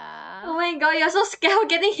 Yeah. Oh my god, you're so scared of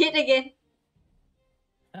getting hit again.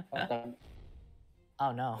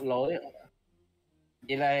 Oh no. Lỗi.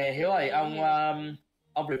 Vậy là Hiếu ơi,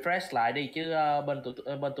 ông refresh lại đi chứ bên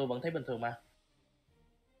tôi vẫn thấy bình thường mà.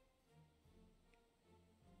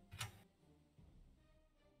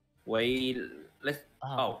 Wait, let's.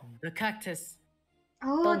 Oh. The cactus.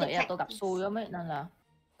 Tôi Oh, the nghĩ là tôi gặp cactus. xui lắm ấy nên là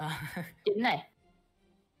 9 này.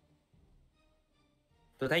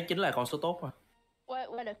 Tôi thấy chính là con số tốt mà.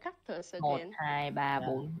 Where the cactus 1, again? 2, 3,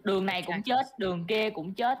 4. Đường này cũng chết, đường kia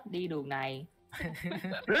cũng chết, đi đường này.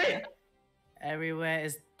 Really? Everywhere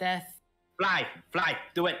is death. Fly,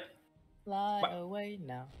 do it. Fly away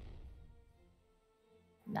now.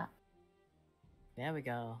 Đó. There we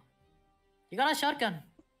go. You got a shotgun.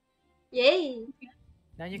 Yay.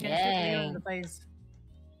 Now you can shoot Leo in the face.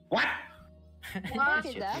 What? What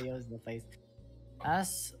is Shoot that? Leo in the face.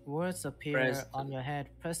 As words appear Press on your head,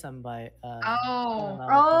 press them by Oh. pressing the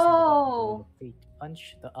button with your feet.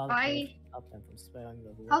 Punch the other Why? player to stop them from spelling the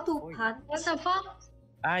word How to for you. punch? What the fuck?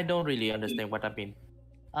 I don't really understand what that means.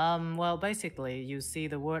 Well, basically, you see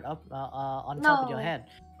the word up on top of your No. head.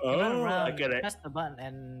 You run Oh, I around, get it. press the button,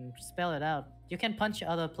 and spell it out. You can punch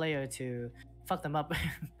other player to fuck them up,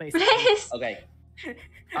 basically. Please. Okay.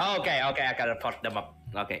 Okay, I gotta fuck them up.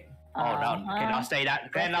 Okay. Oh no, cannot say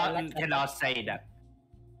that. Cannot say that.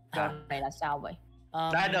 Con này là sao vậy?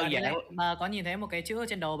 Đã đơn bà giản. nhìn- Bà có nhìn thấy một cái chữ ở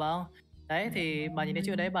trên đầu bà không? Đấy thì bà nhìn thấy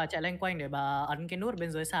chữ đấy, bà chạy loanh quanh để bà ấn cái nút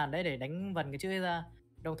bên dưới sàn đấy để đánh vần cái chữ ấy ra.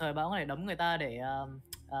 Đồng thời bà cũng có thể đấm người ta để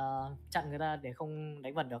chặn người ta để không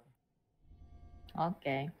đánh vần được. Ok.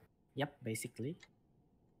 Yep, basically.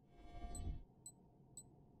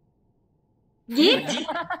 Yeet.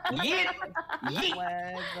 Yeet.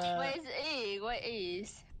 Where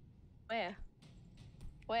is E?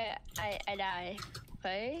 Where I die?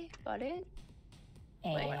 Okay, got it.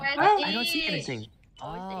 Where's I don't see E? anything.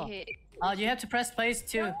 Oh, it's E. You have to press space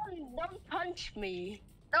too. Don't punch me.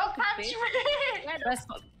 Don't punch me!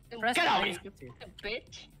 Press Get out. space. You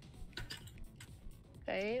bitch.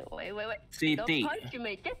 Okay, wait. CT. Don't punch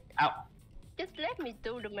me. Out. Just let me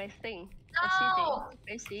do my thing. No!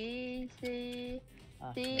 I see.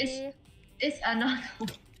 It's another.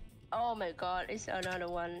 Oh my god, it's another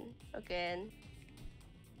one again.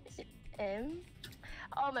 Is it M?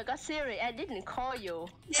 Oh my god, Siri, I didn't call you.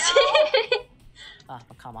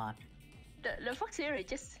 Come on. The fuck Siri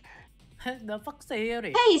just. The fuck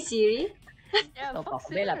Siri. Hey Siri. Yeah, Tôi fuck còn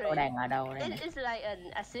không biết là Siri. tôi đang ở đâu đây. It's like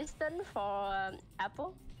an assistant for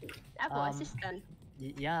Apple. Apple assistant.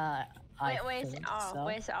 Yeah, I Where's think R? so.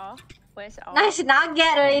 Where's R? Where's R? Nice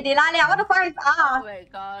nugget already, Lalia. What the fuck is Oh off? my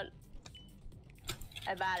god.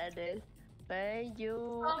 I'm bad at this. Where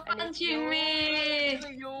you? Stop I need punching you. me!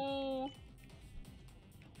 You.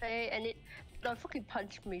 Okay, I need. Don't fucking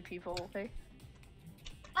punch me, people. Okay.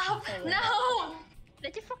 Oh, no!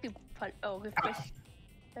 Let you fucking punch. Oh, okay, fish.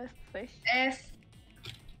 Fish. F.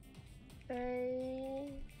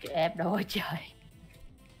 Okay. Cái ép đâu ở trời.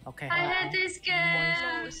 Okay. I hate this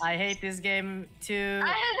game! I hate this game too.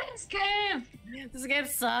 I hate this game! This game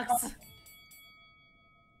sucks.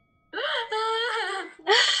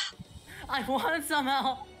 I won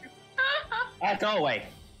somehow. Go away.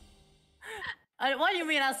 What do you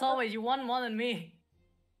mean? As always, you won more than me.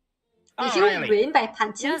 Did Oh, you really? win by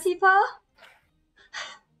punching Yes. people?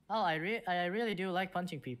 Oh, I really do like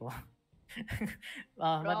punching people.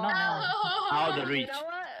 But not now. Out of the You reach. know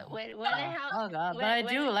what? When I have. Oh god, but I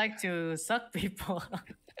do like to suck people.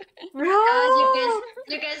 Bro.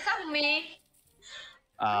 You can suck me.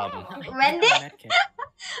 Wendy? Medkit.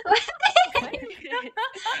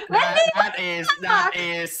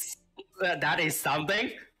 That is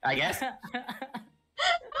something, I guess. I'm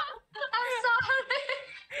sorry.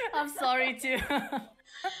 I'm sorry too.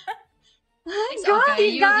 It's God, okay.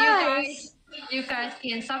 you guys. You guys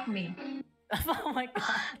can suck me. Oh my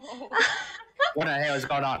god. What the hell is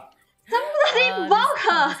going on? Somebody This invoke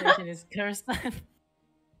her. conversation is cursed.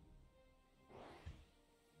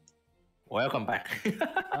 Welcome back.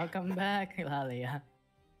 Welcome back, Lalia.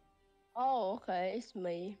 Oh, okay, it's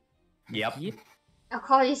me. Yep. Of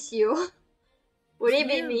course it's you. Would it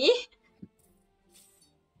be You. me?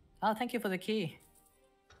 Oh, thank you for the key.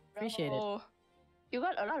 Appreciate it. Oh, you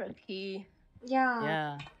got a lot of key. Yeah.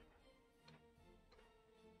 Yeah.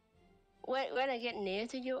 When I get near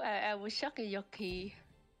to you, I will suck your key.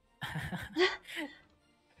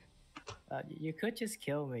 You could just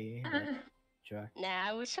kill me. but Sure. Nah,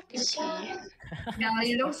 I will suck your key. Now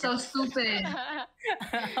you look so stupid.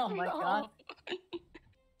 Oh my god.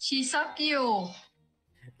 She sucked you. Oh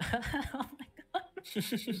my god.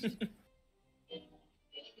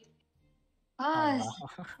 Ah, Oh.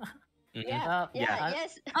 Mhm. Oh, Yeah.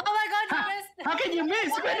 Yes. oh my god, you missed! How can you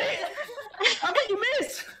miss, Wendy? How can you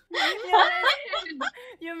miss?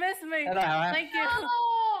 You missed me! Hello, Hảo. Thank you!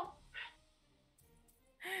 No.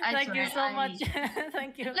 I Thank you tried, so much!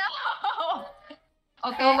 Thank you! No.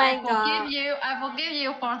 Okay, Oh my I forgive God. you. I forgive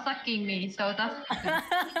you for sucking me. So that's.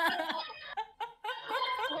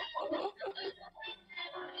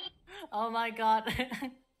 Oh my god!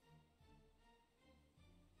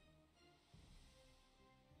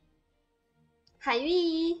 Hải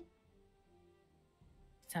Quỳ.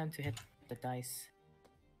 Time to hit the dice.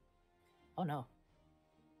 Oh no.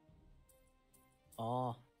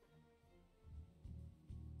 Oh,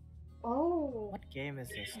 Oh. what game is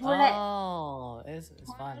this? Bullet. Oh, it's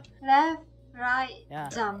fun. Left, right, Yeah.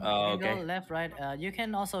 jump. Oh, You can go okay. left, right. You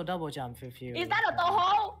can also double jump if you. Is that a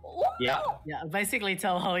Toho? Yeah. Yeah, basically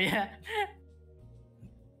Toho. Yeah.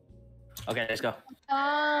 Okay, let's go.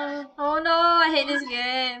 Oh no, I hate this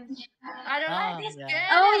game. I don't like Oh, this yeah. game.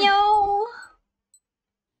 Oh no.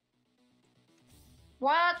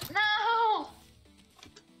 What? No.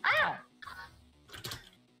 Ah.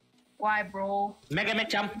 Why, bro? Mega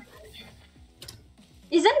jump.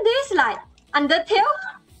 Isn't this like Undertale?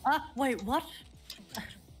 Ah, wait, what?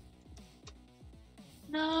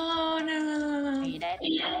 No, no. Gì đấy?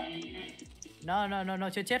 No,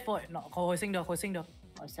 chưa chết vội. Nó hồi sinh được. Hồi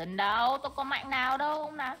sinh đâu, tôi có mạng nào đâu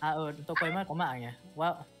ông nào. À tôi quên mất có mạng nhỉ.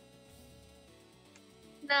 Well,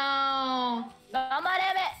 No. Đó mà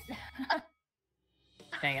đem it.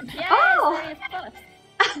 dang it. Yes, Oh. Melly first.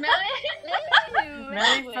 Melly.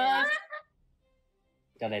 Melly first.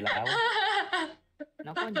 Trò này là áo.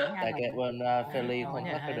 Nó có những Tại hai cái bên Philly Có không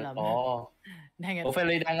nhà bắt hai được. lầm. Ồ. Dang it. Ủa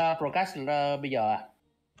Philly đang broadcast bây giờ à?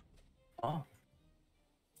 Ồ.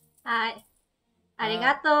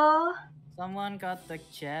 Arigato. Someone got the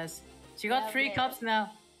chest. She got 3 cups now.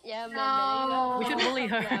 Yeah, No. We should bully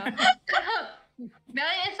her.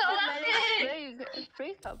 Melly is so lucky.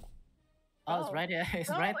 Free cup. Oh, it's right here. It's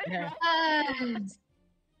right there.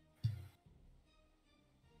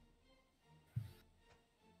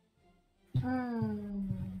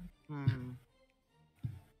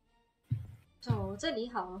 Trời, 这里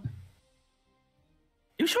好。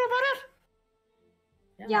 You sure about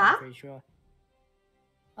it? Yeah. I'm pretty sure.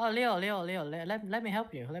 Oh, Leo, let me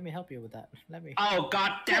help you. Let me help you with that. Let me. Oh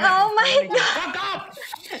god damn it! Oh my god. Fuck off!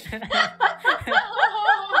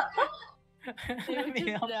 Let me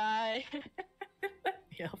help Die.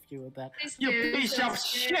 you with that. This You dude piece is of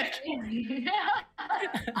shit!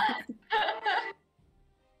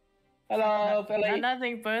 Hello Philly.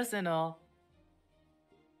 Nothing personal.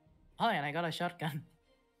 Oh, and I got a shotgun.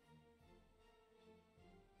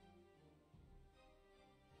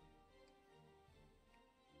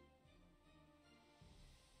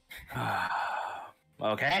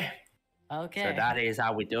 Okay. Okay. So that is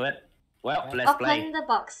how we do it. Well, let's Open play. the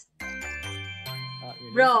box. Oh,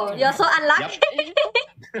 Bro, you're so unlucky.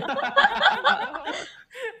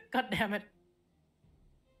 God damn it.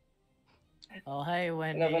 Oh, hey,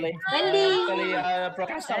 Wendy. Hello Philly. Wendy. Philly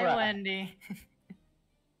broadcast xong Hey, rồi. Wendy.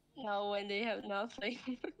 No, Wendy have nothing.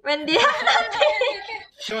 Wendy.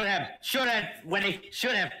 Shoot him! Shoot him! Wendy,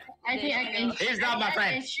 shoot him! I think I can. He's not my I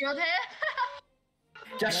friend. can shoot him.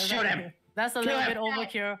 Just shoot him! That's a Kill little him.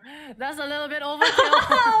 bit overkill. That's a little bit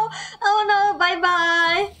overkill. Oh no, bye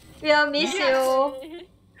bye. We'll miss you.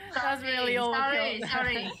 That's really overkill.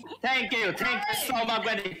 Sorry. Thank you so much,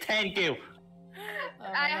 Wendy. Thank you. Oh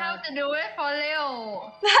my I have God. to do it for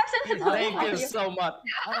Leo. Thank you so much.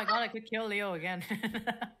 Oh my god, I could kill Leo again.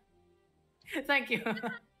 Thank you.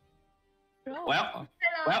 Well,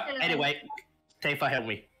 Hello. anyway, thanks for helping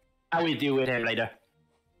me. I will deal with him later.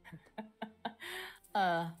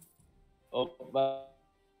 Ủa,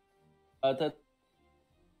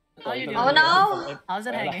 How you doing? Oh no. How's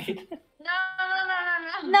it hanging? No.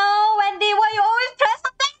 No, Wendy, why you always press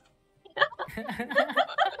something?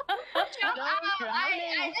 Shut No, up. I'm I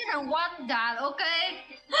drowning. didn't want that, okay?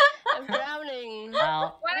 I'm drowning.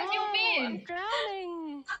 Ow. What do you I'm mean?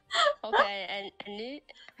 drowning. Okay, and I need.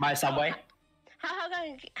 My subway. How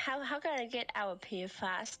can I get out of here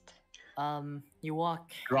fast? You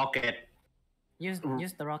walk. Rocket. Use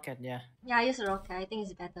the rocket, yeah. Yeah, I use a rocket. I think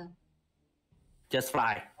it's better. Just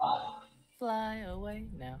fly. Fly away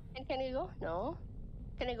now. And can you go? No.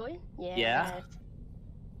 Can I go in? Yeah. Yeah.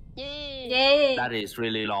 Yay. Yay. That is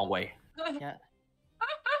really long way. Yeah.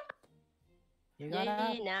 You got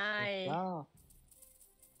up. Yay, nice. Wow.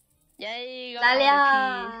 Yay, got all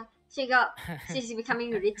the keys. Lalia, she's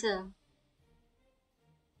becoming richer.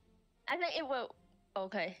 I think it will.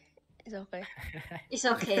 Okay. It's okay. It's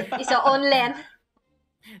okay. It's your own land.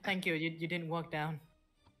 Thank you. You didn't walk down.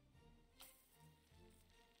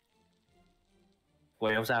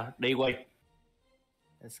 Quỳ không sao, đi Quỳ.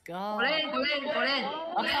 Let's go. Cố lên, cố lên, cố lên.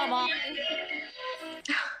 Oh, come on.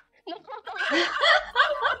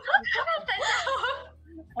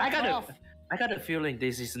 I got a feeling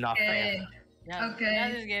this is not fair. Yeah, Okay. yeah,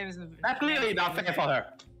 this game is That's clearly not fair for her.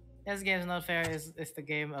 This game is not fair. It's the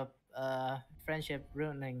game of friendship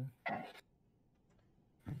ruining.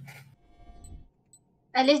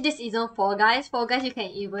 At least this isn't Fall Guys. Fall Guys, you can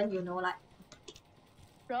even, you know, like.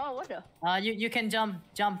 Bro, what the? You can jump.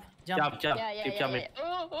 Jump. Yeah. Keep jumping.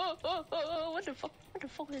 Oh, what the fuck? What the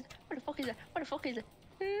fuck is that? What the fuck is that? What the fuck is that?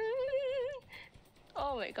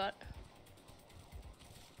 Oh my god.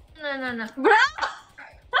 No.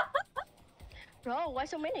 Bro, why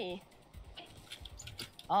so many?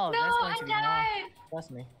 Oh, No, that's going I to be more. died.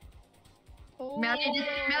 Trust me. Oh. Melly,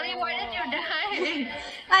 why did you die?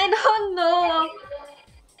 I don't know.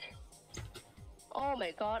 Oh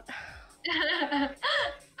my god.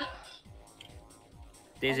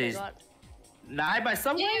 This Oh my is god. die by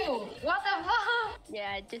someone. Ew, what the fuck?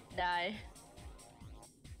 Yeah, I just died.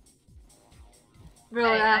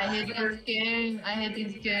 Bro, I hate this game. I hate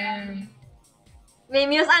this game.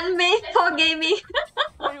 Windmils unmade for gaming.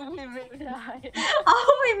 We will die.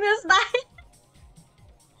 Oh, Windmils died.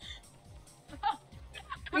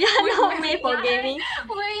 We are not made for gaming.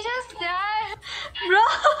 We just died. Bro,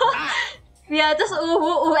 we are just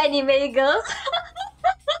anime girls.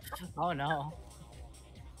 Oh no.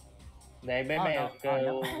 Để bé Oh, mèo no.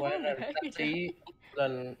 kêu quên lên taxi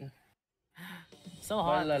lên So mới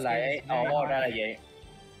hard. lên This game lại is very ra là hard. vậy.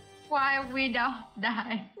 Why we don't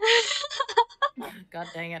die? God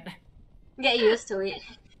dang it. Get used to it.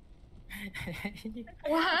 Get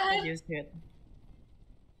What? used to it.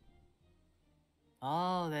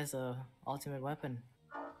 Oh, there's a ultimate weapon.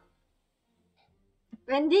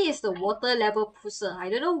 Wendy is the water level pusher. I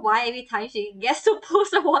don't know why every time she gets to push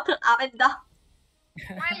the water up and down.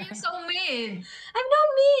 Why are you so mean? I'm not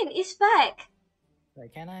mean. It's fact.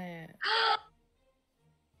 Wait, can I?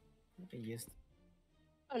 Get used.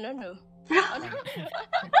 Oh no. No,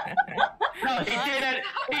 he didn't.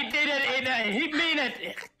 He didn't. He mean it.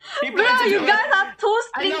 He Bro, planned to you do guys it. are too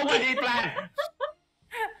I know what stinky. he planned.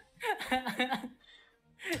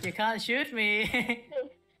 You can't shoot me.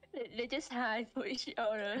 They just hide for each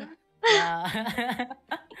other. Yeah.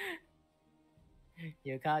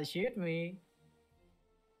 You can't shoot me.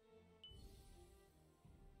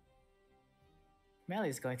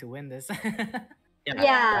 Melly's going to win this.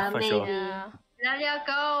 Yeah, for maybe. sure. Yeah. Lalia,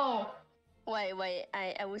 go. Wait.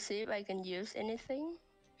 I will see if I can use anything.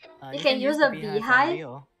 You can use the a beehive. on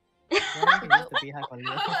Leo. Yeah, you can use the beehive on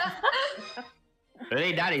Leo.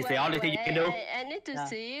 Really, that is the only thing you can do. I need to Yeah.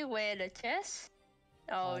 see where the chest.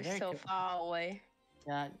 Oh, it's very so cool. far away.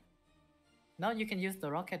 Yeah. No, you can use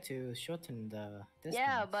the rocket to shorten the distance.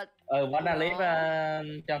 Yeah, but Vẫn đang clip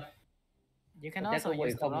Trâm. You can Chắc also có Quỳ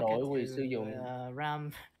use the không rocket nổi, Quỳ sử to dụng.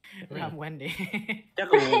 ram Wendy.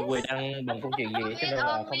 Chắc là Quỳ đang bận công chuyện gì cho nên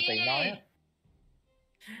là không tiện nói á.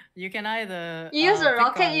 You can either Use the pick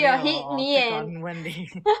rocket, on you Leo hit or me pick and- on Wendy.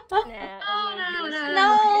 nah, I will use no. No,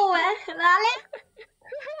 Lalia.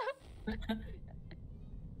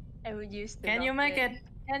 I will use the Can you make rocket. it?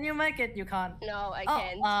 Can you make it? You can't. No, I Oh,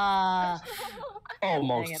 can't.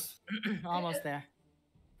 Almost. dang it. Almost there.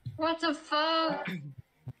 What the fuck?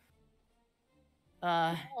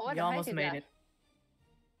 what You the almost heck is made that? it.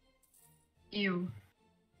 Ew.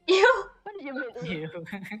 What do you mean? You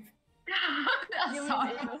That's You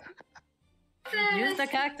sorry. mean use the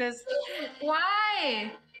cactus.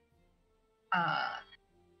 Why? I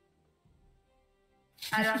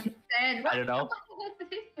don't understand. I don't know.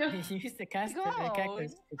 Use the cactus, Go.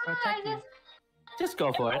 cactus to protect you. Just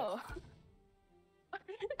go for it. Oh.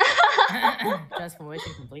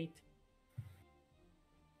 Transformation complete.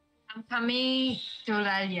 I'm coming to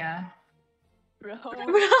Lalia. Bro.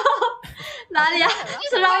 Lalia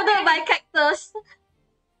surrounded by cactus.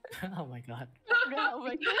 Oh my god. Bro,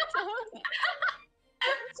 my god.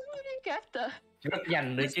 So many characters. Rất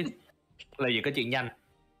nhanh nữa chứ. Là gì có chuyện nhanh.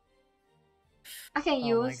 I can Oh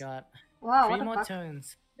my use. god. Wow, what 3 the more fuck?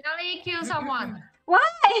 turns. Melly, kill someone.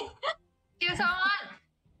 Why? Kill someone.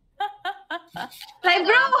 Like,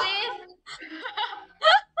 bro. Please.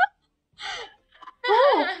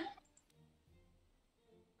 Bro.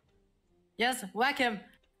 Yes, whack him.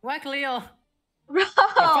 Whack Leo. Bro.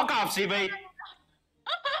 Fuck off, CV.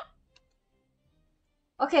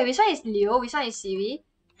 Okay, which one is Leo? Which one is Shirley?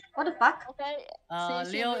 What the fuck? Okay.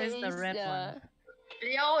 Leo is the red one.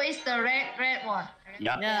 Leo is the red one.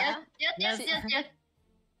 Yeah. Yeah. Yes.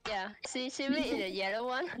 Yeah. Shirley is the yellow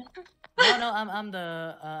one. No, I'm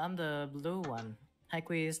the blue one. Hải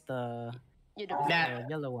Quỳ is the You the That- The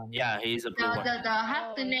yellow one. Yeah, he's a blue one. The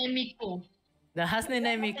Hatsune Miku. The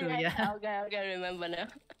Hatsune Miku, yeah. Okay, remember now.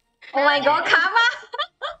 Oh my god, Karma!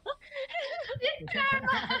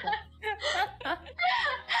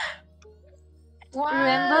 Wow.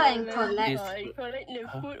 Remember and collect. This- I collect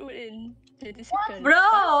the food within 30 What? seconds. Bro!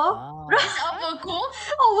 Wow. It's overcooked.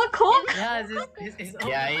 Overcooked? Yeah, it's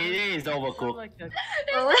Yeah, it is overcooked. overcooked.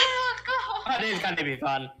 Oh. Overcooked. But it's gonna be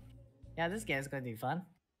fun. Yeah, this game is going to be fun.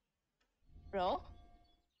 Bro?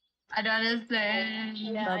 I don't understand.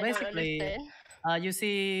 Yeah, So I don't basically, understand.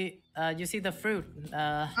 you see the fruit.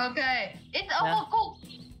 Okay. It's Yeah.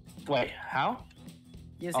 overcooked. Wait, how?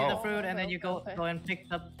 You see the Oh. fruit, and then you Okay. go and pick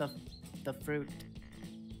up the fruit.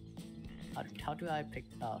 How do I pick?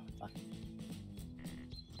 Oh, fuck.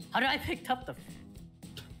 How do I pick up the?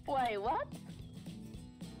 Wait, what?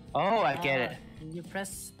 Oh, I get it. You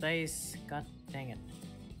press space. God dang it.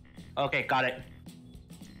 Okay, got it.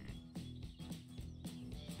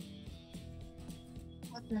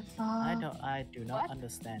 What the fuck? I do not What?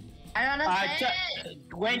 understand. I don't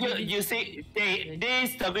understand. When you see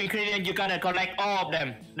these the ingredient, you gotta collect all of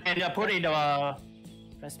them. Then you put in the.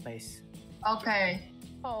 Press space. Okay.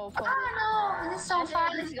 Oh, Oh no, this is so I think I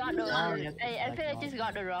fun. just got the Oh, you have to I think I collect just all.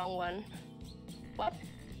 got the wrong one. What?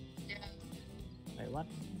 Wait, what?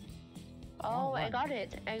 Oh, I one. got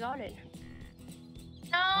it. I got it.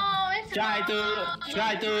 No, it's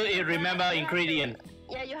Try to remember ingredient.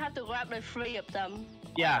 Yeah, you have to grab the three of them.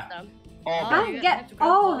 Yeah. All of them. All Huh? of you Get have to grab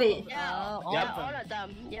all of it. Yeah, all Yep. of all them. of them.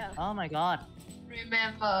 Yeah. Oh my god.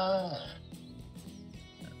 remember.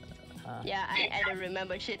 Yeah, I don't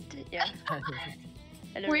remember shit. Yeah.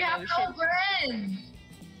 I don't We have remember no shit. brain.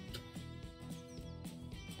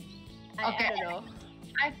 Okay. I don't know.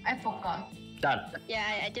 I forgot. done.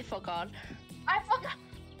 Yeah, I just forgot. I forgot.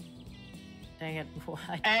 Dang it.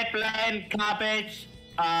 Why? Eggplant, cabbage,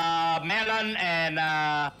 melon, and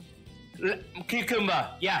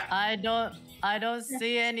cucumber. Yeah. I don't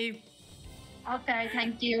see any. Okay,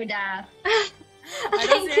 thank you, Dad. I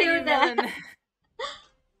don't Thank see you, any Dad. melon.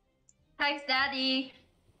 Thanks, Daddy.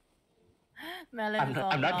 Melon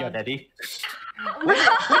I'm not your gone. daddy. When did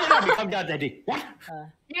I become your daddy? What?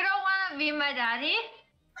 You don't wanna be my daddy?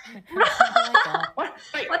 Oh my god. What?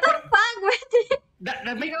 Wait, What the fuck, Wendy? that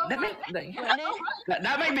Wendy?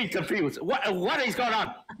 made me confused. What is going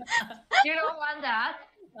on? You don't want that?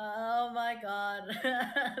 Oh my god.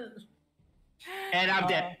 And I'm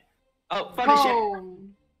dead. Oh, fuck this shit. Oh.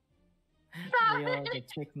 Leo, the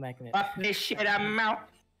chick magnet. Fuck this shit, I'm out.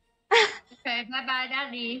 Okay, bye bye,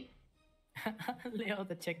 Daddy. Leo,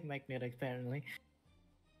 the chick magnet, apparently.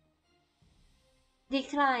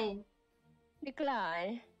 Decline.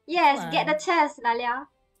 Decline. Yes, get the Decline. chest, Lalia.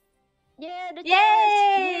 Yeah, the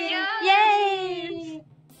Yay! Yeah. Yay!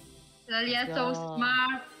 Lalia Let's so go.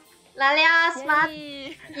 smart. Lalia, chest. smart.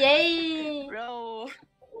 Yay. Yay! Bro.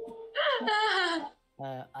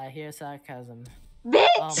 I hear sarcasm. Bitch!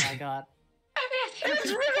 Oh my god.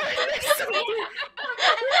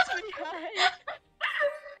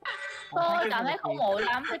 Tôi cảm thấy không ổn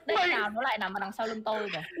lắm. Cái tên nào nó lại nằm ở đằng sau lưng tôi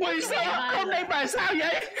kìa. Ui sao? Hôm nay bà sao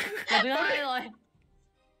vậy? Lần thứ hai rồi.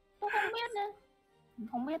 Tôi không biết nữa.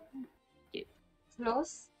 Không biết.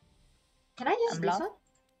 Close. Can I use I'm this lost. one?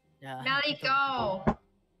 Yeah. Daddy, go.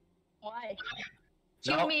 Why?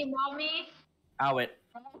 Shoot No. me, mommy. I'll wait.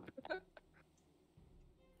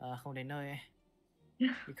 Không đến nơi. You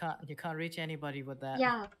can't reach anybody with that.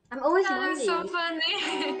 Yeah, I'm always That lonely. is so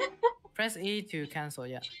funny. Press E to cancel,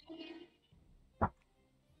 yeah.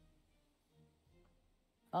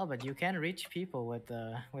 Oh, but you can reach people with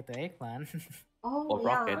the eggplant. Oh, Or yeah,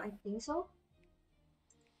 rocket. I think so.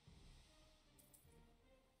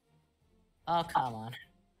 Oh, come on.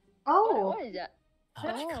 Oh, What is that?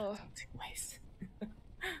 Oh, Oh. waste.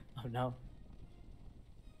 Oh no.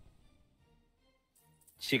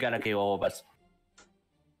 She gonna kill all of us.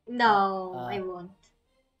 no, Uh, I won't.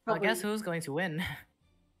 I guess Probably. who's going to win?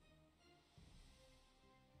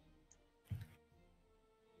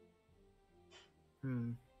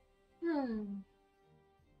 Hmm.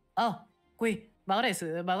 Oh, Quy, bà có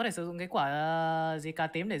thể sử dụng cái quả gì cà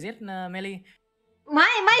tím để giết Mellily. My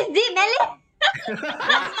Z, Melly.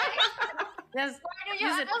 Yes. Why do you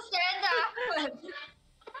Use it. understand that?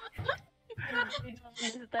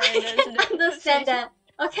 Understand that.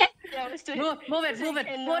 Okay. Move it.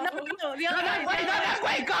 No.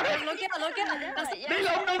 Wait, got it. Look at. Đi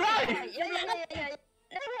lộn đường rồi.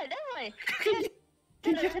 Đấy rồi.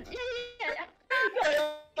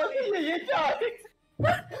 Cái gì vậy trời?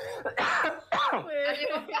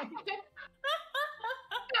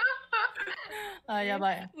 Yeah,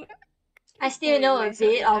 but I still know a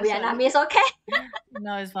bit of Vietnamese, okay?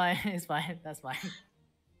 No, it's fine. It's fine. That's fine.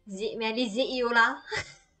 Melly zit you lah.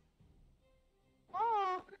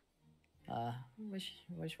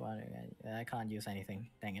 Which one? I can't use anything.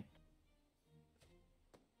 Dang it.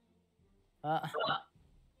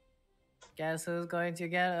 Guess who's going to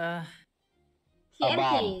get a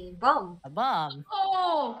TNT bomb. bomb?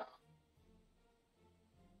 Oh.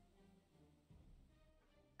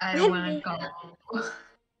 I don't wanna go.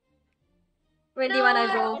 When do you wanna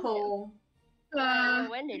go home?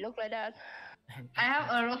 Wendy, look like that. I have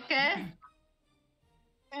a rocket.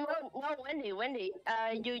 No, Wendy.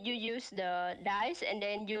 You use the dice and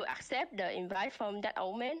then you accept the invite from that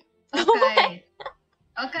old man. Okay.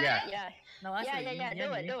 Okay. Yeah. Yeah. No, actually, Yeah, you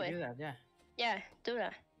do it, need do to it. do that, yeah. Yeah, do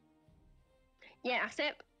that. Yeah,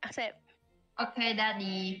 accept. Okay,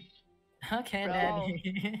 Daddy. Okay, Bro.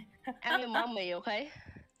 Daddy. I'm your mommy, okay?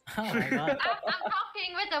 Oh my god. I'm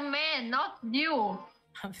talking with a man, not you.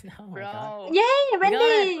 Oh my god. Bro. Yay,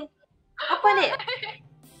 Wendy! Open it.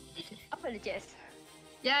 Open the chest.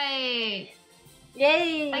 Yay.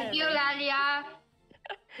 Yay. Thank you, Lalia.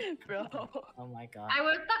 Bro. Oh my god. I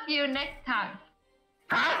will talk you next time.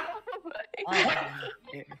 Oh,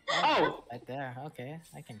 Oh! right there. Okay,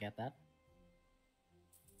 I can get that.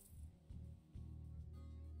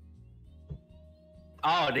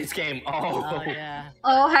 Oh, this game. Oh. Oh yeah.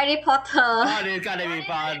 Oh, Harry Potter. Oh, this gotta be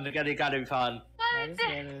fun. Gotta be fun.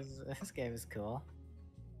 Yeah, this game is cool.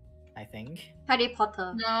 I think. Harry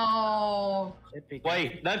Potter. No. Should be good. Quỳ,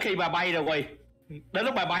 đến khi bà bay rồi Quỳ. Đến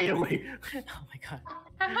lúc bà bay rồi Quỳ. Oh my god.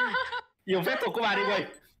 Dùng phép thuật của bà đi Quỳ.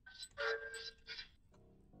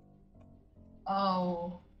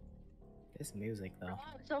 Oh. This music though.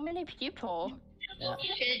 So many people. Yeah.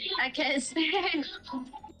 I can't see.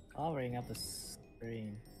 Covering up the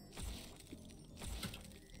screen.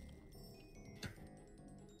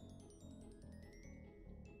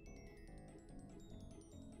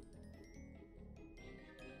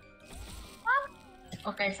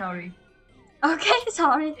 Okay, sorry. Okay,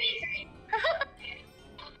 sorry.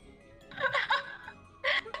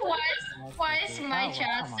 Why is my Oh,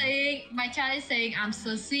 child come on. saying I'm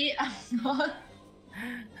so sick, I'm not.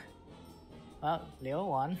 Well, Leo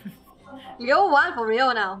won. Leo won for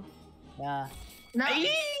real now. Yeah. No.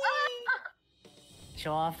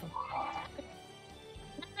 Show off.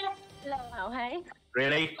 Hello, Hảo Hán.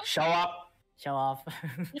 Really? Show up. Show off.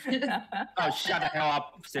 Oh, shut the hell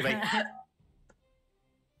up, Stevie.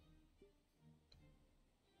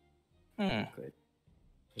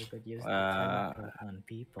 You could use that on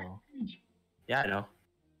people. Yeah, I know.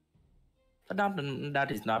 But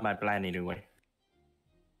that is not my plan anyway.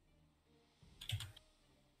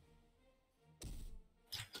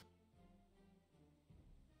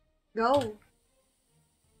 Go.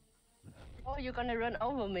 Oh, you're gonna run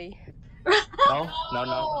over me. No,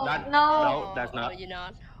 that's Oh, not. you're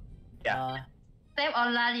not. Yeah. Step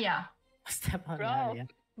on Lalia. Step on Bro. Lalia.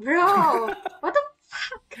 Bro, what the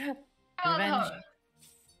fuck? Revenge.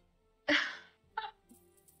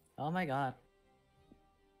 Oh my god.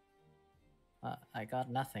 I got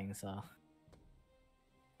nothing, so.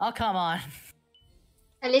 Oh, come on.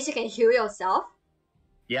 At least you can heal yourself.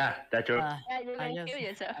 Yeah, that's true. Yeah, you I can just- kill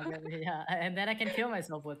yourself. yeah, and then I can kill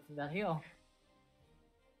myself with the heal.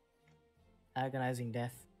 Agonizing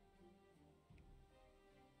death.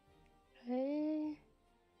 Okay.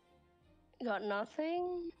 Got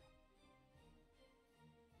nothing.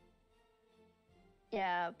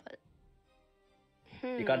 Yeah, but.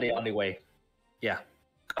 You got the only way. Yeah,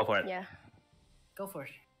 go for it. Yeah. Go for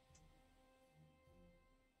it.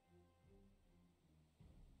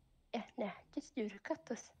 Yeah, nah, just use the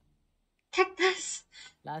cactus. Cactus.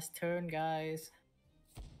 Last turn, guys.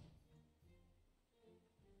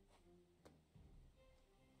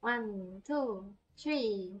 1, 2,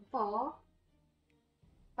 3, 4,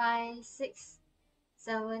 5, 6,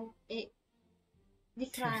 7, 8.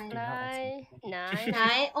 Decline. Nine. 9.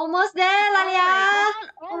 9. Almost there, Lalia.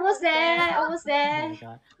 Almost there. Almost Oh my there.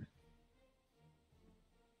 god.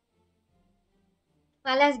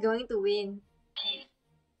 Lalia's going to win.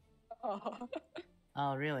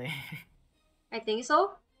 Oh, really? I think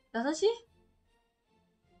so. Doesn't she?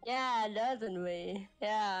 Yeah, doesn't we?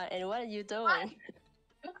 Yeah, and what are you doing?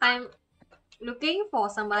 I'm looking for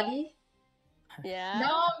somebody. Yeah.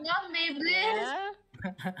 No, not me, please. Yeah.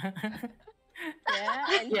 Yeah.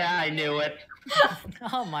 And Yeah, I knew it.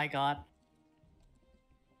 Oh my god.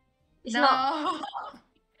 It's not.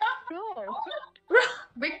 No. Bro.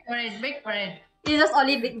 Big brain, big brain. It's just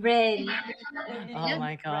only big brain. Oh Yes,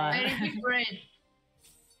 my god. Very big brain.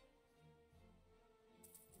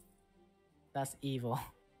 That's evil.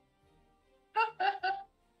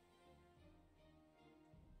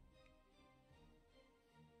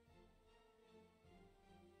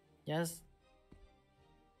 Yes.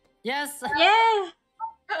 Yes. Yeah.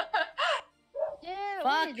 Yeah, Fuck.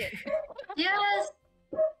 what is it? Yes.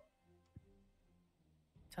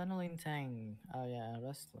 Tunneling Tang. Oh yeah,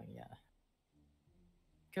 wrestling. Yeah.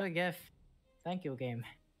 Good gift. Thank you, game.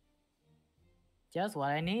 Just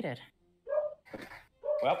what I needed.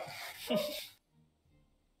 Well,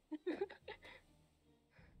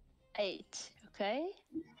 8. Okay.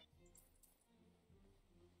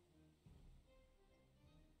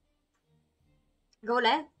 Go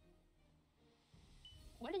left.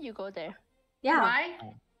 Why did you go there? Yeah. Why?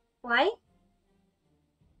 Why?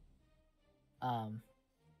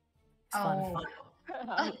 It's fun.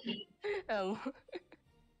 Oh. Oh.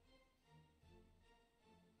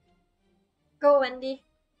 Go, Wendy.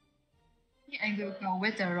 I will go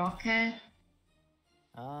with the rocket.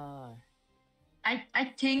 Oh. I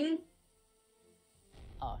think.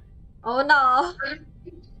 Oh. Oh no.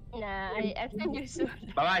 Nah, I think you should.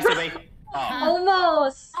 Bye bye, Sylvie. Oh,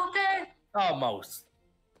 Almost. Okay. almost.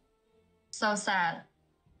 So sad.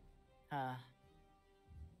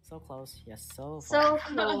 So close. Yes, so far. So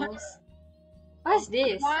close. What is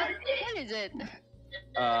this? What? What is it?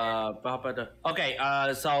 Okay,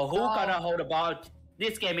 so who gonna hold the ball?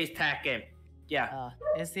 This game is tag game. Yeah.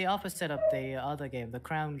 It's the opposite of the other game, the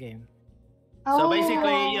crown game. So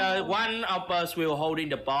basically, Oh. one of us will holding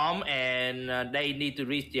the bomb, and they need to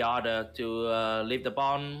reach the other to leave the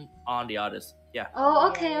bomb on the others. Yeah. Oh,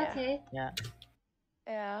 okay, Yeah. okay. Yeah.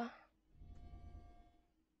 Yeah.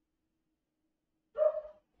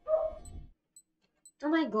 Oh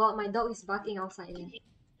my god, my dog is barking outside me.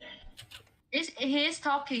 He's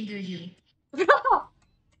talking to you. Bro!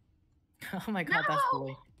 Oh my god, that's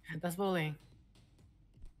bullying. That's bullying.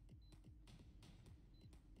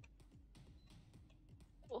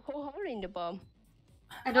 Who holding the bomb?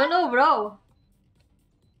 I don't know, bro.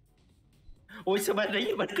 Ui sao bạn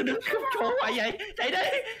đấy mình cứ đứng khúc chỗ hoài vậy? Chạy đi!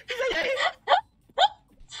 Sao vậy?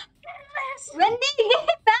 Wendy,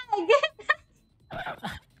 get back!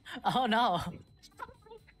 Oh no.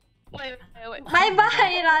 Wait. Bye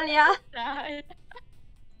bye, Lalia. Die.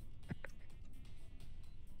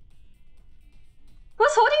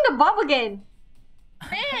 Who's holding the bomb again?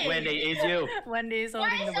 Wendy, it's you. Wendy is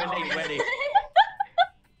holding the ball. Wendy.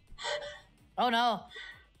 Oh no.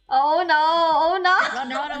 Oh no, oh no.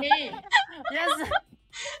 Run away. Yes.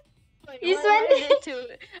 Wait, It's why Wendy. there two?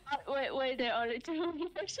 Wait, there are only two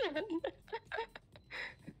person.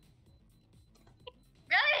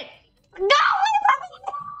 Really? No!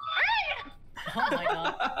 Oh my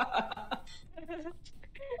god.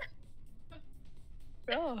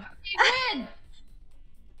 Bro, He win.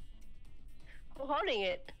 who holding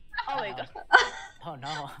it? Oh my god. Oh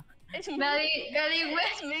no. It's me. Melly win.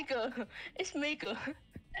 It's Miko. It's Miko.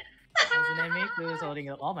 Isn't it me who's holding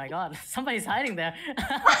it? Oh my god. Somebody's hiding there.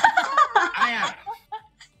 Ai à?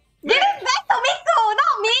 Give it back to Miko,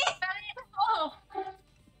 not me! Oh.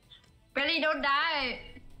 Melly, don't die.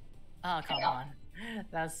 Oh come on.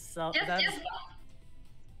 That's so that's Just.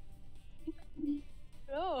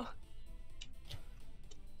 Bro.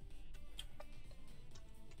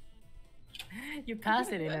 you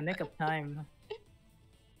passed it in the nick of time.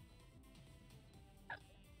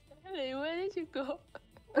 Hey, where did you go?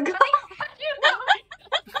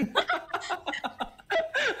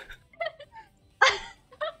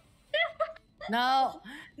 No.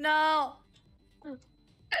 No.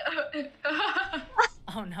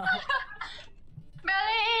 Oh no.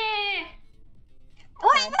 Melly.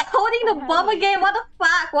 Why am I holding the bomb again? What the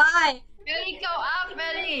fuck? Why? Melly, go up,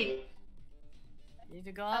 Melly. You need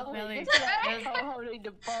to go up, Melly. Yes. Holding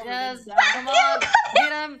the bomb. Yes. down. Come on.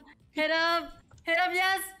 Hit him. Hit him. Hit him.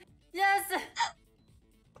 Yes. Yes.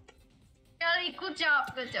 Melly, good job.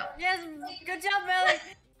 Yes. Good job, Melly.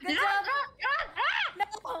 Good job.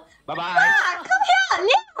 No. Bye bye. Ah, come here,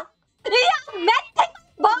 Leo! Leo, Matt, take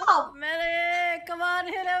the bomb! Melly, come on,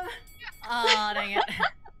 hit him. Oh, dang it.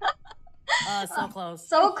 Oh, so close.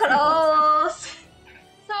 So close.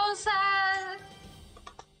 So sad.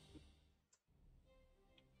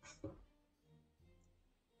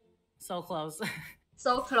 So close.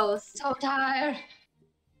 So close. So tired.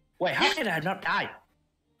 Wait, how did I not die?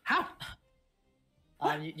 How?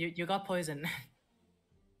 You got poisoned.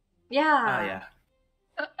 Yeah. Ah, yeah.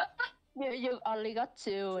 You only got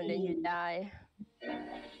 2 and then you die.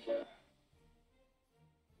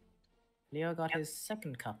 Leo got his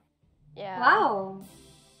second cup. Yeah. Wow.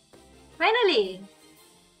 Finally.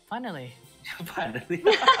 Finally. Finally.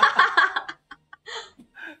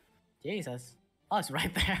 Jesus. Oh, it's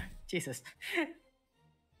right there. Jesus.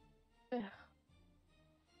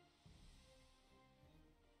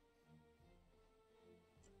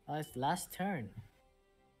 Oh, it's last turn.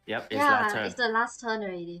 Yep, it's Yeah, last turn. it's the last turn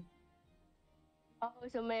already. Oh,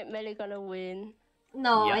 so Melly gonna win.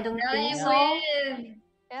 No, I Yep. don't Melly think so. win.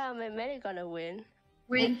 Yeah, Melly gonna win.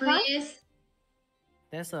 Win, Huh? please.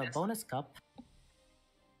 There's a bonus cup.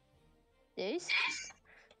 This?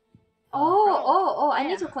 Oh, I Yeah.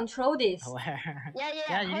 need to control this. Where? Yeah,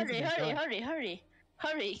 Yeah, you need to hurry, control it. hurry.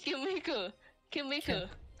 Kill Miku.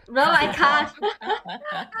 Bro, I can't.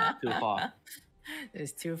 Too far.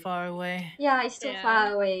 It's too far away. Yeah, it's too Yeah.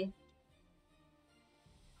 far away.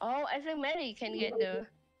 Oh, I think Melly can get the.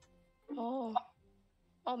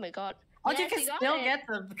 Oh my god. Oh, Yeah, you can she got still it. get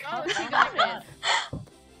the cup. Oh, she got it.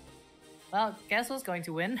 Well, guess who's going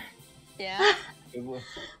to win? Yeah.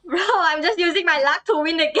 Bro, I'm just using my luck to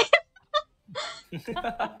win the game.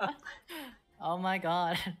 Oh my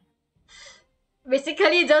god.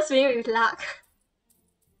 Basically, just win with luck.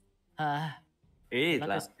 It is Luck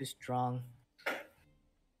luck. is too strong.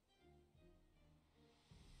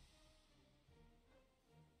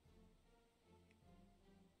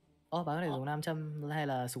 Bà có thể dùng nam châm hay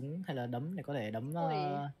là súng hay là đấm để có thể đấm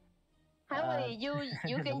How will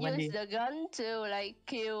you can Wendy. use the gun to like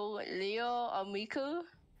kill Leo or Miku?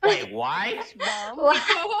 Wait, why? Bomb.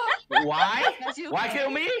 Why? Cause you Why can. kill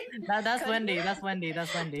me? That's Wendy, that's Wendy,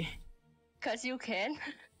 that's Wendy. Cause you can.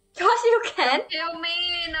 Cause you can. Kill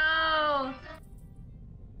me, no.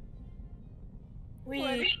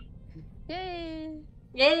 Wee. Yay.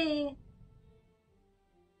 Yay.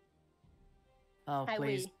 Oh, Hải Quỳ.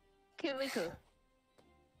 please. Kill Miku.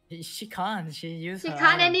 She can't. She used She her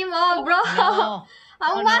can't item. anymore, bro. No.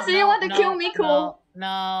 How Oh, much do you want to kill Miku?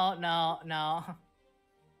 No.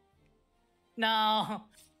 No.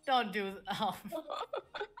 Don't do oh.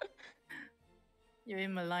 You're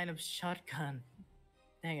in my line of shotgun.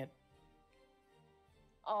 Dang it.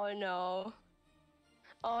 Oh no.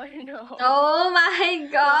 Oh no. Oh my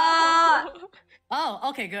god. Oh,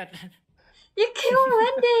 okay, good. You killed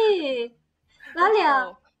Wendy.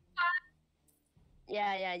 Lalia, Oh.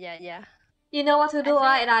 Yeah. you know what to do,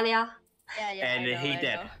 right, Lalia? Yeah. And I know, he I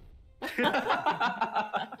dead.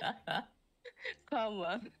 know. Come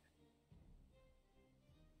on.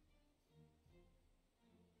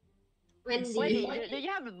 Wendy. Wait, do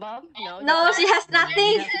you have a bomb? No. No, she has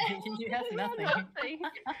nothing. You have nothing. nothing.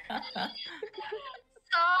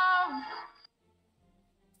 Stop.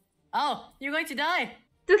 Oh, you're going to die.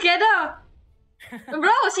 Together.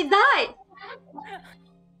 Bro, she died.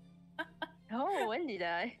 Oh, when did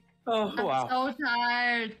I? Oh, I'm wow. so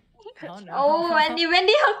tired. Oh no. Oh, Wendy,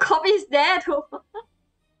 her cop is dead.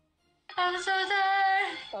 I'm so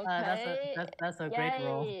tired. Okay. That's a great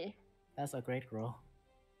roll. Yay. That's a great roll.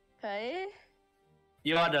 Okay.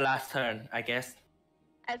 You are the last turn, I guess.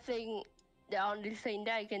 I think the only thing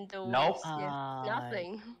that I can do Nope. is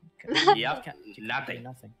nothing. Yep, You can do nothing.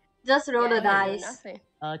 Nothing. Just roll the Yeah, I can do dice.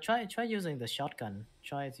 Nothing. Try using the shotgun.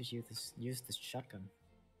 Try to use the shotgun.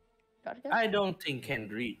 Shotgun? I don't think can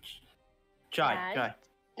reach. Try.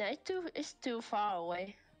 Yeah, it's too far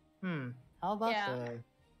away. How about Yeah.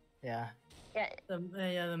 Yeah. Yeah. The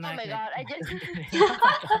Oh my magnet. god, I just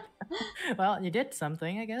Well, you did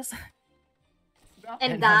something, I guess.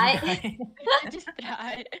 And died. I just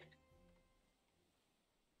died.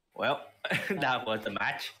 Well, that was the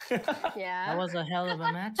match. Yeah. That was a hell of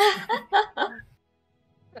a match.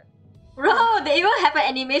 Bro, they even have an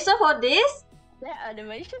animation for this? That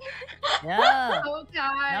animation? Yeah. So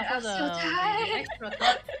tired. Now I'm for so the tired. extra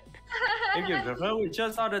cut. If you prefer with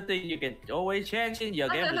just other thing, you can always change in your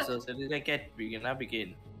game resource and then get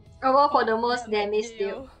begin. Or go for the most damage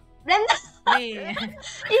deal. Then Me.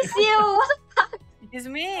 it's you. What the fuck? It's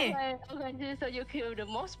me. Okay, so you kill the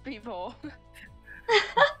most people.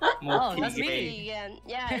 Oh, that's me. Again.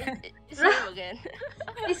 Yeah, it's you again.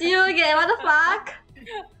 It's you again. What the fuck?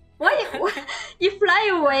 Why you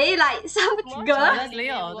fly away like some Most girl? of That's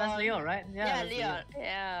Leo. That's Leo, right? Yeah, that's Leon.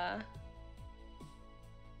 Yeah.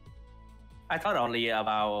 I thought only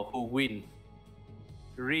about who win.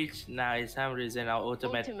 Reach now is some reason our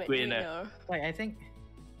ultimate winner. Wait, I think.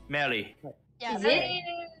 Melly. Yeah, Is Melly.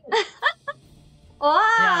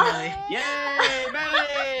 Wow. Yeah, Yay,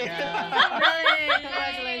 Melly! Yeah. Melly,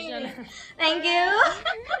 congratulations. Thank you.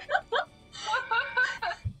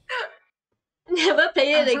 Never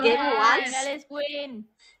played the game once. Melly's win.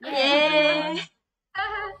 Yay.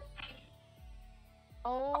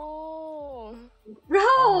 Oh. Bro,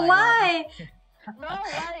 Oh my why? Bro,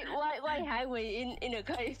 why Hải Quỳ in a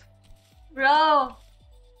cave? Bro.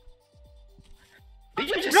 Did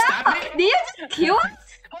you just Bro, stab me? did you just kill us?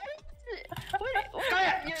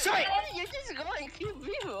 You, Sorry. you just go and kill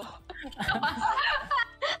people.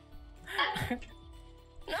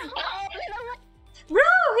 No,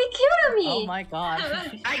 Bro, he killed me. Oh my god.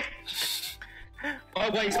 Ai. Ôi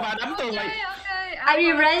quay sao mà đấm tôi mày. I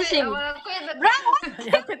revenge him.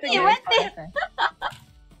 Dạ, quyết định Gì rồi. quá đi.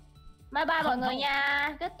 Bye bye mọi người nha.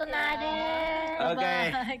 Good night then.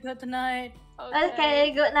 Okay. Bye. Good night.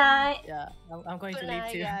 Okay, good night. Yeah, I'm going Good to leave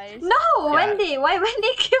night, too. guys. No, Yeah. Wendy. Why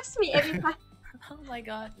Wendy kills me every time? Oh my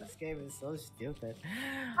god, this game is so stupid.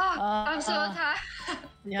 I'm so tired.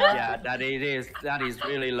 Yeah. Yeah, that is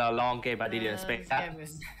really a long game. I didn't expect that.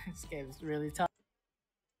 This game is really tough.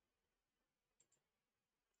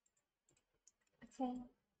 Okay.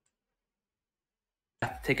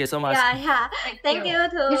 Thank you so much. Yeah. Thank you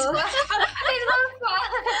It's too. fun.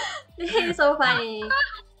 This is so funny.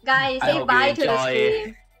 Guys, I say hope bye you to the enjoy.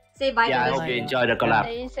 stream. Say bye Yeah, I to the hope you stream. enjoy the collab.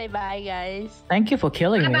 Please say bye, guys. Thank you for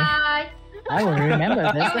killing me. Bye. I will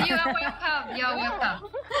remember this. You are welcome. You are welcome.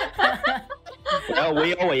 No,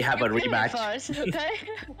 we always have a You kill me rematch. first, okay?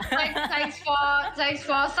 Thanks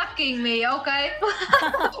for sucking me. Okay.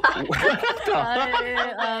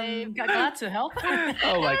 Glad to help.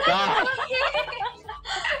 Oh my god.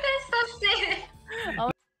 That's so silly.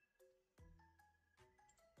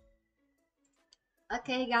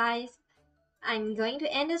 Okay, guys. I'm going to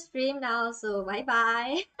end the stream now, so bye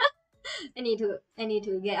bye. I need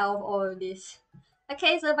to get out of all of this.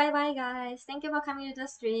 Okay, so bye bye guys. Thank you for coming to the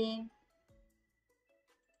stream.